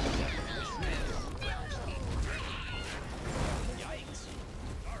 Yikes.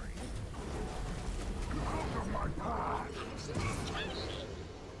 Sorry.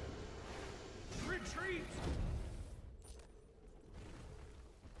 Retreat.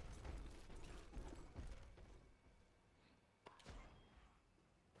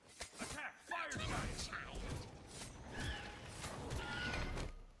 Attack fire giant.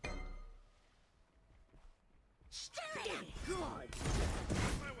 Steady! Good.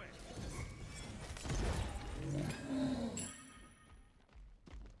 My way.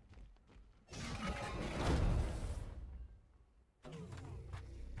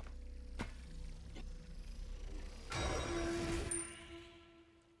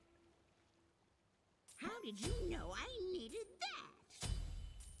 How did you know I needed that?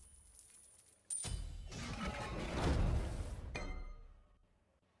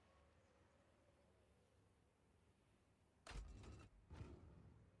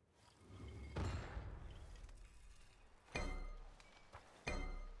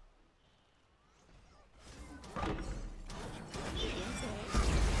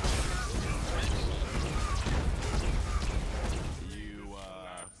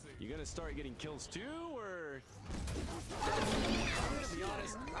 You gonna start getting kills too, or? I'm gonna be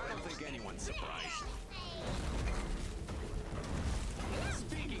honest, I don't think anyone's surprised.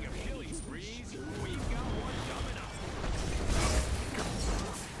 Speaking of killing sprees, we've got one coming up.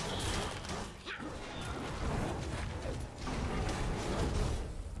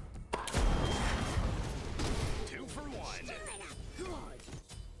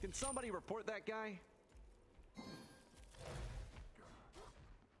 Can somebody report that guy?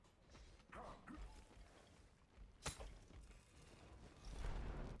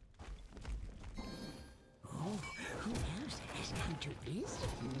 Oh, who else has come to visit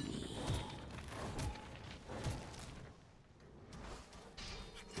me?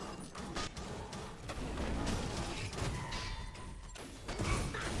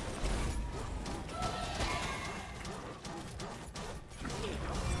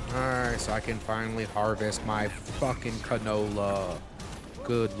 Alright, so I can finally harvest my fucking canola.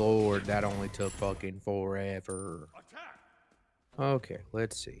 Good lord, that only took fucking forever. Okay,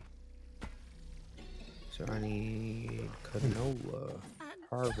 let's see. So I need canola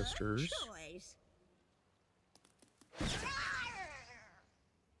harvesters. Choice.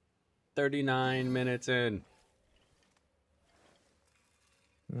 39 minutes in.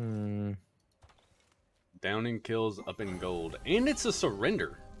 Downing kills up in gold. And it's a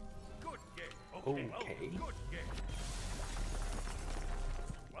surrender. Okay.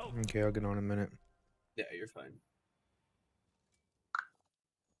 Okay, I'll get on in a minute. Yeah, you're fine.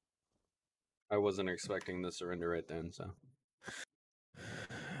 I wasn't expecting the surrender right then, so.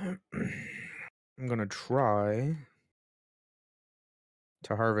 I'm gonna try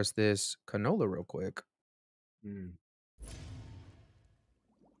to harvest this canola real quick.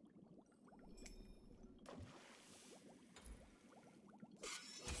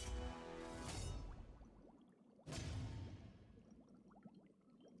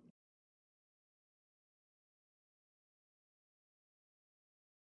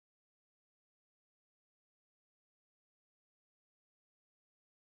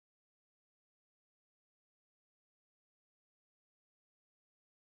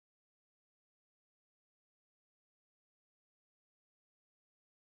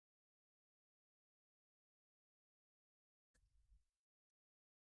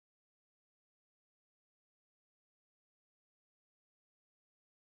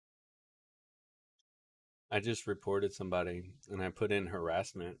 I just reported somebody and I put in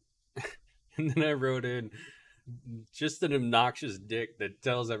harassment. And then I wrote in just an obnoxious dick that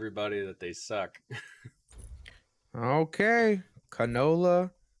tells everybody that they suck. Okay,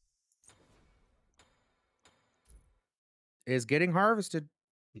 canola is getting harvested.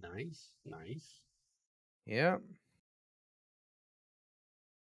 Nice, nice. Yep.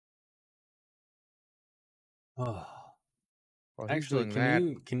 Oh. While he's Actually,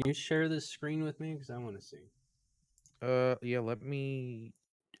 doing that, can you share this screen with me? Because I want to see. yeah, let me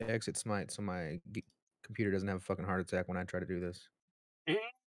exit SMITE so my computer doesn't have a fucking heart attack when I try to do this.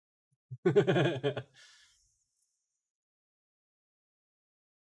 That's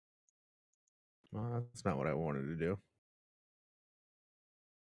not what I wanted to do.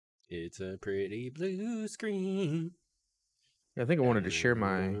 It's a pretty blue screen. Yeah, I think I wanted to share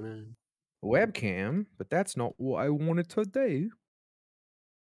my webcam, but that's not what I wanted to do.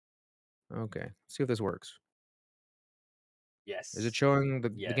 Okay, see if this works. Yes. Is it showing the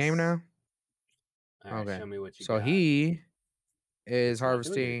game now? All right, okay. show me what you so got. he is It's not doing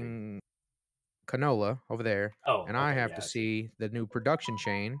anything. harvesting canola over there. Oh, and I okay, have yeah, to I see. see the new production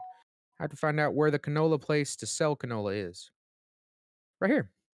chain. I have to find out where the canola place to sell canola is. Right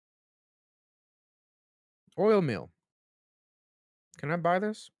here. Oil mill. Can I buy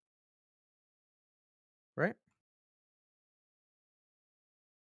this? Right?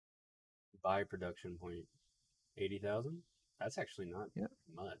 Buy production point 80,000. That's actually not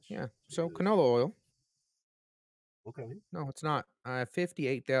much. Yeah. So Jesus. canola oil. Okay. No, it's not. I have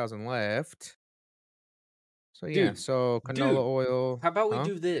 58,000 left. So yeah, Dude, so canola oil. How about we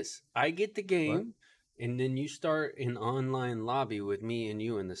do this? I get the game, What? and then you start an online lobby with me and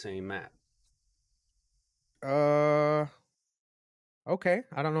you in the same map. Okay.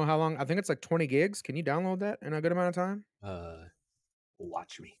 I don't know how long. I think it's like 20 gigs. Can you download that in a good amount of time?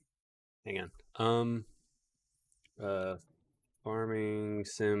 Watch me. Hang on. Farming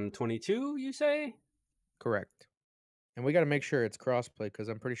Sim 22, you say? Correct. And we got to make sure it's crossplay because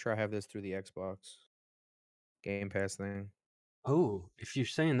I'm pretty sure I have this through the Xbox Game Pass thing. Oh, if you're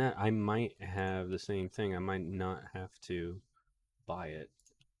saying that, I might have the same thing. I might not have to buy it.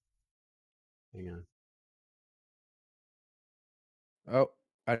 Hang on. Oh,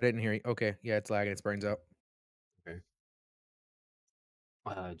 I didn't hear you. Okay. Yeah, it's lagging. Its brains out. Okay.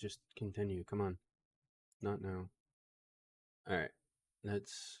 Just continue. Come on. Not now. All right.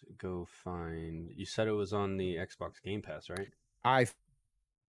 Let's go find. You said it was on the Xbox Game Pass, right? I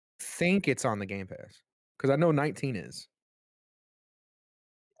think it's on the Game Pass because I know 19 is.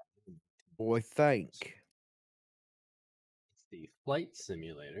 Boy, think. It's the Flight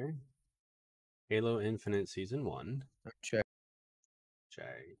Simulator. Halo Infinite Season 1. Check. Which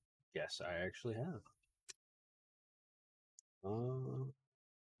yes, I actually have.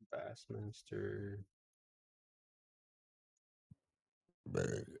 Bassmaster.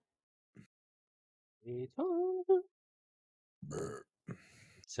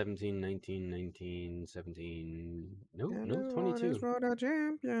 17, 19, 19, 17. Nope, no, 22. World a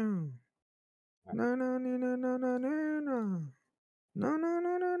champion. No, no, no, no, no, no, no, no. No, no,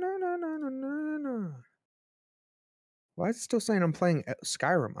 no, no, no, no, no, no, no, no. Why is it still saying I'm playing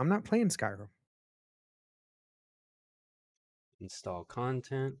Skyrim? I'm not playing Skyrim. Install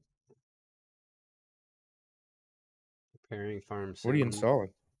content. Preparing farm sim. What are you installing?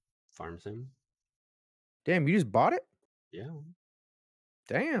 Farm sim. Damn, you just bought it? Yeah.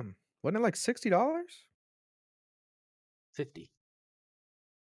 Damn. Wasn't it like $60? 50.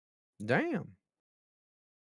 Damn.